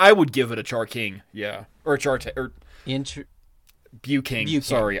 I would give it a Char King. Yeah, or a Buking.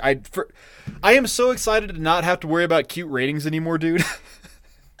 Sorry, I am so excited to not have to worry about cute ratings anymore, dude.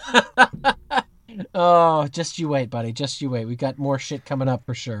 Oh, just you wait, buddy. Just you wait. We got more shit coming up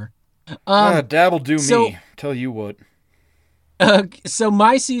for sure. Dabble do so- me. Tell you what. So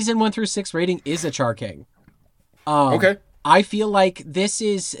my season 1 through 6 rating is a Char King. Okay. I feel like this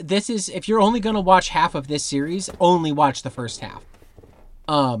is if you're only going to watch half of this series, only watch the first half.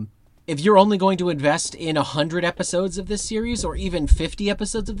 If you're only going to invest in 100 episodes of this series or even 50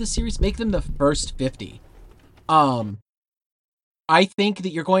 episodes of this series, make them the first 50. I think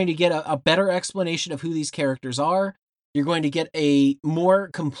that you're going to get a better explanation of who these characters are. You're going to get a more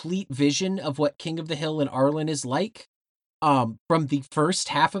complete vision of what King of the Hill and Arlen is like from the first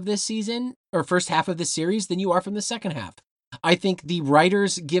half of this season or first half of this series than you are from the second half. I think the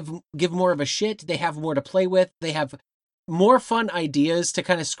writers give more of a shit. They have more to play with. They have more fun ideas to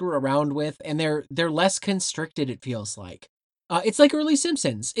kind of screw around with, and they're less constricted, it feels like. It's like early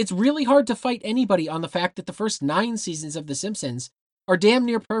Simpsons. It's really hard to fight anybody on the fact that the first 9 seasons of The Simpsons are damn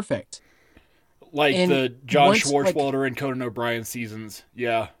near perfect. Like And the John once, Schwartzwalder and Conan O'Brien seasons.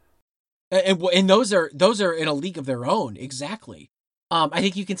 Yeah. And those are in a league of their own, exactly. I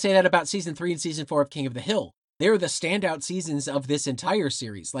think you can say that about season 3 and season 4 of King of the Hill. They're the standout seasons of this entire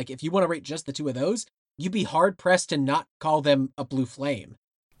series. Like, if you want to rate just the 2 of those, you'd be hard-pressed to not call them a blue flame.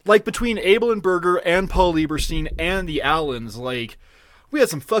 Like, between Abel and Berger and Paul Lieberstein and the Allens, like, we had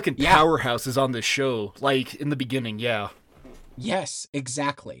some fucking powerhouses on this show, like, in the beginning, yeah. Yes,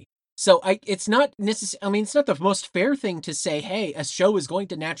 exactly. So it's not necessarily, I mean, it's not the most fair thing to say, hey, a show is going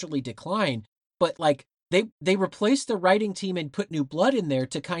to naturally decline, but like they replaced the writing team and put new blood in there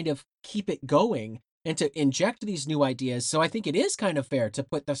to kind of keep it going and to inject these new ideas. So I think it is kind of fair to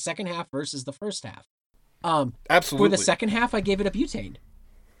put the second half versus the first half. Absolutely. For the second half, I gave it a butane.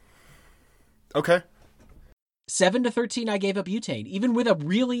 Okay. 7 to 13, I gave up butane, even with a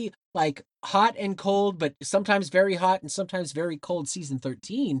really like hot and cold, but sometimes very hot and sometimes very cold season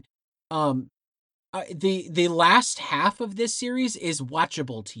 13. Um, the last half of this series is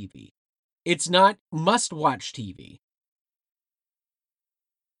watchable TV. It's not must watch TV.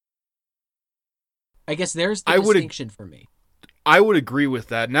 I guess there's the distinction for me. I would agree with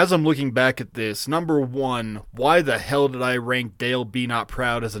that. And as I'm looking back at this, number one, why the hell did I rank Dale Be Not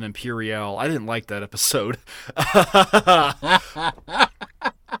Proud as an Imperial? I didn't like that episode. I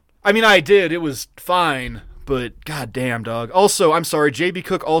mean, I did. It was fine. But goddamn, dog. Also, I'm sorry, J.B.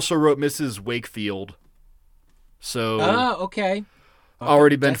 Cook also wrote Mrs. Wakefield. So. Oh, okay.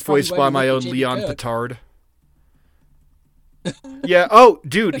 Already been voiced by my own Leon Petard. Yeah. Oh,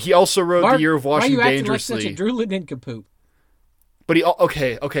 dude, he also wrote Mark, The Year of Washing why are you Dangerously. acting like such a drooling nincompoop? But he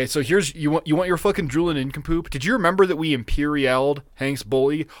okay. So here's you want your fucking drooling nincompoop. Did you remember that we Imperial'd Hank's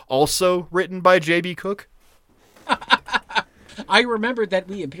Bully, also written by J.B. Cook? I remembered that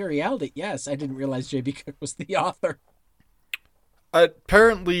we Imperial'd it. Yes, I didn't realize J.B. Cook was the author.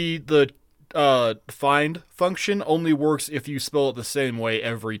 Apparently, the find function only works if you spell it the same way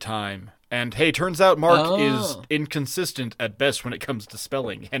every time. And hey, turns out Mark is inconsistent at best when it comes to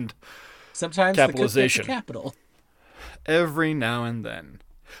spelling and sometimes capitalization. The capital. Every now and then.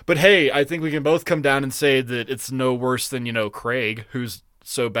 But hey, I think we can both come down and say that it's no worse than, Craig, who's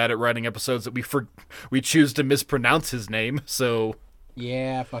so bad at writing episodes that we choose to mispronounce his name, so...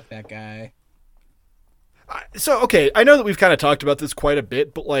 Yeah, fuck that guy. So, okay, I know that we've kind of talked about this quite a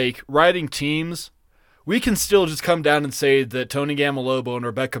bit, but, writing teams, we can still just come down and say that Tony Gamalobo and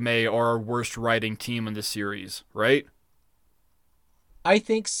Rebecca May are our worst writing team in this series, right? I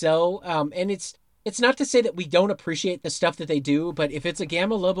think so, and it's not to say that we don't appreciate the stuff that they do, but if it's a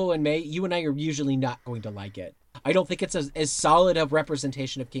Gamalobo and May, you and I are usually not going to like it. I don't think it's as solid a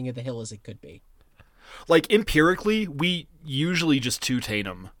representation of King of the Hill as it could be. Empirically, we usually just two-tane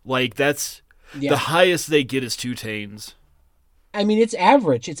them. That's... Yeah. The highest they get is 2 tanes. I mean, it's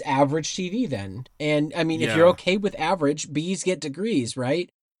average. It's average TV then. And I mean, if you're okay with average, B's get degrees, right?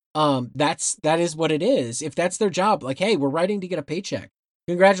 That is what it is. If that's their job, hey, we're writing to get a paycheck.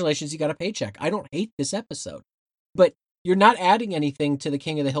 Congratulations, you got a paycheck. I don't hate this episode. But you're not adding anything to the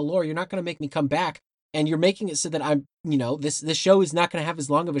King of the Hill lore. You're not going to make me come back. And you're making it so that I'm, this show is not going to have as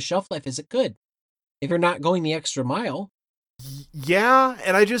long of a shelf life as it could. If you're not going the extra mile. Yeah,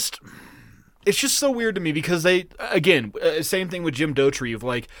 and it's just so weird to me because they, again, same thing with Jim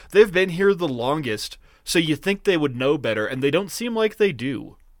Dotrieve. They've been here the longest, so you think they would know better, and they don't seem like they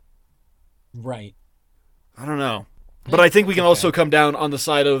do. Right. I don't know. But I think we can also come down on the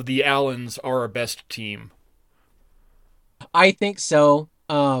side of the Allens are our best team. I think so.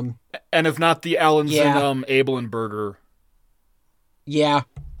 And if not the Allens, then Abel and Berger. Yeah,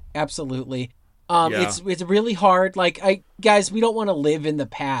 absolutely. It's really hard. Guys, we don't want to live in the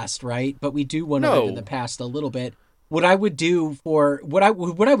past, right? But we do want to live in the past a little bit. What I would do what I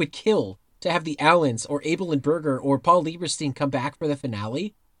would kill to have the Allens or Abel and Berger or Paul Lieberstein come back for the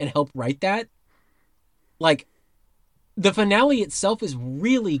finale and help write that. The finale itself is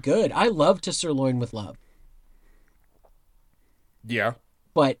really good. I love To Sirloin with Love. Yeah.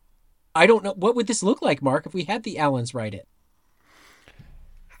 But I don't know. What would this look like, Mark, if we had the Allens write it?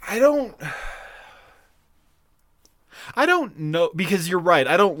 I don't know, because you're right.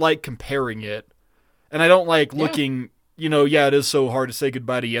 I don't like comparing it. And I don't like looking, it is so hard to say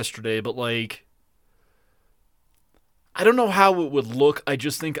goodbye to yesterday, but I don't know how it would look. I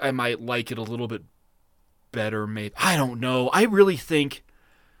just think I might like it a little bit better, maybe. I don't know. I really think,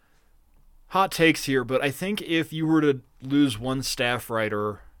 hot takes here, but I think if you were to lose one staff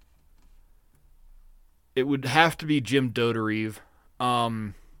writer, it would have to be Jim Dotrieve,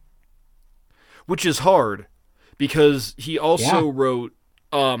 which is hard. Because he also wrote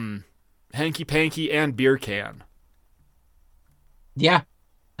Hanky Panky and Beer Can. Yeah.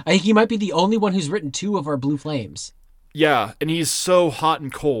 I think he might be the only one who's written 2 of our Blue Flames. Yeah, and he's so hot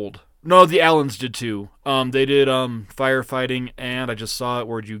and cold. No, the Allens did too. They did Firefighting, and I just saw it.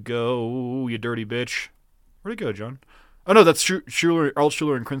 Where'd you go, you dirty bitch? Where'd it go, John? Oh, no, that's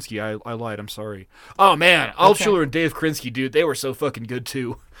Altschuler and Krinsky. I lied. I'm sorry. Oh, man. Altschuler and Dave Krinsky, dude, they were so fucking good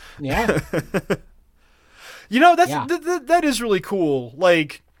too. Yeah. That is really cool.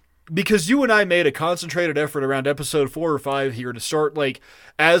 Because you and I made a concentrated effort around episode 4 or 5 here to start,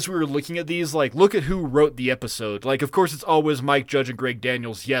 as we were looking at these, look at who wrote the episode. Of course, it's always Mike Judge and Greg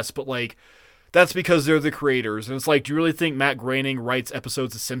Daniels, yes, but, that's because they're the creators. And it's do you really think Matt Groening writes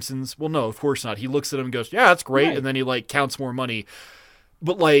episodes of Simpsons? Well, no, of course not. He looks at them and goes, yeah, that's great, right. And then he, counts more money.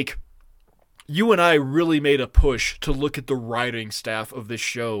 But, you and I really made a push to look at the writing staff of this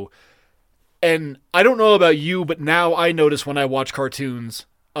show. And I don't know about you, but now I notice when I watch cartoons,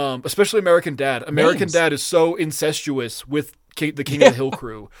 especially American Dad. American Names. Dad is so incestuous with the King of the Hill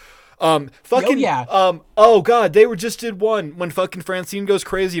crew. Oh yeah. Oh god, they just did one when fucking Francine goes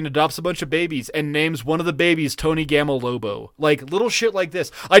crazy and adopts a bunch of babies and names one of the babies Tony Gamma Lobo. Like, little shit like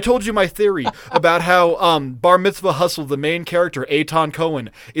this. I told you my theory about how, Bar Mitzvah Hustle, the main character, Eitan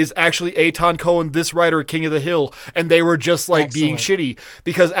Cohen, is actually Eitan Cohen, this writer, King of the Hill, and they were just, like, being shitty,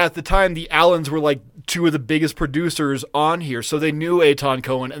 because at the time, the Allens were, like, two of the biggest producers on here, so they knew Eitan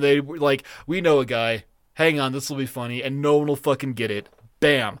Cohen, and they were like, we know a guy, hang on, this will be funny, and no one will fucking get it.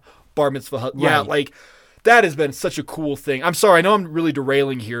 Bam. Bar Mitzvah Hut. Yeah, like, that has been such a cool thing. I'm sorry, I know I'm really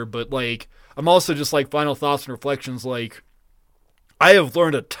derailing here, but, like, I'm also just, like, final thoughts and reflections, like, I have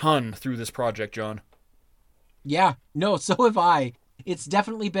learned a ton through this project, John. Yeah. No, so have I. It's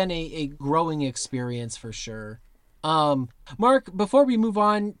definitely been a growing experience for sure. Mark, before we move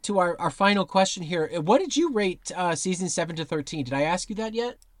on to our final question here, what did you rate season 7 to 13? Did I ask you that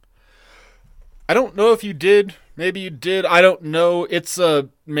yet? I don't know if you did. Maybe you did. I don't know. It's a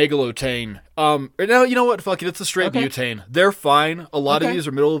megalotane. No, you know what? Fuck it. It's a straight butane. They're fine. A lot of these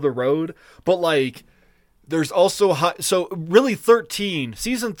are middle of the road, but like, there's also so really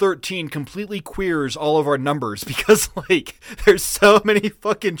season 13 completely queers all of our numbers because like there's so many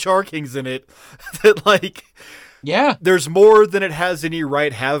fucking Char Kings in it that like, yeah, there's more than it has any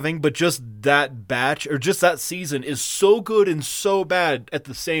right having, but just that batch or just that season is so good and so bad at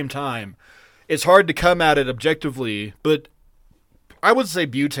the same time. It's hard to come at it objectively, but I would say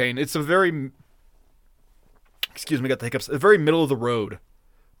butane. It's a very, excuse me, got the hiccups. A very middle of the road,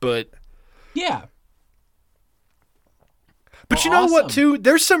 but yeah. But you know what, too?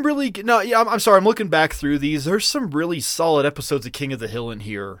 There's some really I'm sorry. I'm looking back through these. There's some really solid episodes of King of the Hill in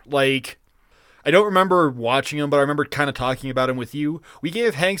here. Like, I don't remember watching them, but I remember kind of talking about them with you. We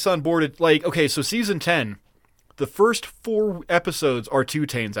gave Hanks on board at like, okay, so season 10. The first 4 episodes are two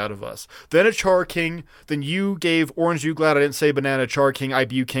tanes out of us. Then a Char King. Then you gave Orange You Glad I Didn't Say Banana Char King. I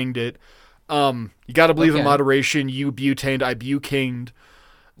Bukinged it. You Gotta Believe in Moderation. You butaned. I Bukinged.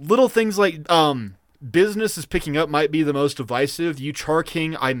 Little things like Business is Picking Up might be the most divisive. You Char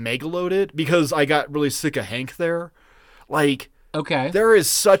King. I megaloaded because I got really sick of Hank there. Like, there is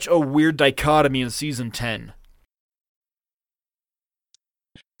such a weird dichotomy in season 10.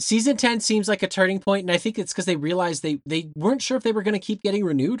 Season 10 seems like a turning point, and I think it's because they realized they weren't sure if they were going to keep getting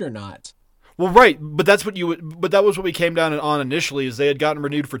renewed or not. Well, right, but that was what we came down on initially, is they had gotten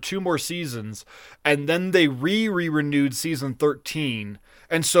renewed for 2 more seasons, and then they re-renewed season 13,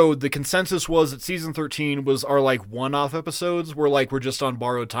 and so the consensus was that season 13 was our, like, one-off episodes, where, like, we're just on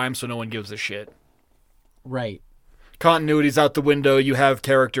borrowed time, so no one gives a shit. Right. Continuity's out the window, you have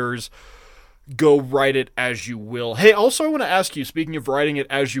characters, go write it as you will. Hey, also I want to ask you, speaking of writing it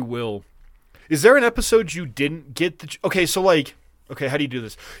as you will, is there an episode you didn't get okay, so like, okay, how do you do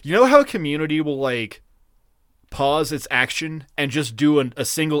this? You know how Community will like pause its action and just do a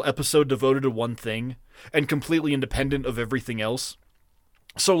single episode devoted to one thing and completely independent of everything else?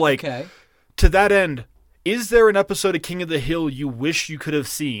 So like, to that end, is there an episode of King of the Hill you wish you could have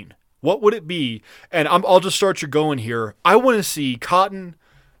seen? What would it be? And I'll just start you going here. I want to see Cotton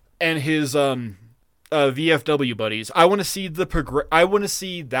and his VFW buddies. I want to see I want to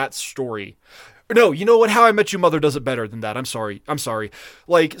see that story. No, you know what? How I Met Your Mother does it better than that. I'm sorry.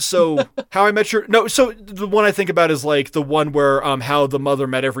 Like, so How I Met Your... No, so the one I think about is like the one where how the mother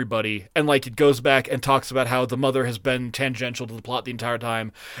met everybody, and like it goes back and talks about how the mother has been tangential to the plot the entire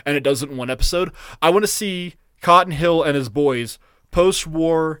time, and it does it in one episode. I want to see Cotton Hill and his boys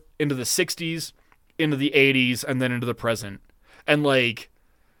post-war into the 60s, into the 80s, and then into the present. And like,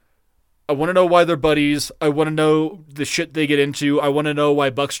 I want to know why they're buddies. I want to know the shit they get into. I want to know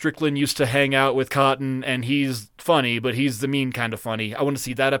why Buck Strickland used to hang out with Cotton, and he's funny, but he's the mean kind of funny. I want to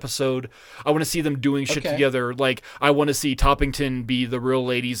see that episode. I want to see them doing shit together. Like, I want to see Toppington be the real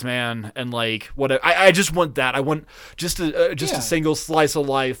ladies' man, and like, what I just want that. I want just a single slice of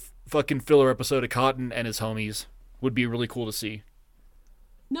life fucking filler episode of Cotton and his homies. Would be really cool to see.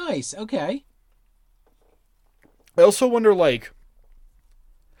 Nice. Okay. I also wonder, like,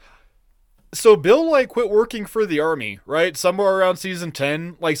 so Bill, like, quit working for the army, right? Somewhere around season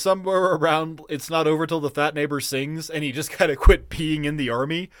 10, like, somewhere around It's Not Over Till the Fat Neighbor Sings, and he just kind of quit being in the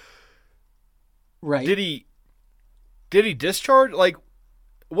army. Right. Did he discharge? Like,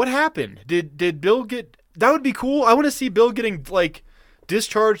 what happened? Did Bill get... That would be cool. I want to see Bill getting, like,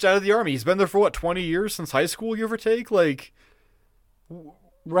 discharged out of the army. He's been there for, what, 20 years since high school, give or take? Like...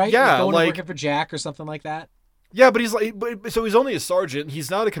 Right? Yeah, going like... to working for Jack or something like that? Yeah, but so he's only a sergeant. He's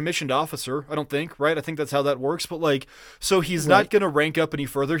not a commissioned officer, I don't think, right? I think that's how that works. But like, so he's Right. not going to rank up any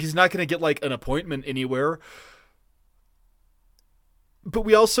further. He's not going to get like an appointment anywhere. But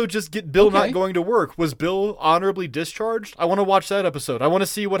we also just get Bill not Okay. going to work. Was Bill honorably discharged? I want to watch that episode. I want to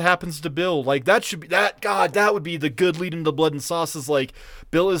see what happens to Bill. Like that should be that. God, that would be the good lead into Blood and Sauce. Is like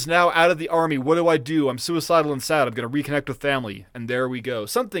Bill is now out of the army. What do? I'm suicidal and sad. I'm gonna reconnect with family, and there we go.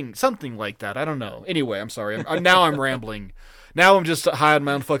 Something like that. I don't know. Anyway, I'm sorry. Now I'm rambling. Now I'm just high on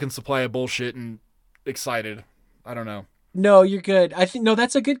my own fucking supply of bullshit and excited. I don't know. No, you're good. I think no,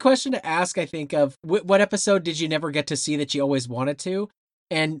 that's a good question to ask. I think of what episode did you never get to see that you always wanted to,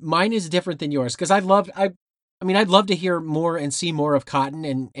 and mine is different than yours because I mean, I'd love to hear more and see more of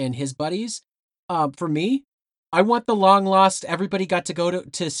Cotton and his buddies. For me, I want the long lost. Everybody got to go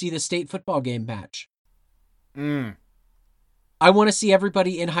to see the state football game match. Mm. I want to see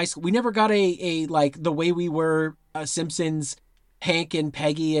everybody in high school. We never got a like the way we were Simpsons, Hank and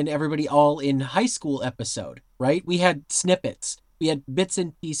Peggy and everybody all in high school episode, right? We had snippets. We had bits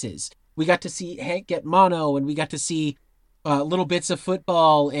and pieces. We got to see Hank get mono and we got to see little bits of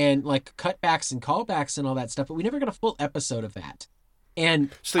football and like cutbacks and callbacks and all that stuff, but we never got a full episode of that. And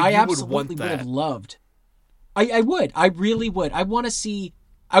So I you would absolutely want would that. have loved. I would. I really would. I want to see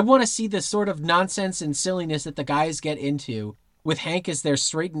the sort of nonsense and silliness that the guys get into with Hank as their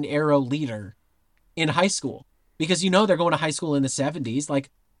straight and arrow leader in high school. Because they're going to high school in the 70s. Like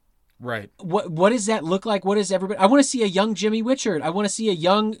Right. what does that look like? What is everybody? I want to see a young Jimmy Witchard. I want to see a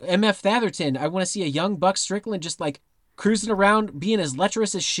young MF Thatherton. I want to see a young Buck Strickland just like cruising around being as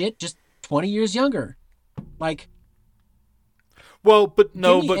lecherous as shit, just 20 years younger. Like, Well, but give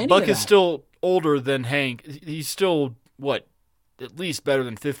no, me but any Buck of is that. still older than Hank. He's still, what, at least better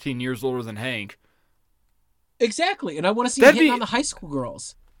than 15 years older than Hank. Exactly. And I want to see him That'd hitting be, on the high school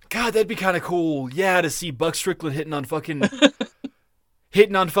girls. God, that'd be kind of cool. Yeah, to see Buck Strickland hitting on fucking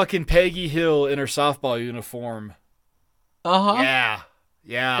Peggy Hill in her softball uniform. Uh-huh. Yeah.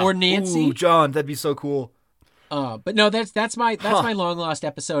 Yeah. Or Nancy. Ooh, John, that'd be so cool. But no, that's my long lost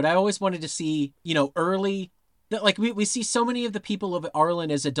episode. I always wanted to see, early that like we see so many of the people of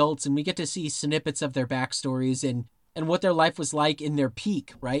Arlen as adults and we get to see snippets of their backstories and what their life was like in their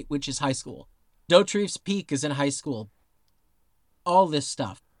peak, right? Which is high school. Dautreff's peak is in high school. All this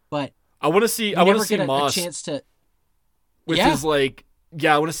stuff. But I want to we see never get Moss a chance to with his like,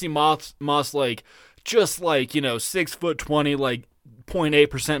 yeah, I want to see Moss like, just like, 6'20", like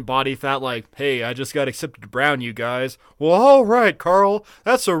 0.8% body fat, like, hey, I just got accepted to Brown, you guys. Well, all right, Carl,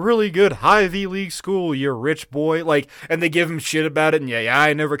 that's a really good high V League school, you rich boy. Like, and they give him shit about it, and yeah, I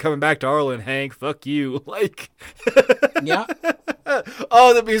ain't never coming back to Arlen, Hank. Fuck you. Like, Yeah.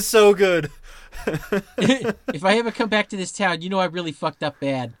 oh, that'd be so good. If I ever come back to this town, I really fucked up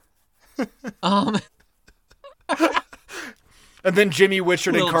bad. And then Jimmy Witchard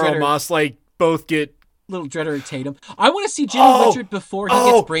and Little Carl Dritter. Moss like both get. Little Drederick Tatum. I want to see Jimmy Richard before he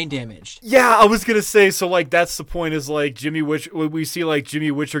gets brain damaged. Yeah, I was gonna say, so like that's the point, is like we see like Jimmy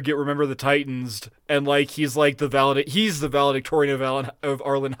Witcher get Remember the Titans, and like he's like he's the valedictorian of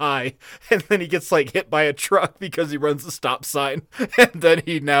Arlen High, and then he gets like hit by a truck because he runs a stop sign, and then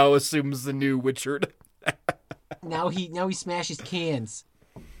he now assumes the new Witchard. Now he smashes cans.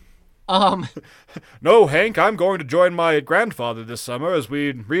 No, Hank, I'm going to join my grandfather this summer as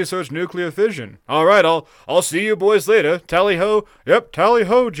we research nuclear fission. All right, I'll see you boys later. Tally ho. Yep, tally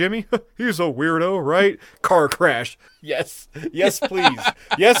ho, Jimmy. He's a weirdo, right? Car crash. Yes. Yes, please.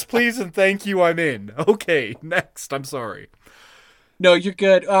 Yes, please, and thank you, I'm in. Okay, next. I'm sorry. No, you're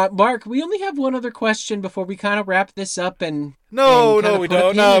good. Mark, we only have one other question before we kind of wrap this up and No, and kinda we put a don't.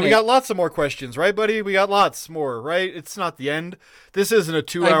 pin No, in we it. got lots of more questions, right, buddy? We got lots more, right? It's not the end. This isn't a I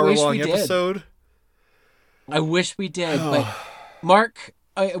 2-hour wish long we did. episode. I wish we did, but Mark,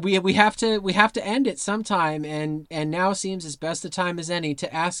 we have to end it sometime, and now seems as best a time as any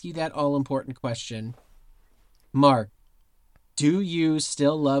to ask you that all important question. Mark, do you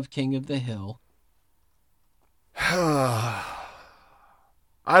still love King of the Hill?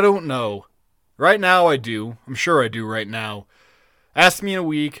 I don't know. Right now, I do. I'm sure I do right now. Ask me in a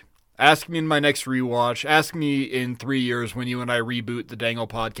week. Ask me in my next rewatch. Ask me in 3 years when you and I reboot the Dangle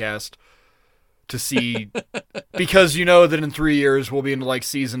podcast to see. Because you know that in 3 years we'll be into like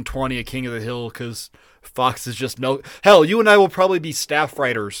season 20 of King of the Hill because Fox is just no. Hell, you and I will probably be staff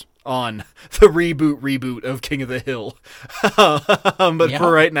writers on the reboot of King of the Hill. But Yeah.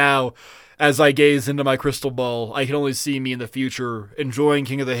 for right now, as I gaze into my crystal ball, I can only see me in the future enjoying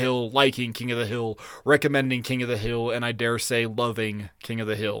King of the Hill, liking King of the Hill, recommending King of the Hill, and I dare say loving King of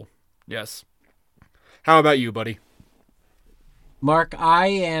the Hill. Yes. How about you, buddy? Mark, I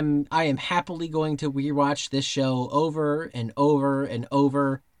am happily going to rewatch this show over and over and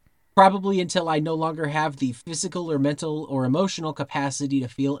over, probably until I no longer have the physical or mental or emotional capacity to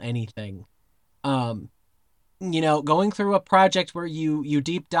feel anything. Um, going through a project where you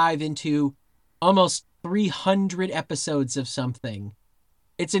deep dive into almost 300 episodes of something,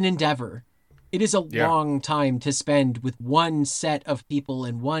 it's an endeavor. It is a long time to spend with one set of people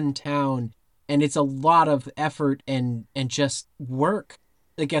in one town, and it's a lot of effort and just work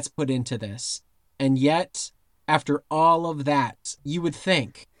that gets put into this. And yet, after all of that, you would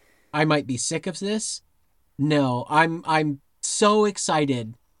think I might be sick of this. No, I'm so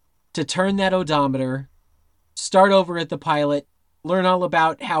excited to turn that odometer, start over at the pilot, learn all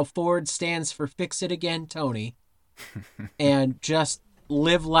about how Ford stands for Fix It Again, Tony, and just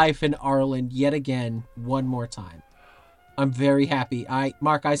live life in Ireland yet again one more time. I'm very happy.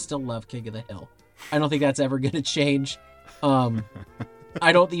 Mark, I still love King of the Hill. I don't think that's ever going to change.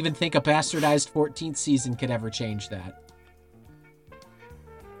 I don't even think a bastardized 14th season could ever change that.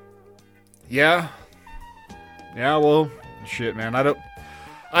 Yeah. Yeah, well, shit, man. I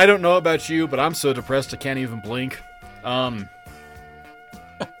don't know about you, but I'm so depressed I can't even blink.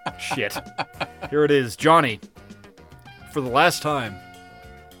 Shit. Here it is. Johnny, for the last time,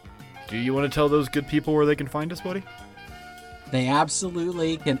 do you want to tell those good people where they can find us, buddy? They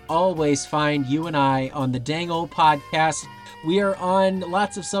absolutely can always find you and I on the Dang Old Podcast. We are on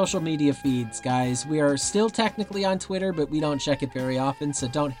lots of social media feeds, guys. We are still technically on Twitter, but we don't check it very often, so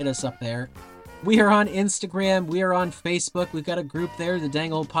don't hit us up there. We are on Instagram. We are on Facebook. We've got a group there, the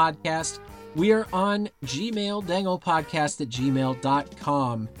Dang Old Podcast. We are on Gmail,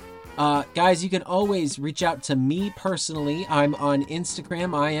 dangoldpodcast@gmail.com. Guys, you can always reach out to me personally. I'm on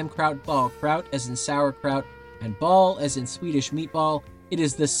Instagram. I am Krautball. Kraut as in sauerkraut and ball as in Swedish meatball. It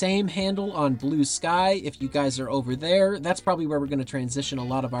is the same handle on Blue Sky. If you guys are over there, that's probably where we're going to transition a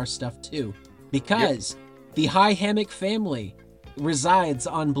lot of our stuff to, because the High Hammock family resides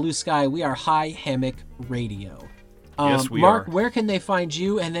on Blue Sky. We are High Hammock Radio. Yes, we Mark, are. where can they find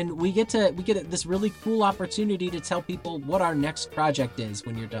you? And then we get this really cool opportunity to tell people what our next project is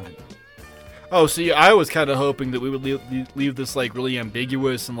when you're done. Oh, see, I was kind of hoping that we would leave this, like, really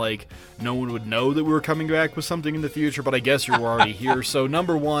ambiguous and, like, no one would know that we were coming back with something in the future, but I guess you're already here. So,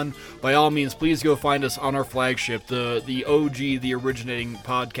 number one, by all means, please go find us on our flagship, the OG, the originating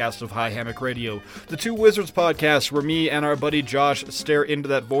podcast of High Hammock Radio, the Two Wizards podcast, where me and our buddy Josh stare into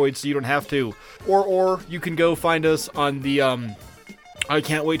that void so you don't have to. Or you can go find us on the, I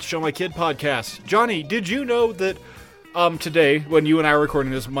Can't Wait to Show My Kid podcast. Johnny, did you know that today, when you and I are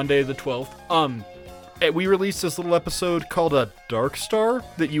recording this, Monday the 12th, we released this little episode called a Dark Star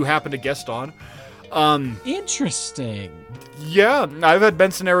that you happen to guest on. Interesting. Yeah, I've had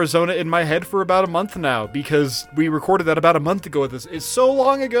Benson, Arizona in my head for about a month now, because we recorded that about a month ago. It's so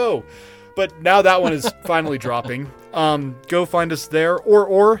long ago. But now that one is finally dropping. Go find us there.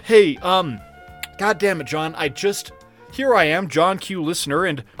 Or hey, God damn it, John, here I am, John Q. listener,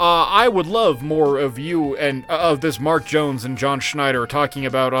 and I would love more of you and of this Mark Jones and John Schneider talking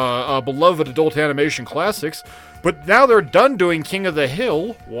about beloved adult animation classics. But now they're done doing King of the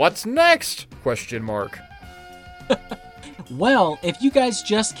Hill. What's next? ? Well, if you guys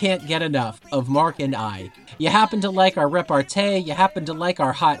just can't get enough of Mark and I, you happen to like our repartee, you happen to like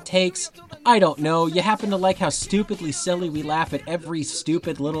our hot takes, I don't know, you happen to like how stupidly silly we laugh at every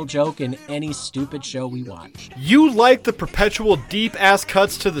stupid little joke in any stupid show we watch. You like the perpetual deep-ass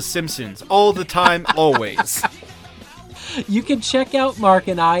cuts to The Simpsons all the time, always. You can check out Mark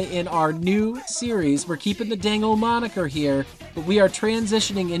and I in our new series. We're keeping the Dango moniker here, but we are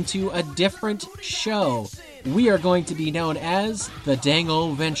transitioning into a different show. We are going to be known as the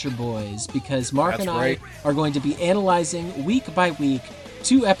Dango Venture Boys, because Mark and I are going to be analyzing week by week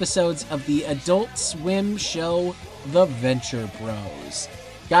 2 episodes of the Adult Swim show, The Venture Bros.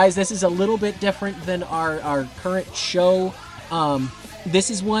 Guys, this is a little bit different than our current show.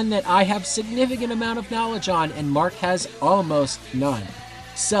 This is one that I have significant amount of knowledge on, and Mark has almost none.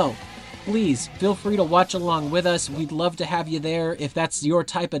 So, please, feel free to watch along with us. We'd love to have you there if that's your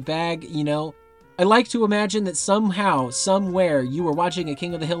type of bag, you know. I like to imagine that somehow, somewhere, you were watching a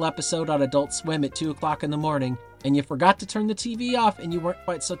King of the Hill episode on Adult Swim at 2 o'clock in the morning, and you forgot to turn the TV off, and you weren't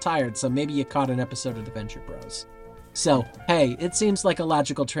quite so tired, so maybe you caught an episode of The Venture Bros. So, hey, it seems like a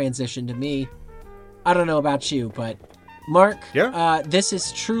logical transition to me. I don't know about you, but Mark, this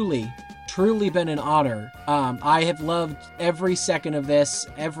has truly been an honor. I have loved every second of this,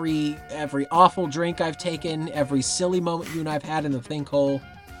 every awful drink I've taken, every silly moment you and I've had in the think hole,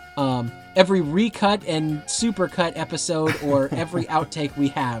 every recut and supercut episode, or every outtake we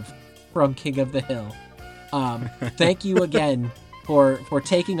have from King of the Hill. Thank you again for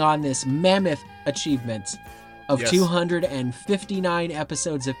taking on this mammoth achievement of Yes. 259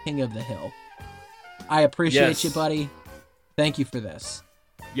 episodes of King of the Hill. I appreciate Yes. you, buddy. Thank you for this.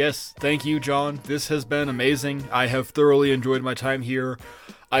 Yes, thank you, John. This has been amazing. I have thoroughly enjoyed my time here.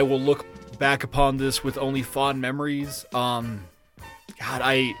 I will look back upon this with only fond memories. It's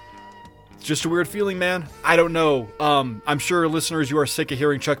just a weird feeling, man. I don't know. I'm sure listeners, you are sick of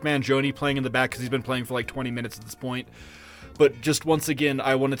hearing Chuck Mangione playing in the back because he's been playing for like 20 minutes at this point. But just once again,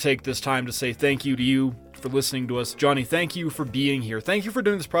 I want to take this time to say thank you to you for listening to us. Johnny, thank you for being here. Thank you for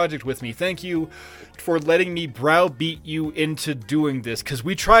doing this project with me. Thank you for letting me browbeat you into doing this, because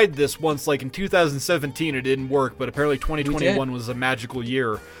we tried this once, like in 2017, it didn't work, but apparently 2021 was a magical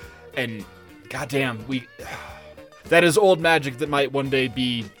year, and goddamn, that is old magic that might one day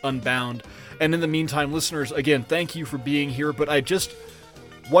be unbound. And in the meantime, listeners, again, thank you for being here, but I just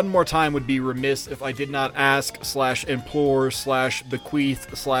one more time would be remiss if I did not ask / implore / bequeath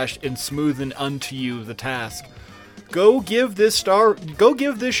 / ensmoothen unto you the task. Go give this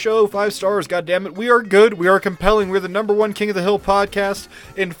show 5 stars, goddammit. We are good, we are compelling, we're the #1 King of the Hill podcast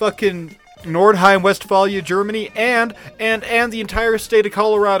in fucking Nordheim, Westphalia, Germany, and the entire state of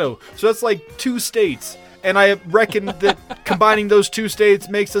Colorado. So that's like 2 states. And I reckon that combining those 2 states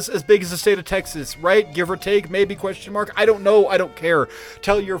makes us as big as the state of Texas, right? Give or take, maybe, question mark. I don't know. I don't care.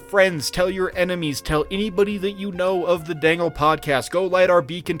 Tell your friends, tell your enemies, tell anybody that you know of the Dangle Podcast. Go light our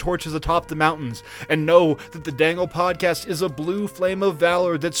beacon torches atop the mountains and know that the Dangle Podcast is a blue flame of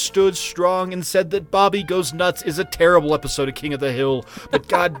valor that stood strong and said that Bobby Goes Nuts is a terrible episode of King of the Hill. But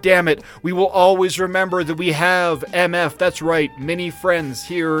god damn it, we will always remember that we have MF, that's right, many friends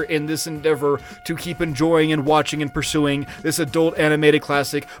here in this endeavor to keep enjoying and watching and pursuing this adult animated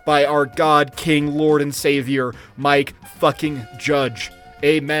classic by our God, King, Lord, and Savior, Mike fucking Judge.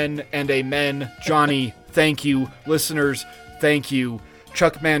 Amen and amen. Johnny, thank you. Listeners, thank you.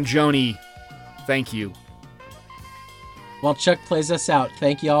 Chuck Mangione, thank you. While Chuck plays us out,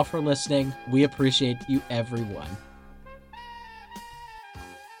 thank you all for listening. We appreciate you, everyone.